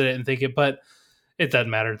revisit it and think it, but it doesn't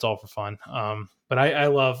matter. It's all for fun. But I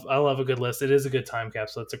love a good list. It is a good time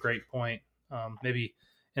capsule. It's a great point. Maybe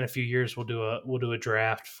in a few years we'll do a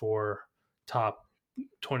draft for top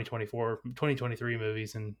 2023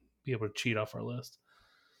 movies and be able to cheat off our list.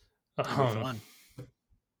 Fun.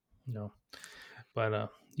 No, but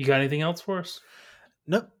you got anything else for us?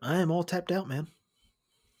 Nope, I am all tapped out, man.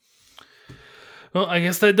 Well, I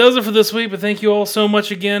guess that does it for this week, but thank you all so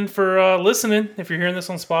much again for listening. If you're hearing this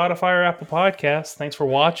on Spotify or Apple Podcasts, thanks for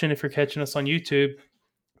watching. If you're catching us on YouTube,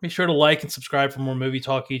 be sure to like and subscribe for more movie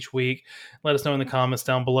talk each week. Let us know in the comments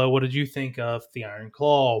down below, what did you think of The Iron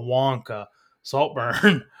Claw, Wonka,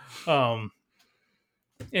 Saltburn,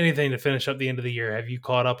 anything to finish up the end of the year. Have you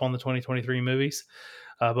caught up on the 2023 movies?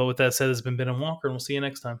 But with that said, it's been Ben and Walker, and we'll see you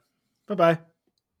next time. Bye bye.